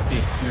tapped. This could be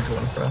a huge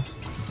one for us.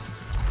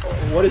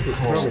 What is this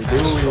chromie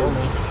doing?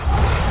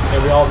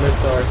 And we all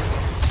missed our...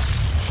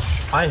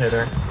 I hit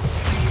her.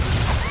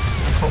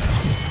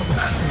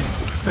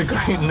 The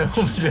great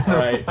gnome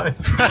genocide. Alright.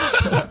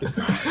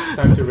 It's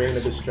time to Rain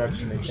of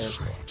Destruction again.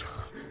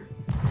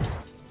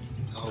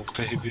 Oh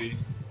baby.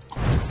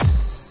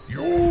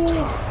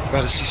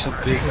 About to see some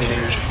big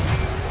damage.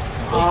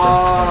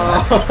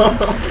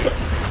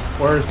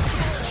 Worse.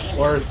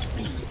 Worse.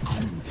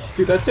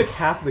 Dude, that took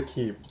half the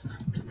keep.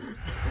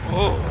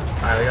 Oh.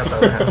 Alright, I got the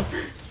other half.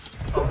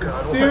 Oh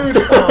god. Dude!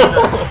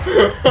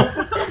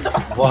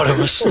 What a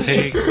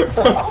mistake. He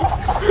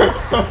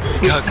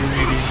got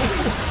greedy.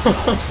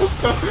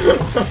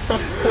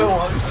 I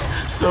walked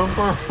so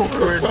far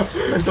forward.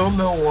 I don't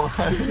know why.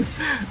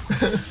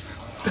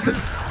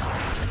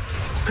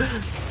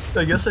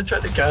 I guess I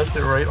tried to cast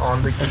it right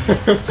on the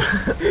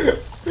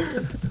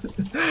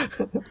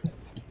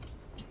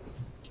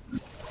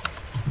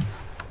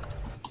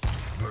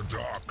The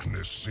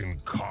darkness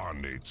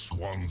incarnates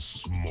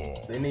once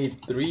more. They need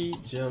 3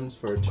 gems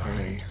for a turn.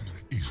 Mine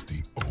is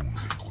the only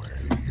way.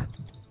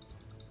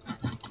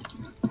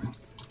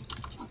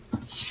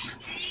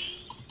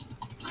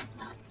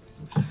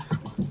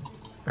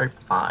 Alright,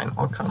 fine,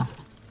 I'll come.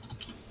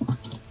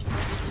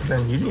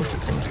 Then you need to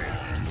take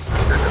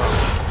your job.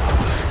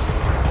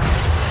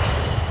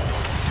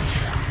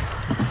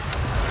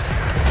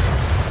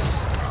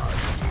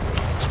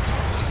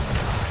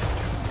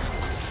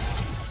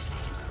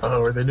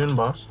 Oh, are they doing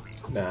boss?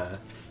 Nah.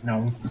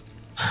 No.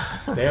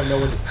 They have no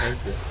one to tank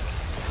it.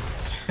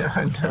 Yeah,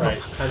 I know. Alright,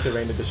 it's time to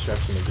rain the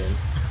destruction again.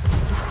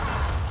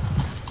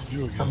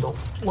 Time to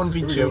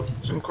 1v2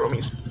 some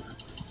chromies.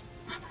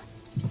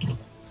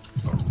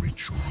 A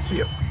ritual. See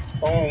ya.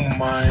 Oh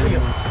my. See ya.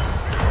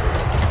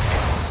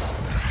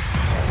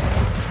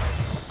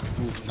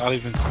 Ooh, not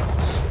even.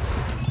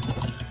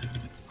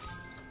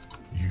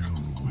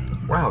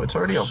 Wow, it's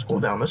already off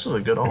cooldown. This is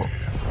a good ult.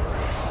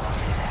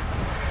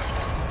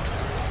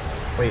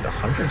 Wait,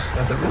 100?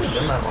 Has it really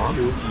been that long?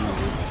 Too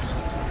easy.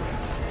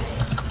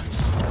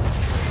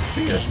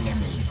 Good.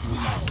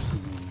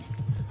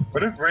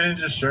 What if Rain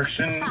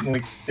Destruction,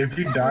 like, if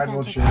you died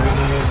while chilling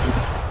it,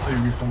 just like,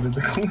 refunded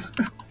the gold?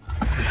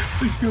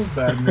 It feels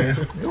bad, man.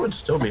 It would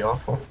still be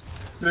awful.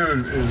 It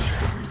would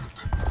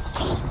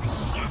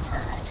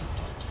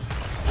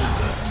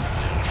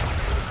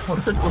What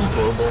if it was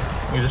global?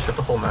 You just hit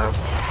the whole map.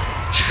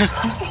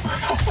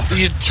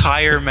 The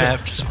entire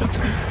map just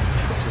becomes.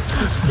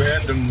 just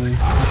randomly.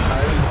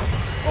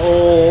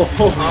 Oh,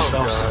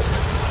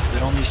 God.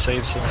 It only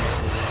saves so much.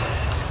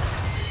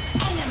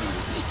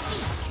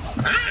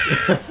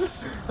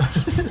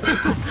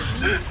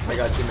 I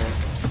got you, man.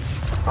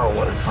 Oh,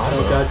 what a combo.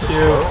 I got you.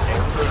 Slow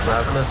and the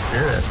Ravenous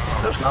Spirit.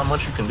 There's not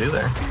much you can do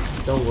there.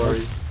 Don't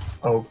worry.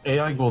 Oh,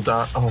 AI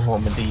Gul'dan. Oh,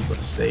 Medivh with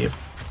a save.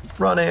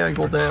 Run, AI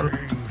Gul'dan.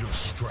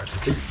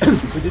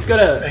 We just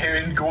gotta.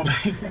 Aaron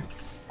Gul'dan.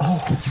 Oh.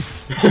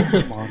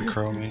 Come on,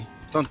 Chromie.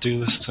 Don't do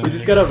this to me. We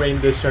just gotta rain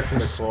destruction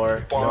the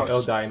core.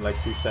 It'll die in like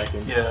 2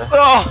 seconds. Yeah.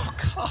 Oh,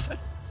 God.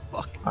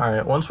 Fuck.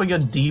 Alright, once we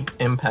get deep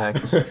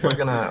impacts, we're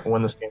gonna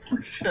win this game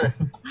for sure.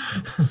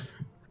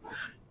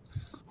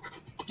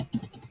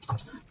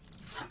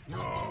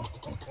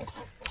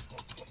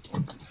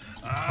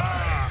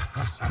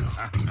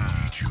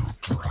 Bleed you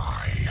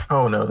dry.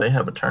 Oh no, they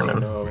have a turn in.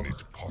 No.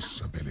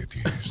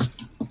 Possibilities.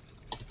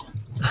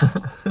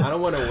 I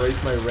don't want to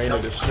waste my rain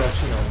of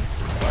destruction on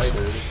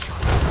spiders.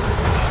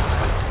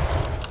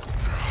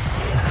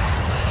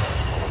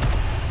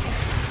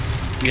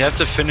 We have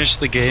to finish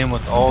the game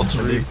with all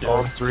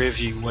three of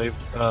you wave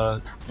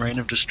Rain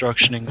of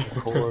Destruction in the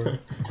core.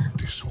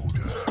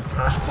 Disorder.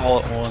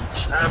 All at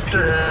once.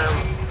 After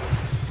him!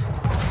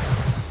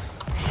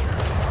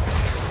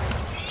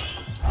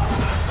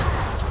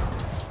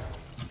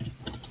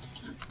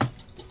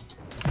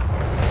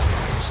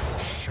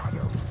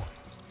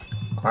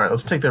 Alright,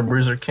 let's take their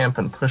bruiser camp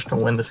and push to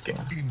win this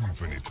game.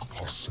 Infinite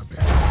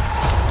possibilities.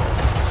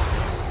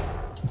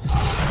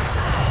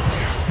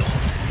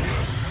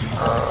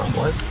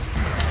 What?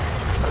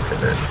 Okay,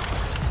 there.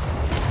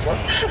 What?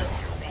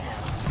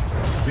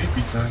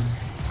 Sleepy time.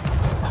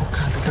 Oh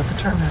god, they got the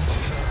tournament.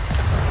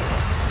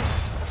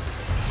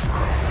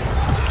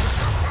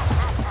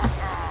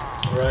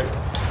 Alright.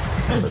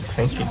 Oh, the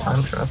tanky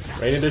time trap.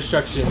 Rain of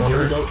destruction. Here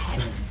we go.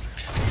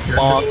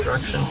 Your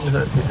destruction. Is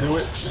that Do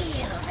it.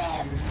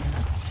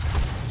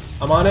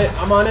 I'm on it.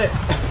 I'm on it.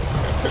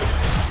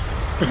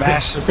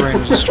 Massive Rain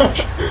of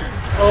Destruction.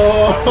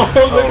 Oh,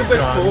 look at the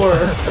core?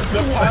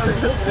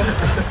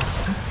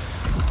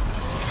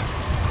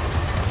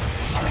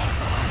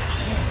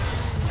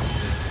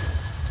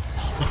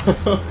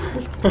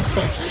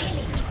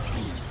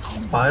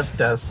 5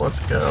 deaths, let's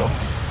go.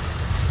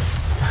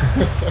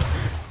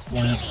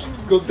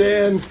 Go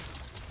Dan.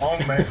 Oh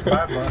man,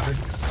 bye bye.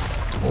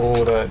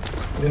 Oh, that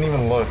didn't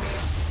even look.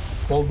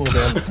 Hold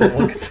Gul'dan.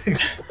 Look at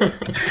things.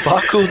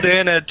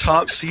 Gul'dan had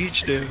top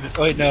siege damage.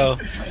 Wait, no.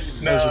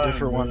 That was a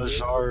different one, the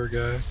Zara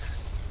guy.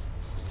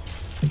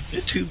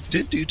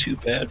 Didn't do too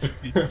bad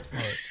for me.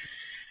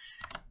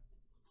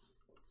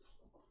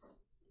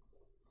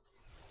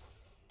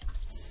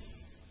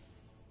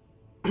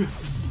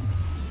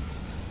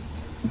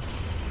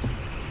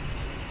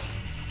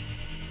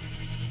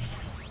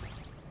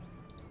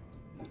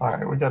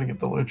 Alright, we gotta get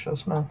the loot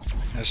chest now.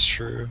 That's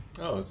true.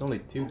 Oh, it's only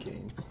 2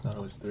 games. I thought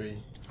it was 3.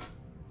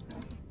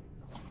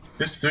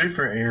 It's 3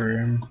 for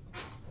Aaron.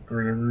 For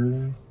whatever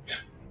reason.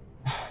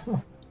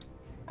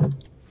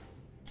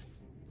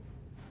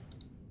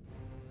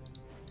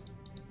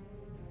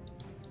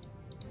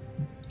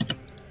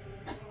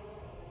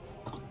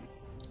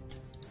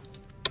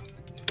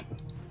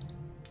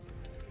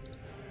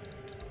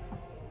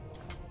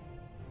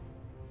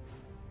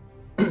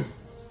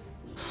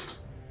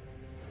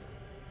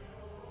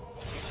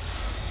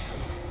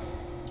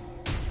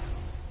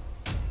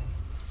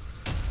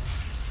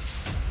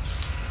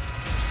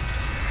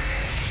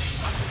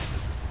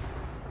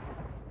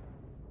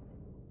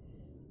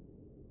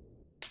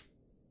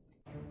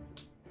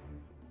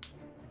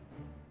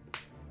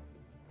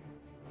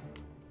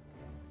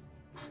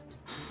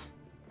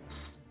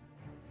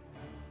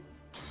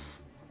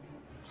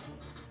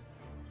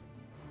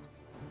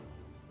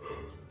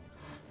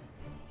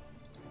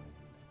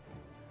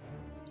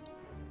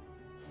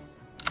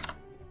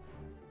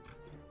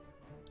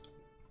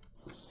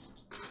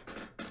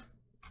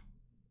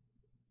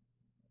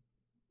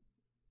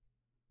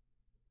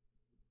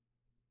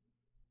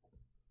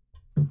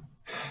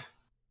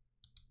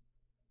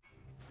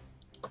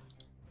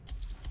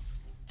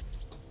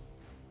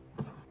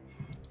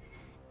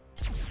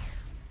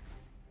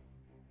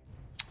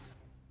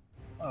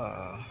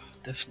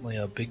 Definitely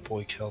a big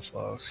boy health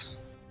loss.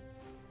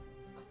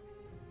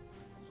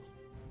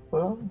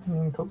 Well, I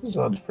mean,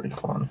 Copazod's pretty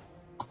fun.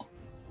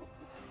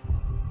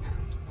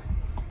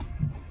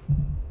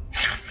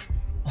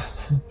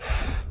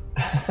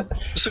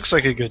 This looks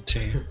like a good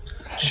team.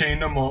 Chain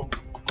them up.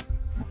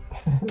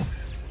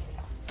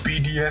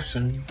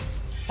 BDSing.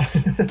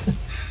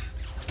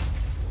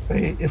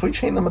 Wait, if we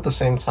chain them at the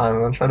same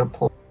time, then try to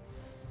pull.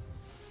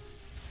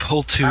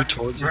 Pull two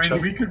towards each Right,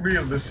 other. we could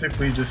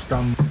realistically just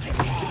It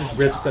just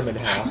rips them in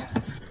half.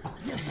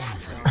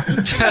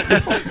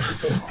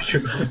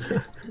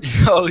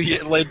 Oh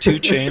yeah, like two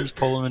chains,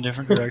 pull them in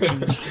different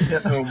directions. Yeah.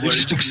 They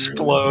just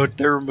explode.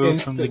 They're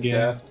removed from the Instant game.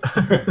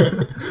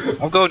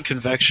 death. I'm going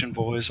convection,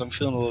 boys. I'm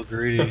feeling a little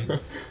greedy.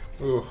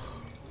 Ooh.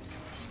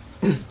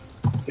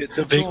 Hit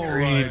the big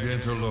green.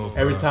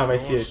 Every time I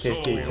see a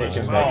KT take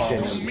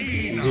convection,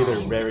 he's either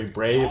very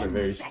brave or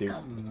very stupid.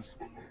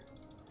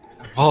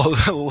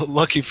 Oh,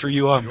 lucky for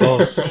you, I'm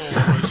both. 3,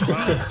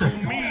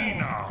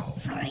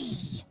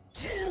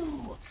 2,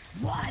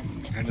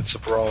 1. And it's a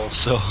brawl,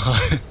 so.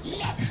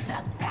 Let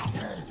the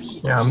battle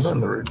be. Yeah, I'm going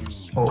the root.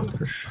 Oh,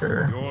 for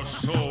sure. Your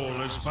soul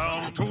is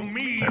bound to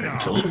me now.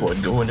 Kill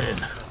squad going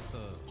in.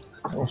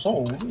 Oh,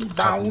 so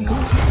down.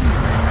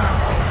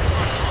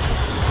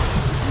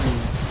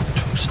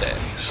 Two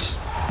stacks.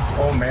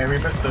 Oh man, we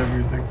missed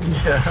everything.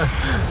 Yeah.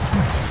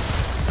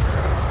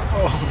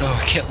 Oh no,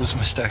 I can't lose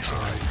my stacks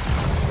already.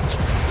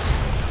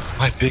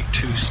 My big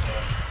two stack.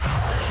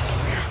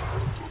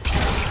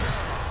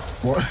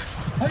 What?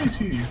 How do you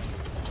see you?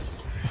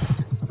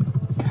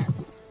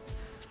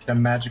 The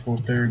magical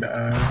third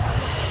eye.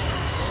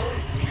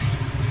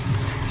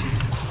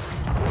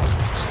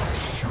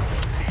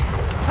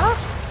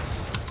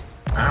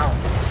 Ow.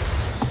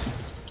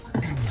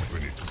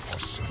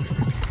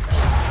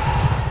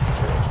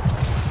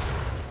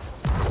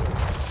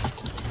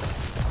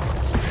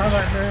 How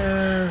about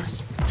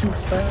this? Too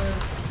fast.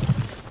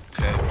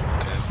 Okay,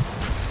 okay.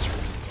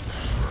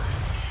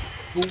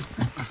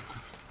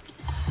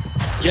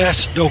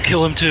 Yes! No,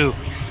 kill him too!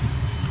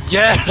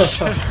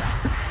 Yes!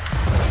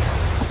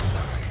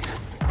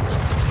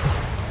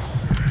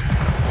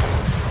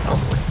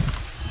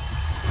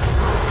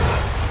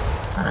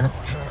 Alright.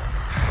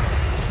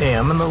 Hey,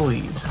 I'm in the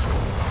lead.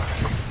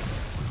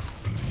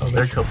 Oh,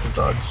 there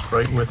Copazod's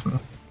right with me.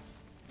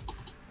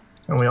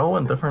 And we all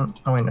went different.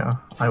 Oh, wait, no.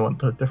 I went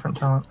to a different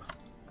talent.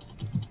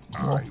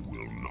 I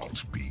will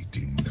not be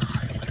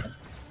denied.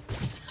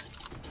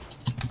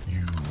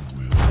 You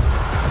will.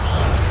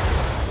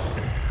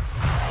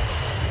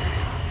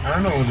 I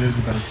don't know what it is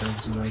about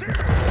Copazod.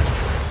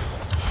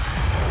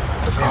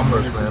 The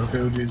combos, man.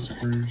 Abilities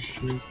for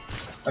shit.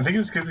 I think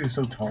it's because he's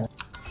so tall.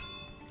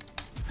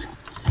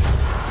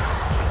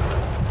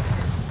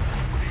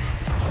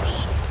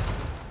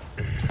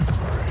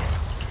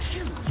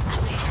 Choose a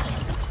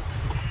talent.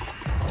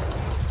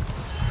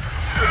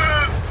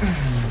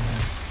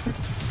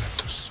 Let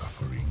the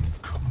suffering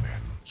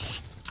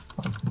commence.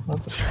 What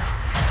the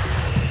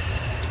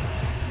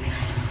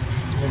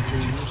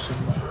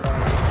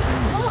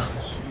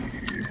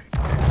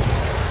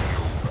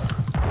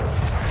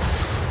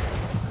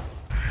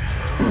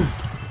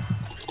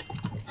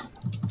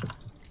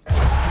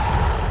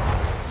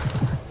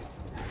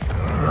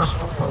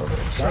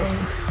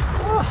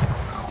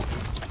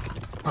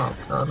Oh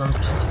god, I'm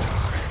just...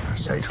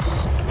 Yikes.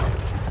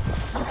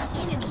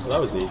 Well,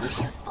 that was easy.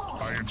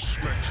 I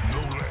expect no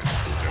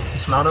less.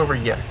 It's not over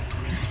yet.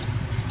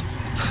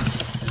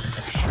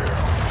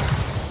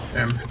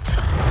 Damn.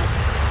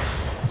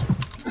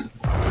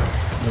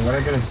 Why'd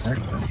I get a stack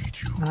from?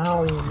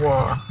 Ow.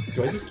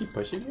 Do I just keep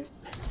pushing it?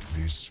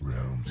 This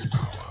realm's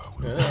power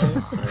will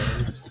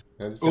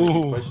Yeah, I'm just gonna keep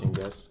Ooh. pushing,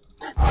 guess.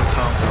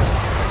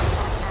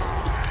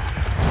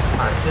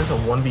 Alright, there's a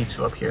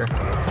 1v2 up here.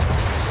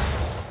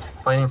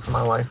 Fighting for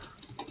my life.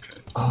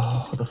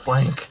 Oh, the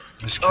flank.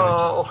 This guy.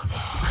 Oh!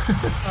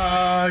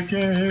 I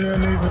can't hit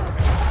anything.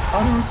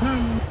 Auto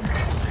attack.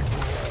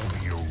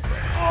 be over.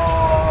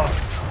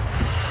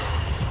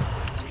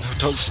 No,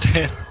 don't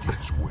stand.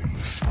 Let's wait.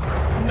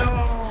 No!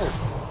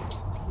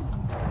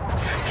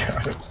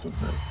 God, I'm so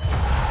bad.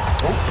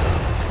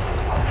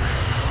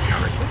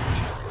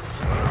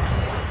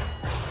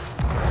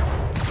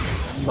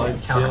 My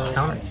Counter.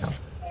 jumps.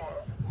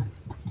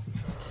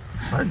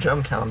 Our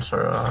jump counts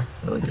are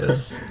really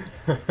good.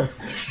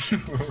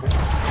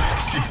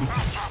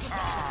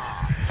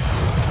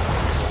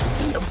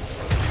 Yep.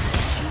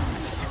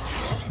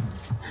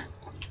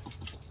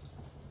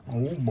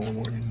 Oh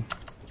boy.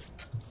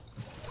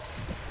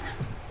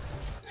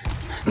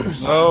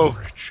 No!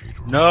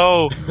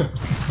 No!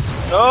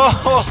 No!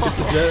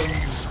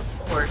 Gems.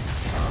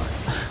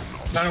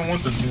 I don't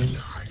want the dude.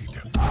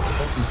 I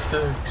want the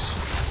sticks.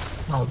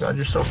 Oh god,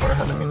 you're so far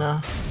ahead of me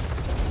now.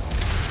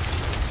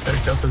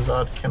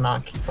 Copazod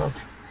cannot keep up.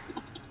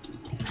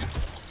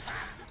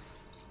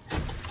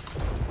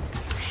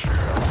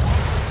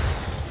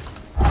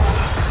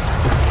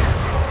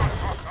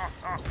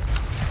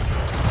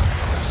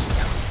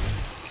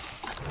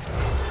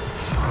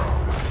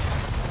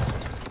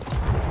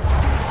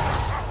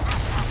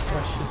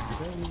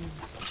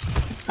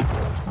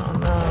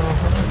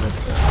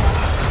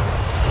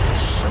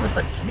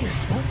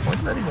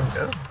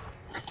 go.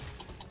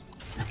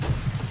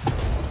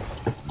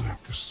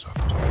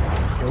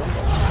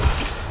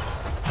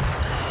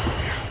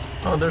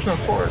 Oh, there's no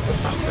fort.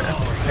 That's not fair.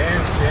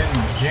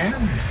 And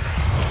jam.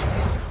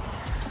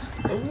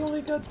 Oh, we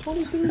only got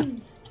 23.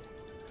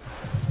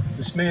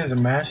 This man's a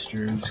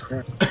master in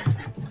scrap.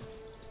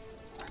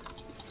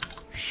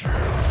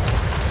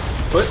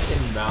 Foot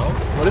in mouth?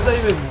 What does that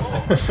even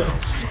what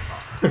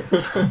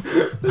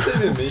does that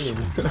even mean?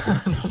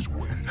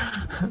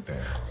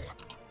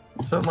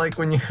 It's not like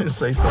when you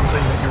say something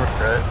that you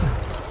regret.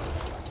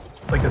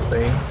 It's like a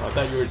saying. I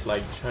thought you were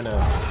like trying to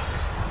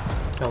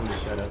tell him to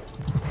shut up.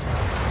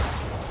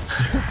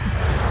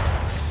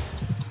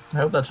 I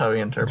hope that's how he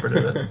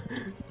interpreted it.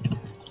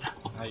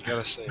 Now you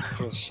gotta say,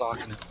 put a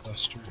sock in it,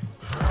 Buster.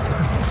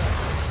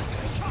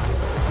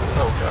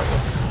 Oh god.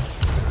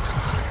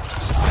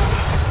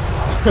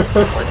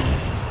 Why do you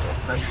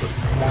mess with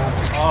me?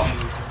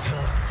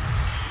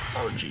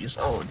 Oh jeez,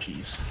 oh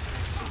jeez.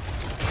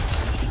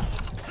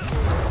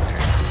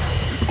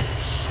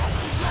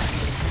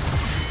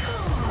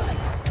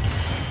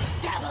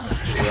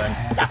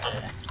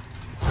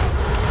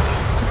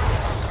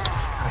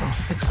 I'm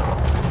 6 off.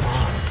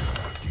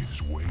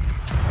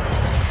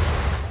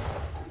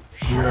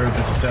 You are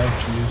the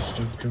stackiest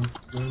of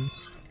guns.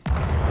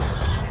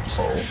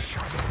 Oh.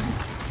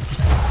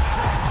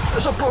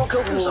 There's a pro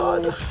kill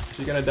facade. Is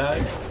she gonna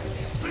die?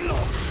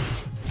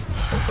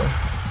 Okay.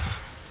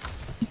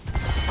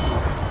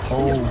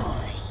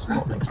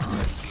 Oh, thanks to me.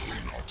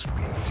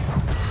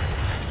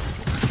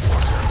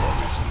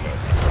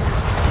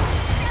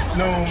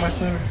 No, my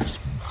son.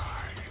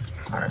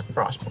 Alright,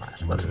 Frost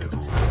Blast, let's go.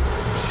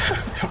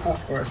 Double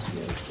Frost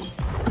Blast.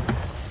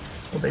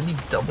 Will they be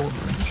double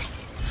reach?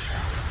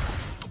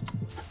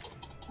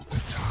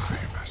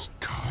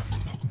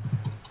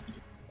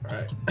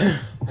 Alright.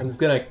 I'm just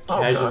gonna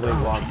casually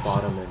walk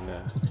bottom and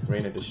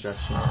Rain of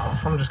Destruction.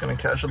 I'm just gonna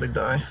casually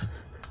die.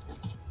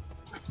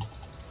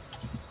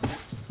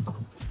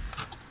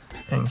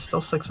 Dang,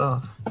 still 6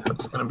 off.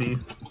 That's gonna be...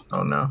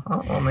 Oh no.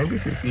 Oh, well, maybe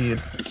if you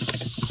feed.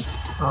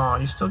 Oh,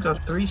 you still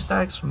got 3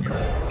 stacks from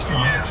that.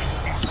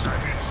 Yes!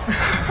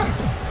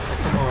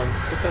 Come on,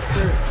 get that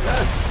turret.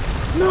 Yes!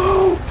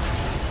 No!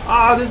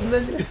 Ah, this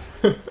minion!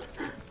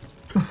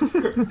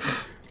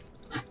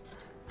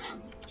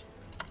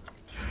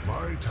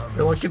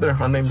 You're lucky they're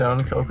hunting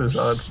down Koku's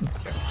odds and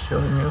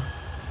killing you.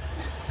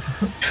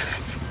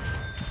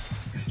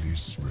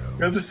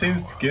 You have the same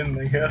skin,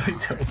 like how they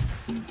tell.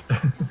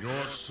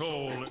 Your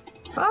soul.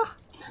 Ah!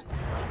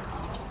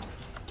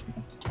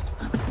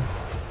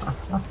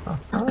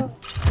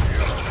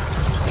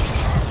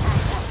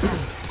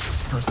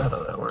 How's that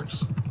how that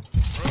works?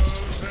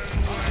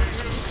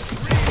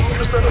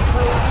 Is that a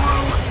pro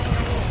route?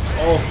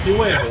 Oh, he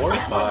went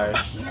horrified.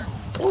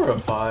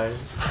 Horrified.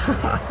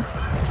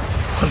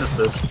 What is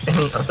this?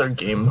 Any other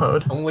game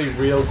mode? Only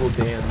real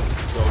Gul'dans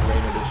go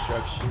Rain of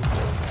Destruction.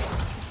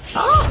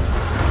 Ah!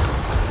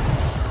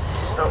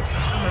 No,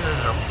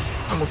 no.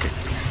 I'm okay.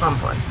 I'm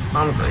fine.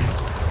 I'm great.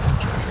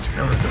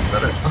 Never been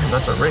better. Oh,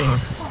 that's a ring.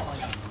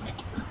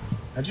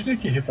 How'd you not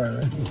get hit by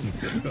that?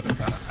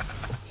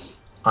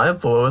 I have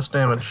the lowest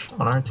damage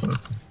on our team.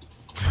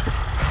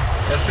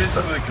 That's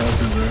basically the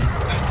counter there.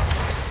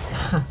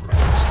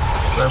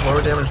 I have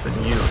lower damage than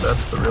you.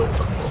 That's the real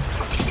trouble.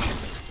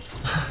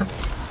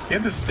 You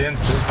have to stand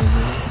still for me.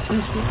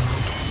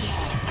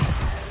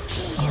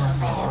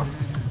 Oh,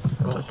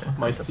 that's okay.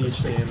 My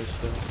siege damage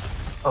though.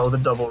 Oh, the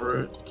double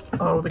root.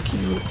 Oh, the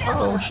Q.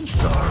 Oh, she's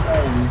gone.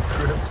 Oh,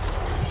 crap.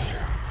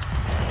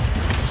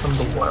 Some of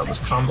the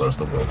wildest combos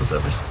the world has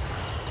ever seen.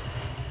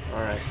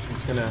 Alright, I'm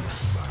just gonna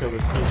kill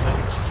this game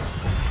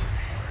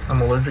now.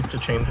 I'm allergic to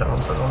chain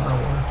talents, I don't know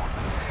why.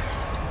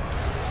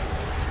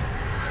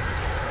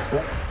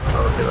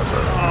 Oh, okay, that's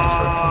our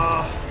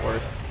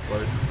Worth.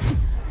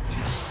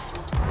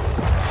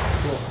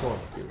 Come on,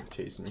 dude,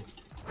 chase me.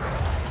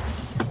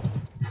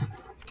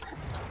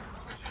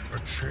 A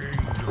change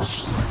of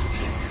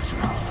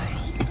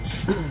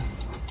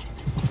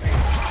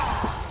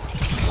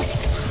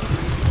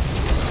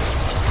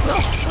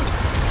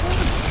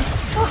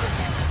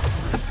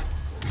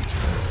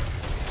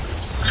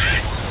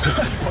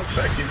Walk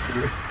back into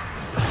it.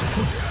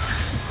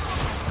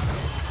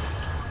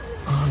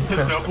 The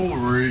double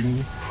ring.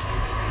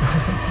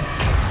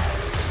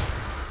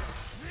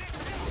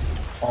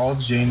 All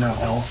Jaina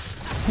off.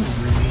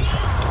 Really?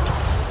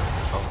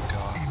 Oh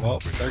god. Well,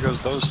 there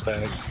goes those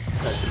stacks.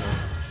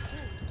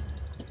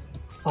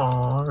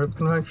 Aww, rip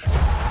convection.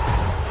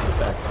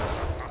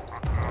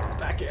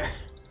 Back here.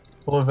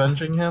 Will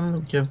avenging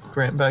him give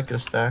Grant back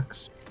his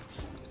stacks?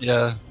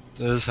 Yeah,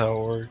 that is how it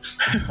works.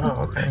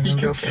 Oh, okay. He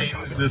Go can for it.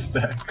 change the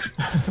stacks.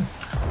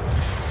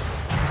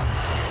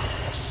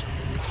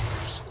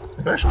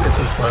 Maybe I should get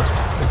this quest.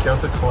 Like, you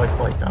have to collect,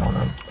 like, I don't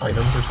know,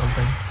 items or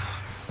something.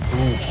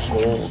 Ooh,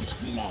 gold.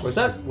 Was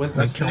that the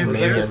same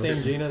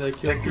Jaina that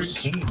killed Deckard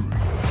Cain.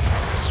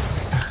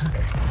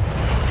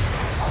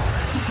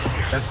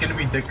 That's gonna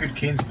be Deckard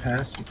Cain's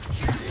passive.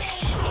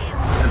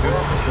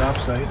 Everyone on the drop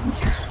site.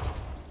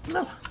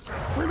 No.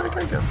 Where did that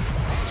guy go?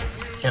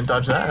 Can't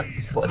dodge that,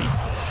 buddy.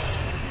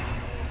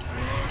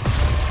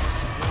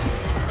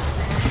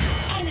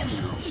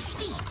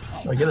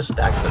 Do I get a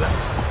stack for that?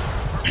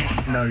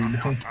 No, you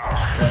don't.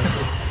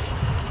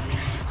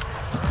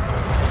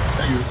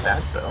 Stack's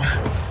back though.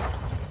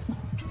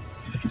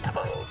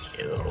 Double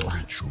kill.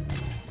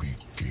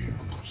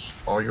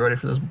 Oh, you ready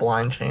for this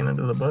blind chain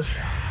into the bush?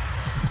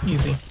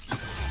 Easy.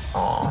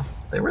 Aw,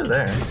 they were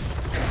there.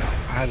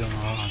 I don't know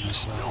how I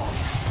missed that one.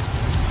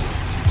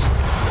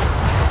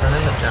 Turn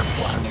in the gem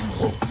flash.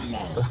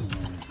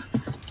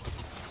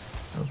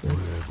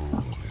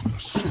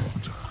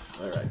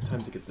 Alright,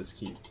 time to get this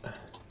keep.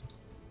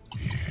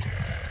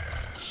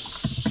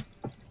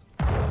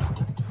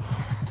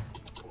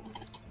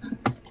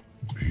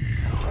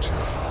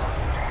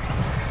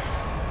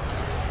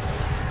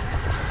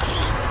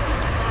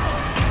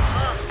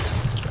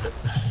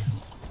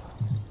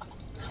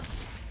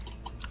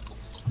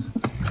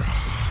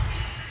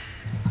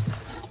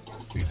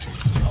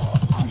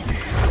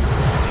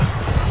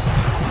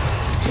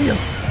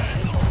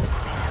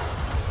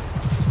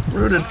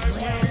 Rooted.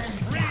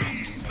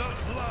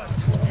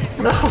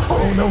 No,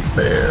 no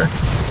fair.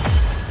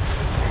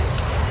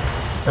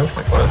 That was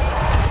my class.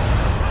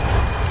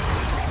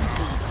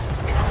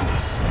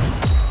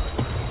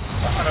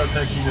 I'll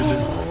take you to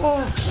this.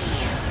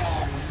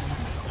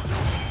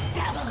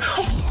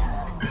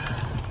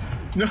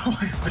 No, I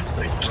was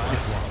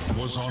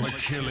making Was on a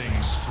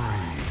killing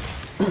spree.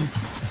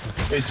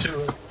 It's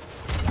true.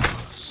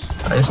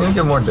 I just need to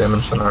get more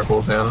damage than our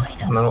cooldown,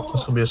 and then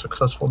this will be a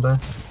successful day.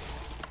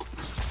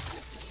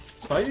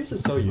 Spiders are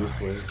so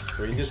useless.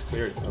 We can just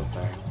clear it so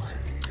fast.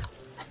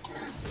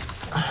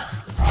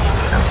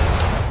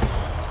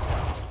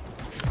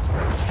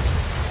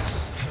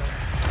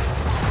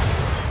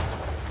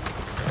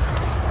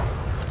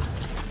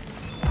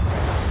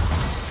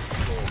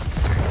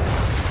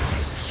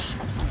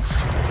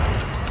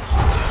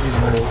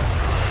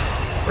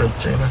 Rip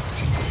Jaina.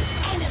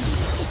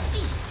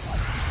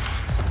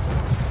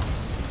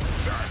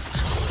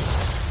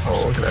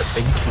 Oh, look at that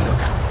big kill.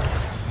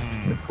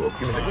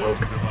 Give me the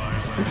globe.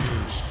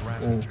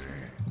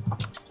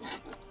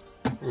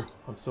 Ooh,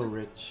 I'm so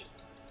rich.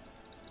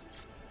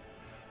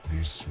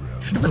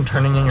 Should have been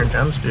turning in your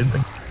gems, dude.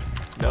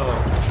 No.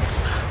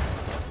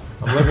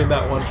 I'm living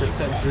that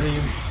 1%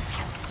 dream.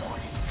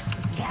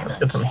 Let's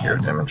get some hero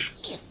damage.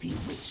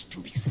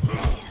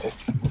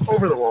 Oh,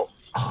 over the wall.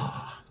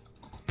 Oh.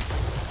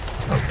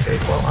 Okay,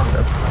 well, I'm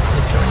dead.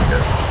 I'm killing you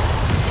guys.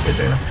 Okay,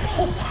 Jaina.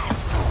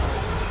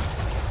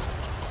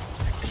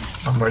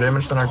 Oh, more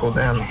damage than our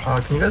cooldown.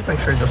 Can you guys make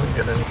sure he doesn't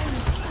get any?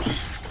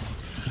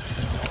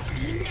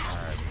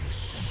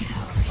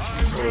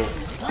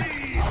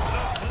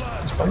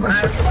 Stun my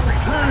shit.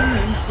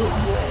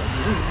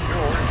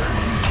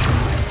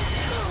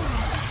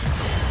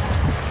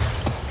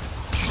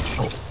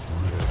 Oh.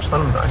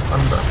 Stun him, die. Stun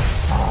him, die.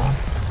 Aww.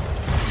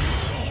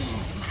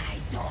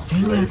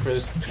 Damn it.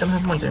 He's gonna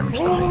have more damage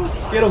than me.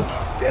 Get him!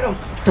 Get him!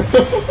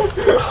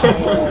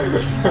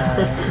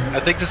 I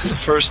think this is the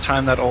first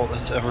time that ult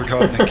has ever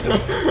gotten a kill.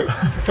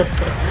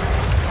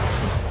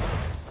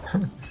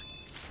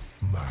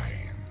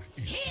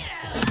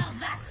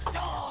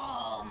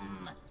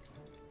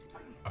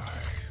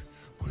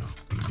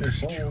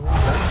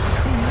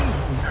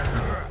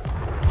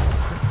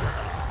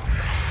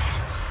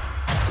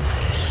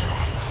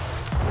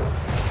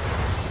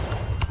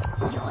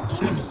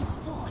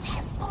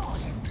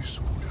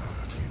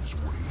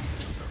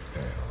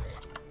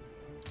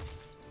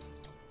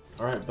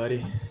 Alright,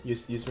 buddy.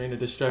 Use Rain of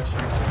Destruction.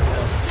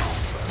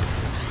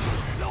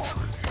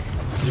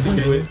 You can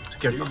do it. Let's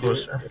get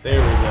closer. There we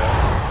go.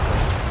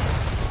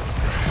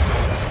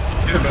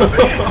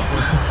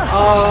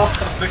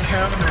 The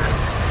counter!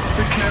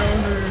 The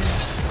counter!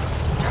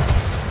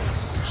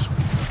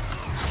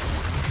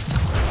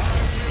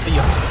 See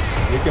ya.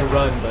 You can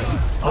run, but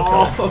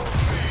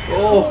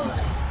oh,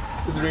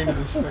 this Rain of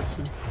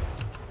Destruction.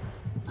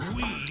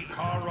 We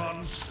are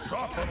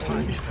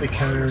unstoppable. The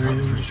counter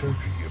really sure.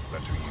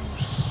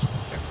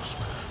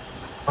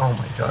 Oh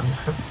my god.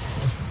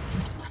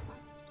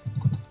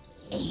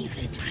 A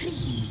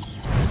reprieve.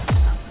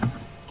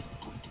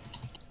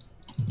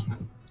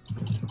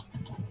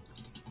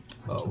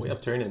 Oh, we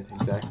have turn in,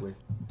 exactly.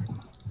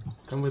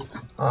 Come with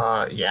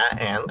Yeah,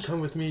 and? come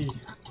with me.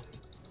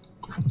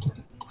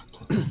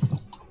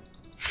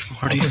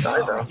 Where do you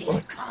die though?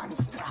 Look.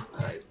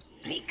 Constructs.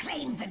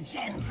 Reclaim the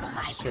gems of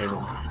my Turn in.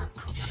 power.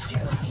 Show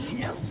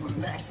no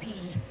mercy.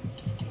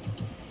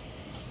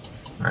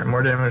 Alright,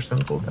 more damage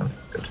than cooldown.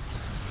 Good.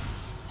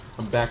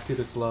 I'm back to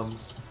the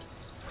slums.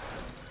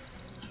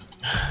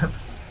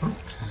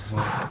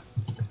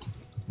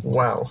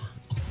 Wow.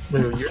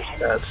 Lou, your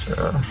stats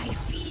are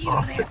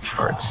off the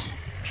charts.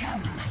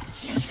 Come, my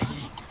children.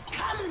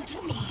 Come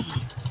to me.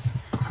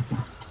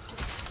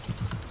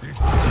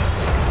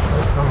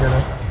 I'm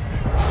gonna.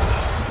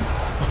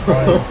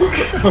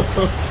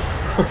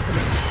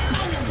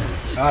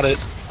 Got it.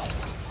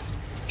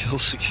 Kill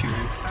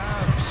secured.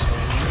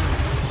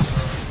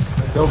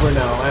 It's over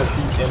now. I have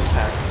deep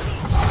impact.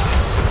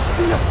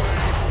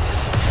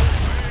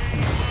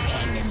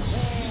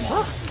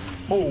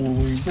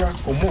 Holy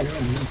guacamole.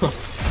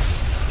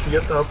 Did you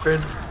get the upgrade,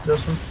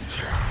 Justin?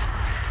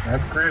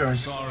 Upgrade or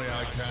Sorry,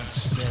 I can't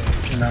stay.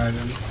 no, I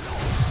didn't.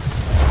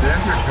 They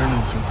have to return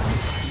me something.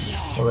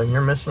 Well, then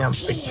you're missing out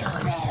big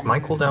time. My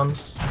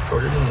cooldown's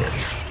shorter than yours. I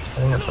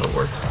think that's how it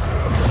works.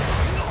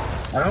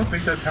 I don't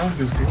think that's how it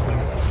goes, people.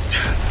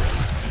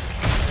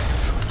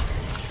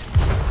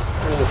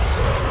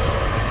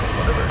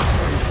 Whatever.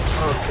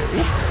 Okay.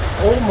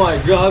 Oh my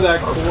god, that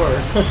core!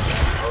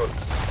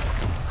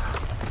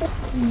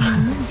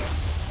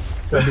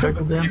 Did I beat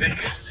Uncle Dan?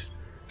 Phoenix.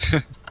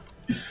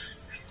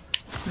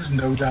 There's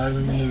no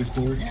diving into the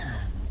core.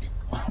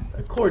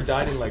 That core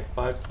died in like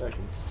 5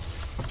 seconds.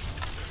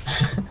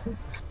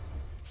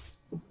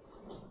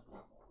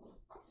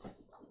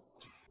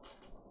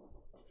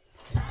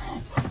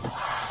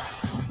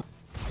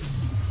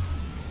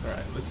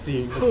 Alright, let's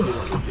see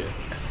what we get.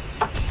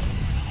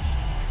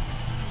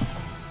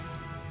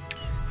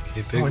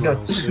 Okay, big Oh, I got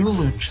rolls. 2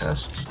 loot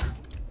chests.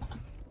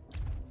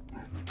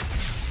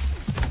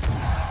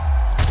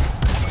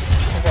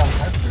 I got an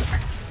epic.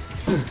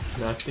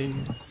 Nothing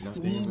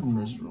in the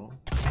first roll.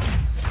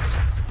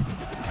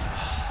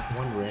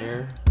 One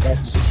rare. Alright,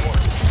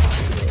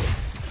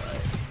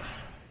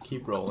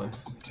 keep rolling.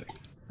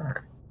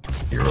 Alright.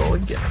 You roll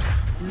again.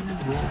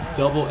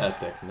 Double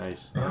epic,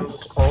 nice.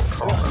 All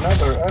common.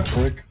 Another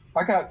epic.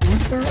 I got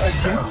Uther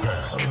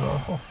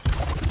again.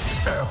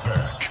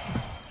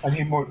 I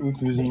need more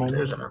Uthers in my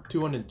There's list. an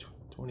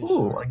 220 Ooh,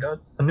 shards. I got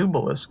a new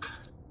Obelisk.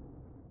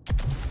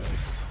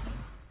 Nice.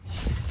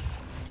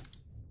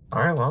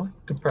 Alright, well,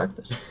 good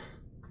practice.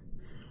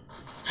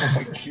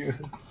 Thank you.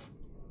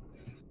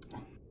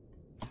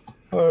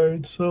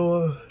 Alright,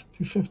 so,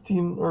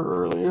 2:15 or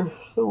earlier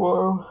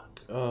tomorrow.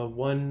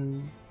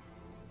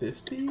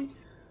 150?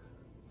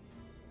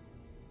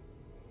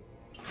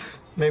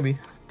 Maybe.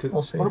 Cause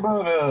We'll see. What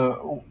about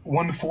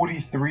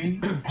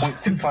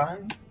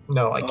 143.25?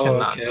 No, I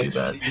cannot do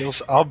that.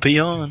 I'll be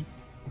on.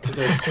 Because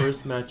our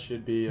first match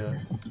should be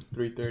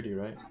 3:30,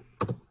 right?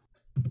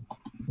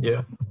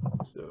 Yeah.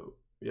 So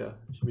yeah,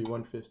 it should be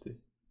 150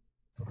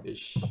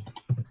 ish.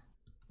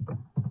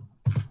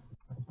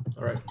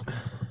 All right,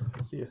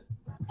 see ya.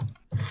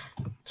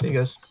 See you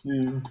guys. See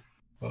you.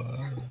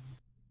 Bye.